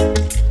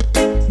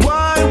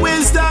 Why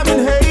wisdom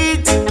and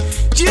hate?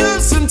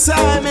 Use some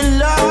time and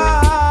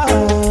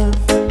love.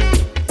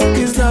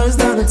 Cause now is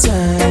not a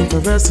time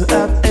for us to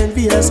have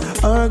envious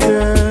or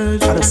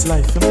grudge. Oh, that's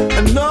life.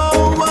 I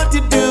know what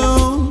you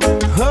do.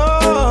 Oh,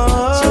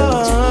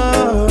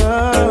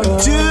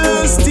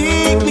 just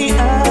take me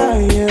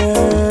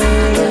higher,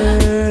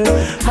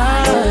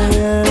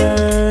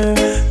 higher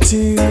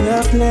to the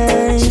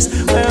place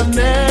where I've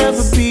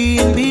never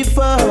been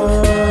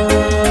before.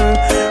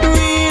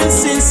 Real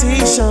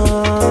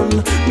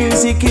sensation.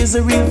 Music is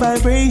a real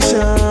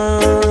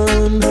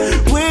vibration.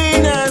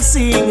 When I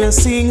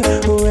sing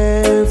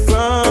away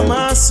from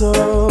my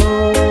soul.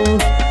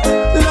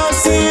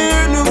 Last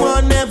year, no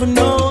one ever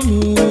know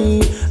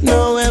me.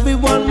 Now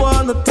everyone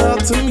wanna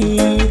talk to me.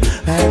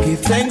 I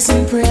give thanks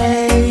and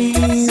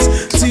praise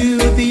to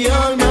the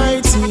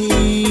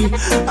Almighty.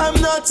 I'm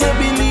not a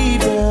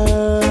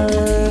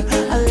believer.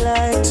 I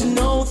like to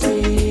know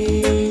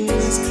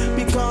things,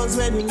 because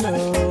when you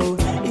know,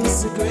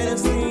 it's the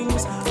greatest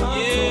things.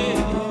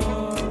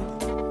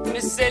 Me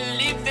say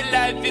live the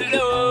life you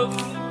love,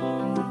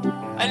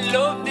 and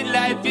love the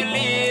life you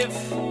live.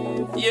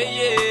 Yeah,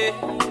 yeah.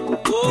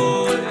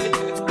 Oh,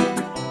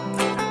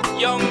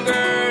 young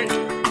girl,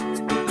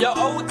 you're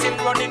out and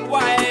running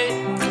wild.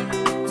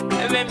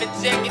 And when me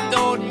check it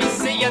out, me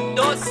say you're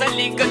just a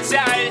little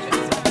child.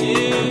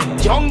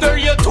 Yeah. Younger,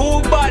 you're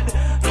too bad.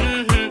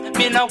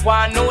 Me no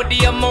want know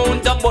the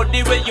amount of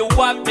body where you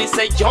have. Me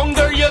say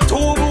younger, you're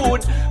too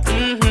rude.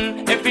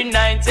 Every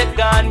night you're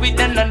gone with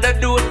another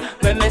dude.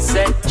 When me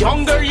say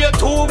younger, you're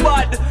too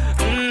bad.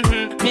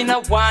 Me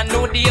no want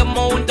know the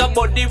amount of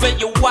body where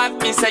you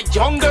have. Me say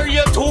younger,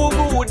 you're too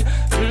rude.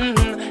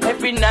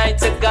 Every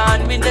night you're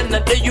gone with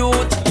another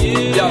youth.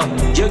 Yeah,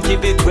 you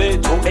give it way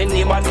to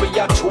any man where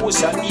you choose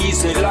so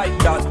easy like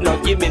that. Now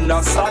give me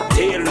no sad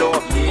tail, no.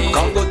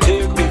 Can't go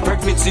take me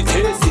pregnancy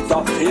taste it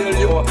a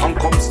failure. And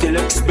come still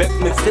expect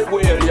me to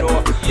wear you.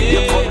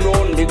 You come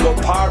round, me go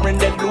par and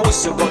then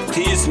loose. You go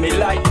tease me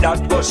like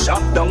that, go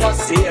shot down a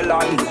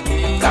sailor.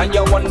 And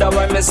you wonder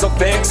why me so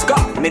vexed,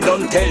 God, me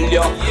don't tell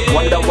you.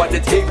 Wonder what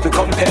it take to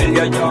compel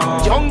you,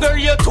 yeah. Younger,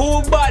 you're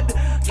too bad.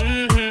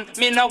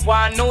 Me no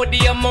want know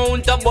the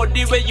amount of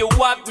body where you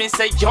have. Me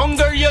say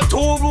younger, you're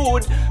too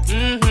rude.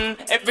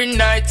 Every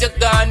night you're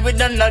gone with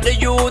another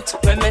youth.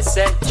 When me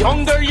say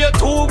younger, you're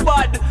too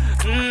bad.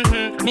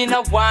 Me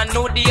no want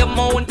know the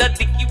amount of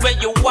dicky where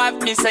you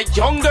have. Me say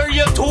younger,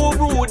 you're too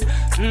rude.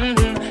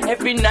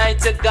 Every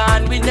night you're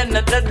gone with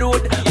another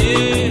dude.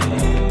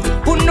 Yeah.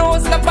 Who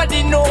knows,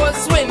 nobody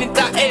knows when it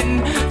a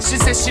end. She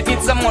says she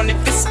needs some money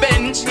to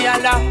spend. She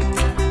alla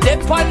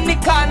dip on the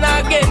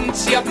corner again.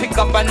 She a pick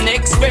up her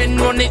next friend,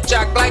 run it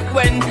jack like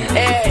when.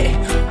 Hey,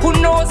 who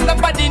knows,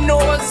 nobody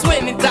knows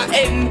when it a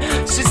end.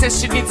 She says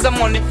she needs some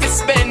money to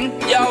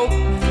spend. Yo,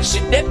 she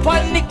dip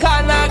on the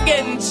corner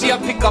again. She a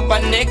pick up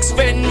her next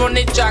friend, run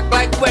it jack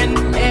like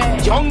when.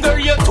 Hey, younger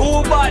you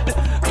too bad.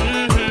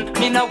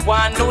 Me no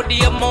want know the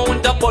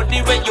amount of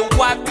body when you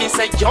want. Me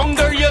say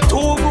younger you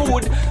too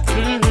good.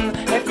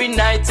 Every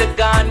night you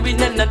gone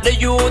with another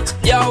youth.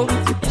 Yo,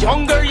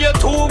 younger you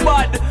too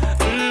bad.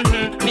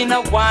 Me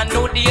no want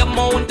know the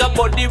amount of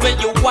body when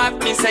you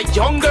want. Me say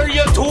younger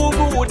you too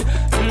good.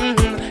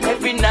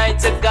 Every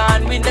night you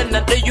gone with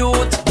another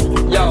youth.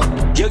 Yo,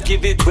 you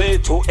give it way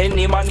to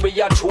any man where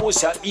you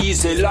choose ya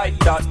easy like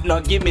that.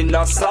 No give me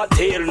no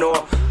satel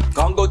no.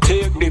 Can't go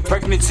take the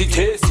pregnancy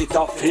test, it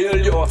a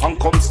failure. And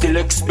come still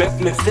expect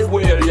me to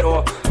wail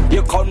yo.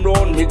 You come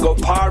round, me go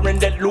par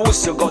and let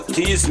loose. You go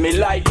tease me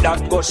like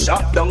that, go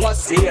shot down a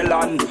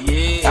Zealand.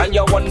 Yeah. And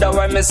you wonder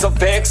why me so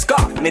vexed,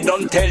 God, me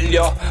don't tell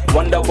you.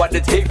 Wonder what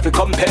it take to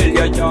compel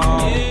you,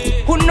 yeah.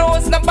 Who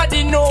knows,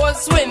 nobody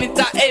knows when it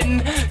a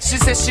end. She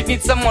says she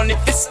needs some money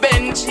to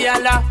spend, she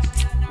alla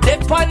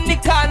dip on the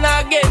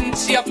corner again.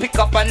 She a pick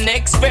up her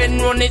next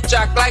friend, run it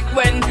jack like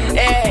when.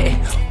 Hey,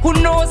 who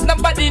knows,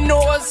 nobody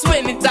knows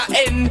when it a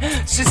end.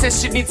 She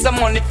says she needs some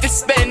money to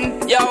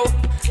spend. Yo,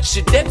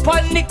 she dip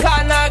on the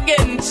corner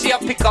again. She a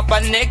pick up her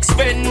next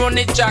friend, run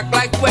it jack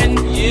like when.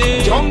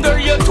 Yeah. Younger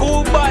you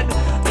too bad.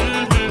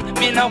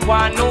 Me no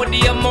want know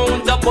the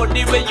amount of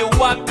body when you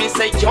want. Me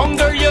say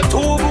younger you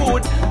too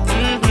good.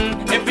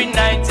 Every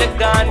night you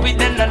gone with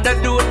another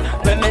dude.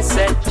 When me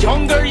say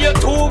younger you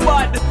too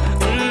bad.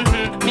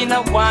 Me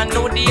no want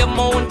know the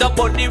amount of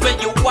body when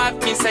you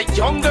want. Me say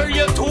younger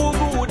you too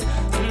good.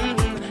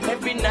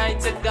 Every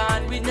night you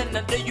gone with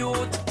another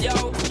youth.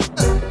 Yo.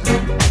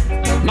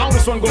 Now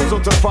this one goes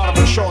out to the Father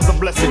for showers of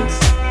blessings.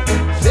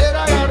 Said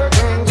I gotta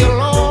thank you,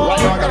 Lord. Right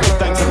now I gotta give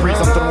thanks and praise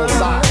unto the Most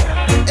High.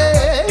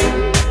 Hey.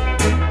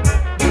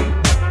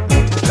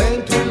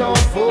 Thank you, Lord,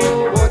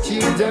 for what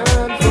you've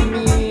done for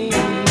me.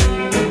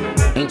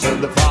 And to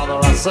the Father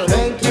I say,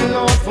 thank you,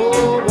 Lord,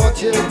 for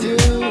what you're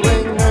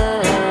doing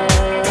now.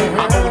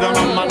 I go down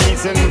on my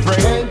knees and pray.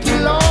 Thank you,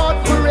 Lord,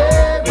 for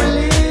every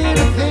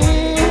little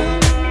thing.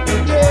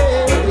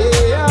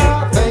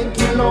 Yeah. Thank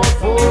you, Lord,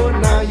 for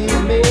now you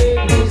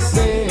made me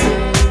sing.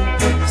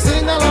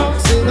 Sing along,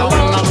 sing along. Now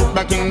when I look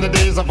back in the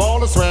days of all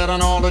the sweat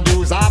and all the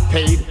dues I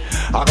paid,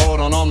 I go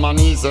down on my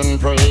knees and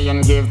pray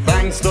and give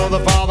thanks to the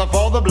Father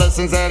for the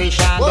blessings that He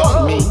shined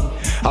on me.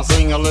 I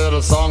sing a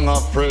little song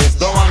of praise,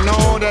 though I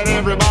know that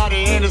everybody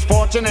ain't as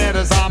fortunate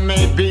as I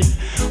may be.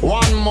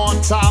 One more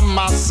time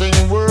I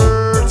sing,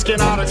 words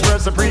cannot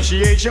express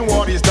appreciation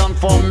what He's done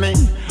for me.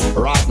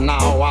 Right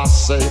now I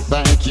say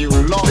thank you,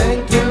 Lord.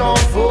 Thank you, Lord,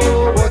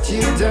 for what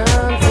you've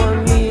done for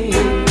me.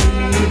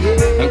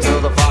 Yeah. And to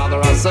the Father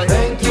I say,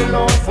 thank you,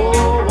 Lord,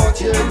 for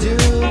what you're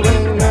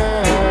doing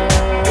now.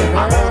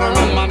 I go down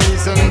on my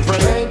knees and pray.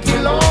 Thank you,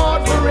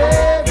 Lord, for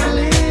every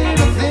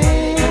little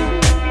thing.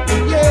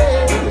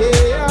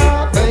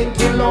 Yeah. Thank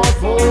you, Lord,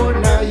 for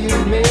now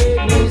you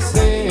made me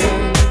sing.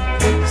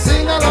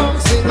 Sing along,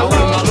 sing along. Now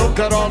when I look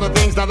at all the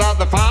things that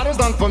the Father's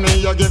done for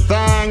me, I give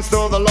thanks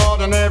to the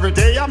Lord, and every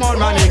day I'm on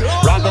my knee.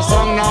 Write the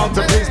song now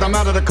to please, no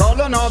matter the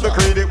color nor the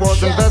creed. It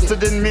was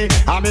invested in me.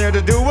 I'm here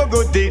to do a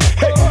good deed.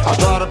 Hey, I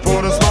try to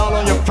put a smile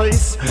on your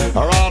face.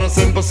 I write a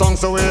simple song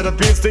so it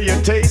appeals to your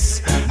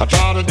taste. I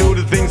try to do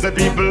the things that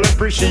people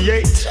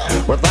appreciate.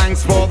 With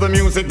thanks for the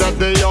music that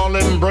they all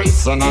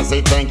embrace, and I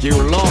say thank you,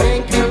 Lord.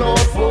 Thank you, Lord,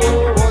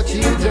 for what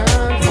you've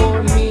done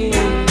for me.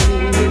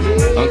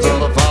 Yeah. And to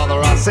the Father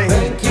I say,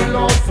 thank you,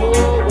 Lord,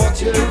 for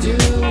what you're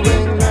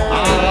doing now.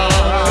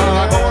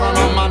 I go down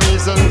on my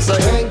knees and say,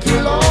 thank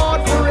you,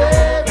 Lord, for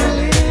every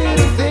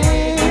little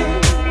thing.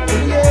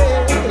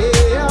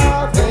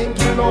 Yeah. Thank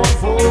you, Lord,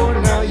 for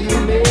now you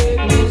made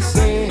me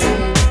sing.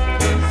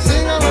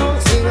 Sing along,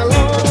 sing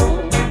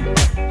along.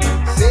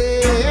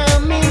 Say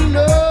I'm in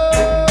no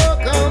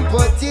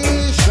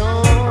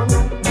competition,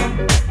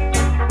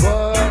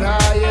 but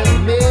I have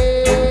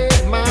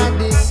made my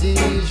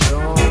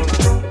decision.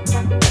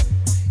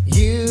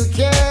 You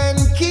can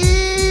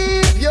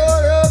keep your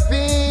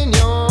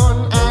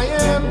opinion. I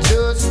am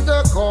just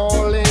a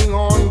calling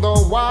on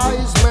the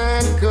wise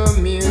man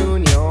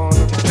communion.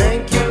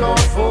 Thank you, Lord,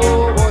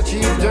 for what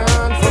you've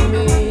done for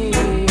me.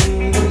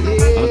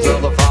 Yeah. Until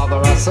the Father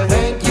I say,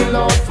 thank you,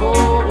 Lord,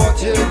 for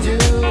what you're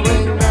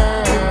doing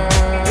now.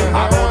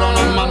 I go down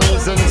on my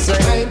knees and say,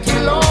 thank you,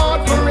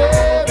 Lord, for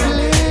every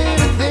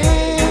little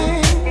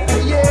thing.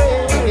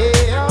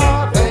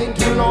 Yeah. Thank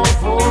you, Lord,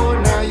 for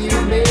now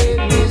you made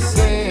me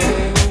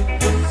sing.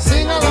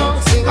 Sing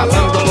along, sing along. I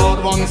thank the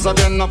Lord once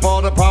again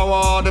for the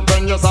power, the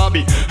precious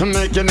hobby.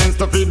 Making ends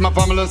to feed my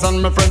families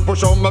and my friends.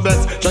 Push out my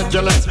best, check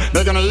your lens.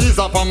 They're gonna ease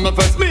off on my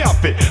face. Me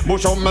happy,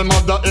 push out my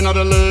mother in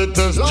the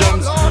latest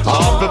gems. I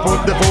have to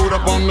put the food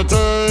up on my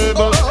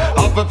table.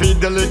 I have to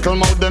feed the little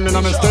mouth them in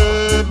my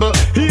stable.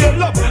 Here,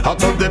 look, I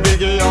took the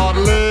big yard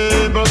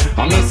label.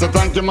 unable. I miss to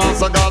thank you,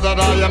 Master God, that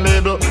I am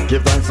able.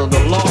 Give thanks to the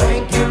Lord.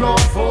 Thank you,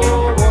 Lord,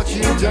 for what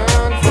you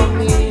done for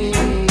me.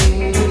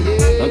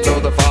 And to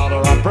the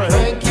Father I pray.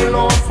 Thank you,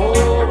 Lord,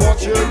 for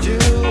what you're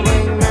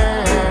doing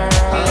now.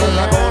 I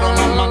go down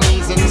on my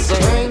knees and say,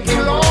 thank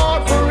you,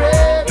 Lord, for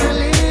every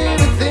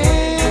little thing.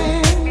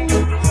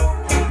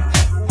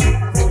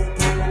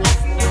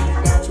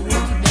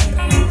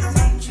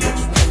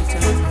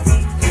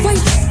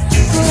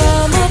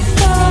 From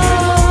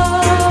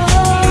afar,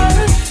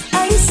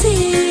 I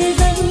see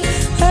them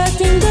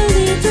hurting the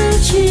little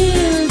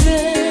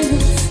children.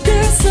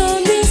 They're so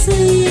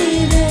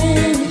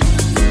misleading,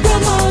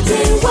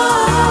 promoting war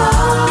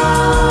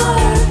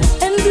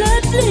and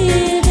blood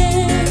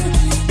bleeding.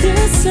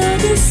 They're so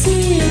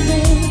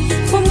deceiving.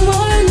 From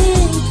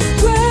morning,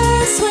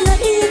 worse when the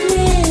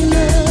evening.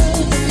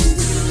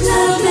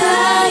 Love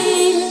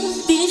dying,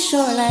 be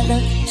sure like the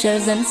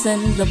shells and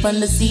sands upon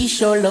the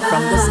seashore. Love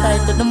from the sky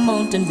to the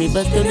mountain,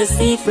 river to the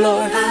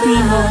seafloor.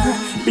 Be more,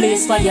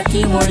 place fire,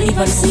 keep more,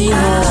 even see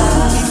more.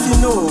 If you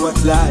know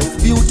what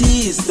life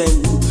beauty is,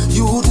 then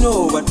you would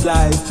know what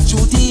life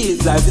truth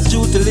is. Life is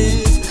due to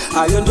live.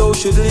 I and thou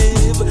should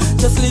live.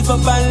 Just live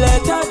up and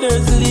let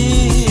others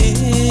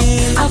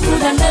live. I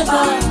could have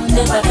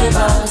never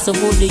ever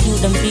support the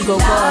youth and figure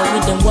war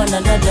with them one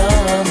another.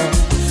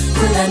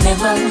 Could I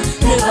never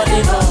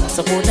ever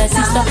support a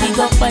sister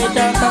figure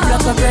fighter from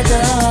like a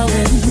brother.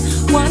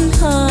 When one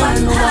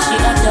hand what she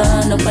had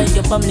done, no fight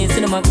your family,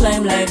 cinema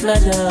climb like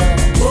ladder.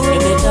 You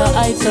better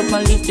eyes up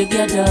and live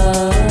together.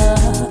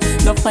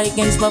 No fight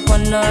against papa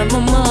nor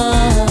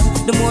mama.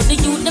 The more the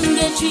youth them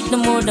get treat, the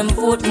more them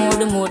vote more.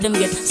 The more them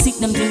get sick,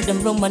 them drink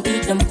them rum and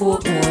eat them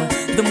pork more.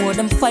 The more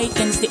them fight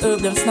against the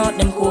herb, them snort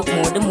them coke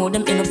more. The more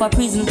them end up a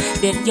prison,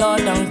 dead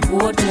yard and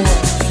court more.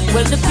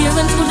 Well, the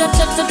parents would have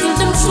checked to kill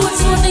them short,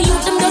 so the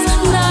youth them just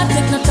not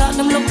take no talk,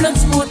 them love blood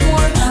sport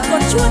more.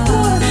 Gun shoot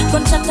more,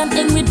 gun shot and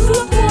end with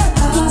road more.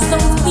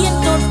 Kingston's paint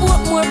don't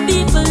vote more,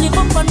 people live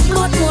up and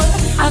float more.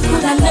 I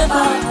could have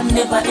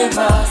never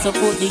ever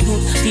support the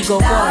youth, we go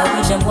war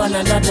with them one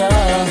another.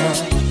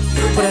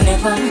 But I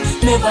never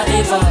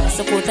ever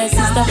support a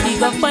sister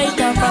figure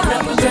fighter from the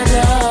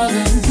brother.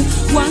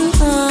 One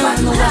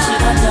hand, no wash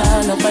it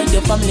under. No fight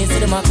your family, see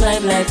them a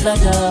climb like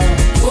ladder.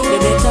 They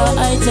better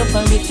eyes up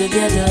and live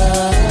together.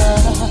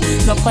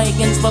 No fight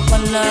against papa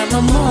nor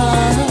mama.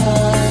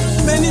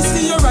 Many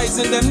see you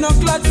rising, them not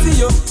glad for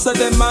you. So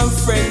them and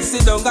friends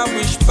sit down and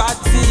wish bad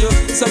for you.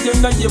 So you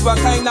know you what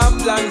kind of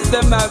plans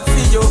them have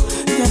for you.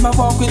 Them a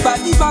walk with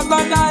body bag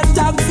and all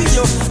tag for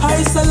you.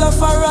 I sell love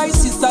for right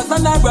sisters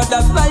and our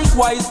brothers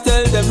likewise.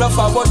 Tell them love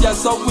for what you're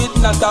so with,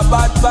 not a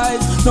bad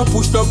vibe. No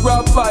push no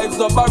grab vibes,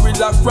 no barrel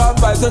like grab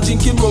vibes. No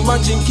drinking rum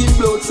and drinking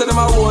blood, so them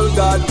a whole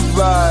god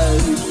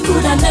vibe.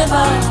 Could I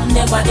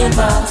never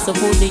ever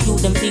support the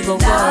youth them figure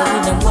war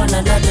with them one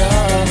another.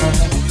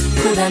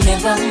 Could I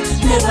never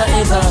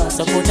ever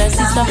support a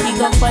sister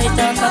figure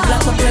fighter from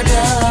black or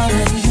brother.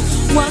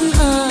 One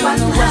hand,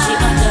 no wash it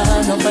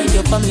under. No fight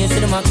your family, see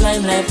them a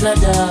climb like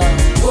ladder.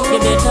 You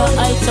better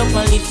eyes up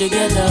and live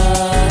together.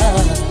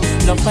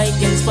 No fight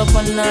against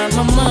papa nor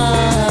mama.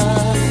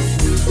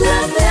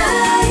 Love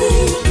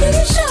life, be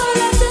sure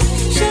like the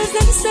shells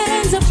and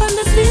sands upon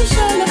the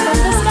seashore. Love from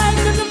the sky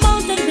to the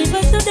mountain,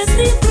 river to the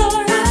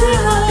seafloor.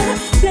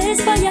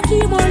 Place fire,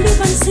 keep more,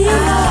 live and see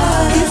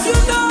more. If you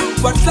know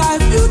what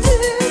life beauty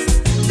is,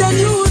 then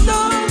you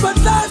know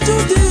what life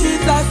truth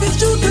is. Life is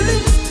true to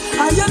live,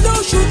 and you know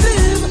should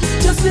live.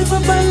 Just live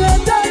up and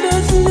let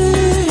others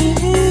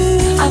live.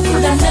 I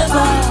could have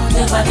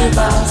never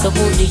ever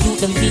support the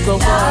youth and figure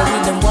war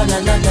with them one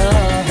another.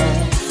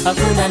 I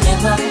could have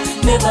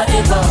never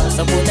ever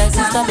support a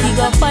sister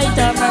figure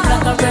fighter from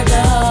black or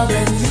brother.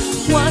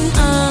 One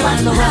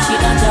hand, no wash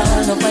it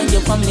under. No fight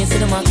your family, see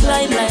them a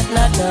climb like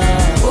ladder.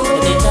 You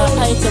better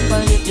heights up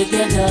and live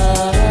together.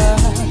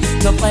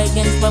 No fight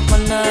against papa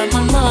nor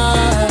mama.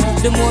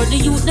 The more the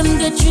youth them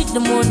get treat, the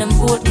more them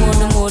vote more.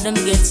 The more them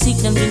get sick,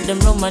 them drink them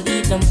rum and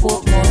eat them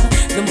pork more.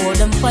 The more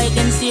them fight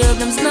against the herb,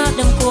 them snort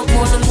them coke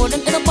more. The more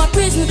them end up a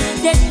prison,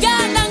 dead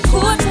yard and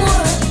court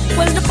more.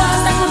 Well, the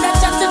pastor could have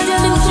chat to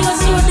tell him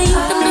just sure the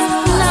youth them just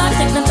not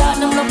take the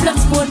talk, them love blood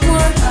sport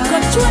more.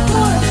 Gun shoot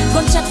more,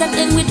 gun shot and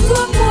end with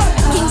road more.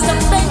 Kingston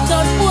bent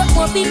out vote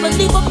more, people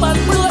live up and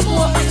blood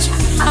more.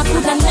 I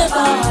could have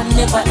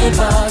never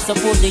ever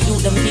support the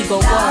youth them figure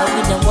war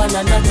with them one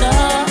another.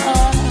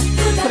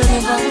 Could have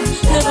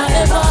never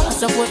ever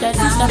support a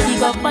sister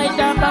figure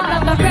fighter from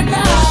like a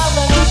brother.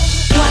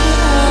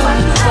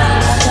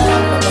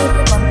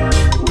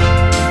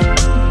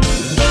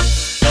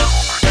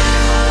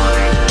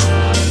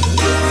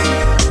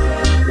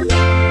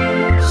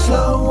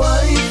 Slow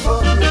wine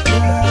for me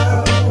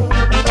girl.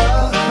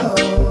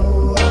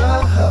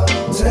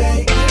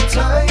 Take your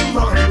time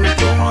on me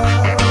girl.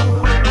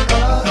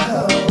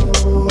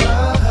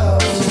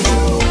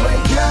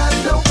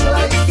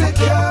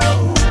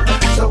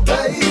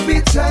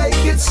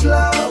 Take it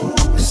slow,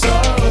 it's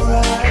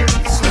alright.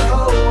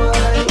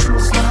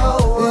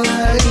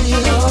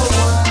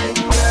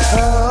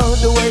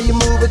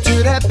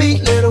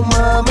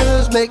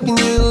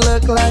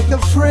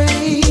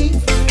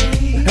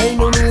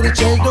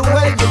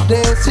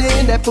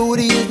 that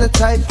booty is the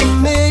type for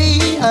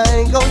me. I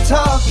ain't gon'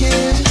 talk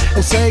it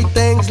and say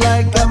things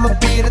like I'ma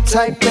be the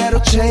type that'll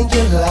change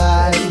your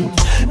life.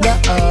 No,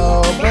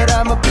 but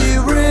I'ma be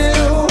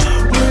real,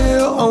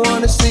 real. I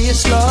wanna see it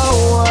slow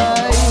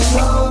wine.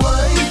 Slow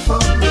wine for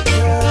me,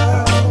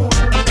 girl.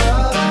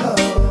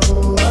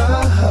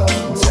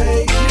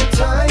 Take your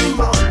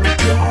time on me,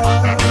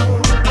 girl.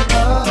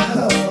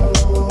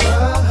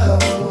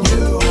 You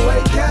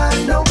ain't got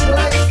no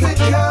place to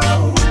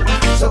go,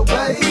 so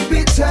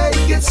baby,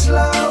 take it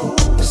slow.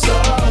 It's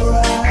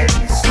alright.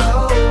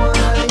 Slow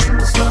wine,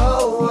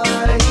 slow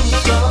wine,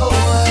 slow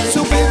wine.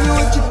 So baby,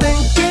 what you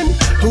thinking?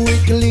 We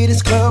can leave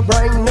this club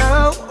right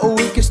now, or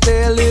we can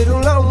stay a little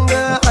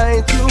longer. I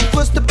ain't too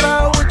fussed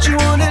about what you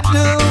wanna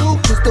do,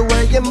 cause the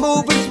way you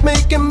move is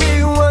making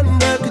me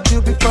wonder. Could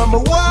you be from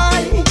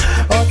Hawaii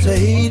or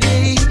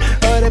Tahiti,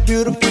 or that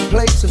beautiful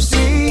place of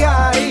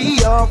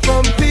CI, or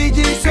from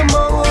Fiji,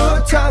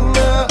 Samoa,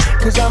 Tonga?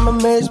 Cause I'm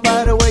amazed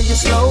by the way you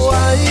slow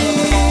wine.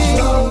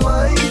 Slow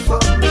wine for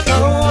me,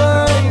 slow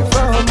wine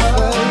for me,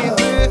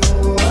 baby.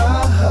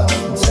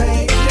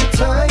 Take your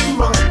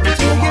time on me,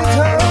 take your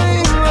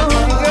time on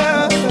me,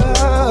 girl.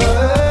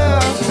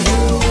 You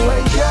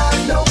ain't got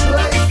no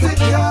place to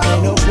go,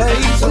 ain't no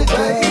place to go.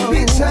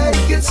 Baby,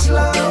 take it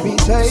slow, baby,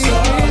 take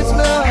it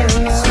slow.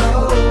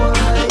 Slow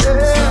wine,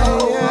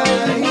 slow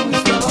wine,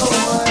 slow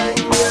wine.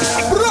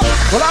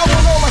 Well, I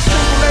want all my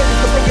single ladies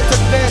to bring it to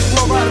the dance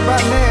floor right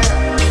about now.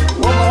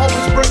 All my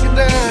homies break it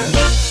down.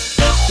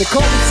 They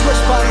call me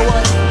Switch, by the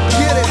way.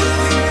 Get it?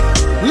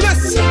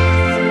 Listen.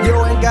 You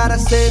ain't gotta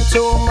say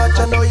too much,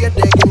 I know you're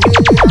digging me.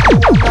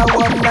 You want a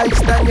one night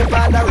stand, you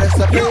find a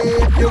recipe.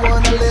 If you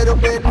want a little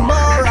bit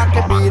more, I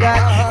can be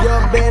that.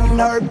 You've been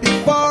hurt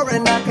before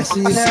and I can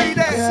see that.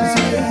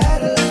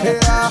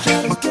 Yeah,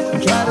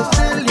 try to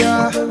steal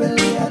ya.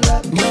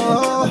 No.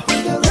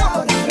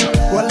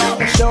 Well, I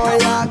can show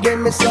ya, give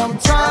me some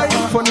time.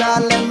 For now,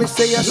 let me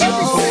see a slow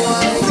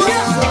wine.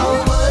 Slow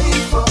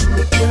wine for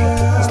me,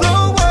 girl.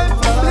 Slow wine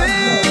for me.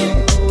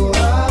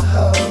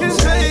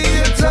 Take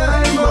your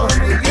time on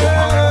me,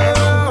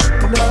 girl.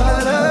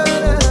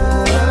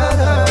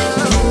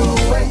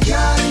 You ain't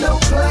got no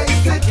place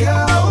to go,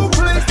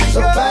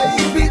 so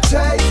baby,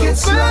 take it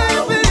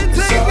slow. Baby,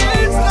 take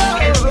it slow.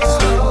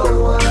 Slow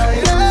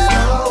wine,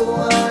 slow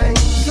wine,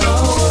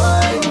 slow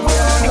wine,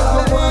 slow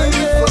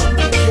wine for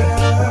me,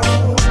 girl.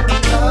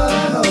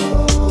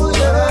 Oh,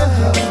 yeah.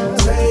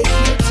 Take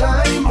your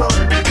time on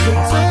me,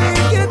 girl.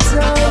 Take your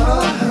time.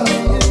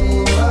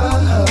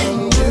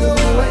 You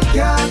ain't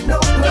got no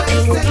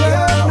place to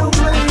go,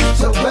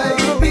 so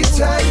baby,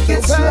 take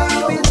it slow.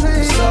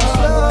 Slow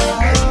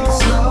wine,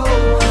 slow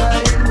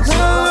wine,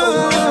 slow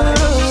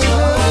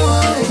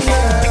wine,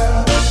 girl.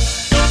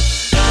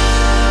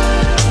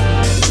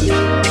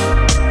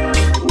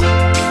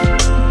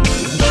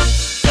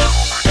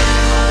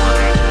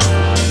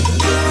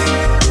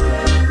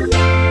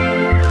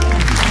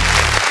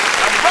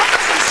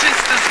 Brothers and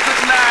sisters,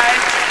 good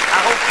night. I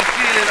hope you're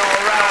feeling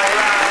alright.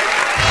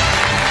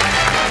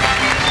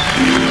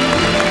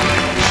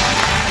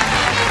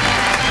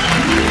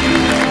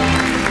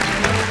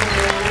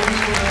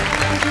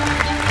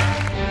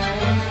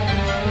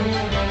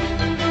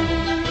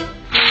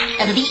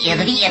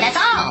 The beat, that's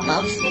all,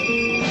 folks.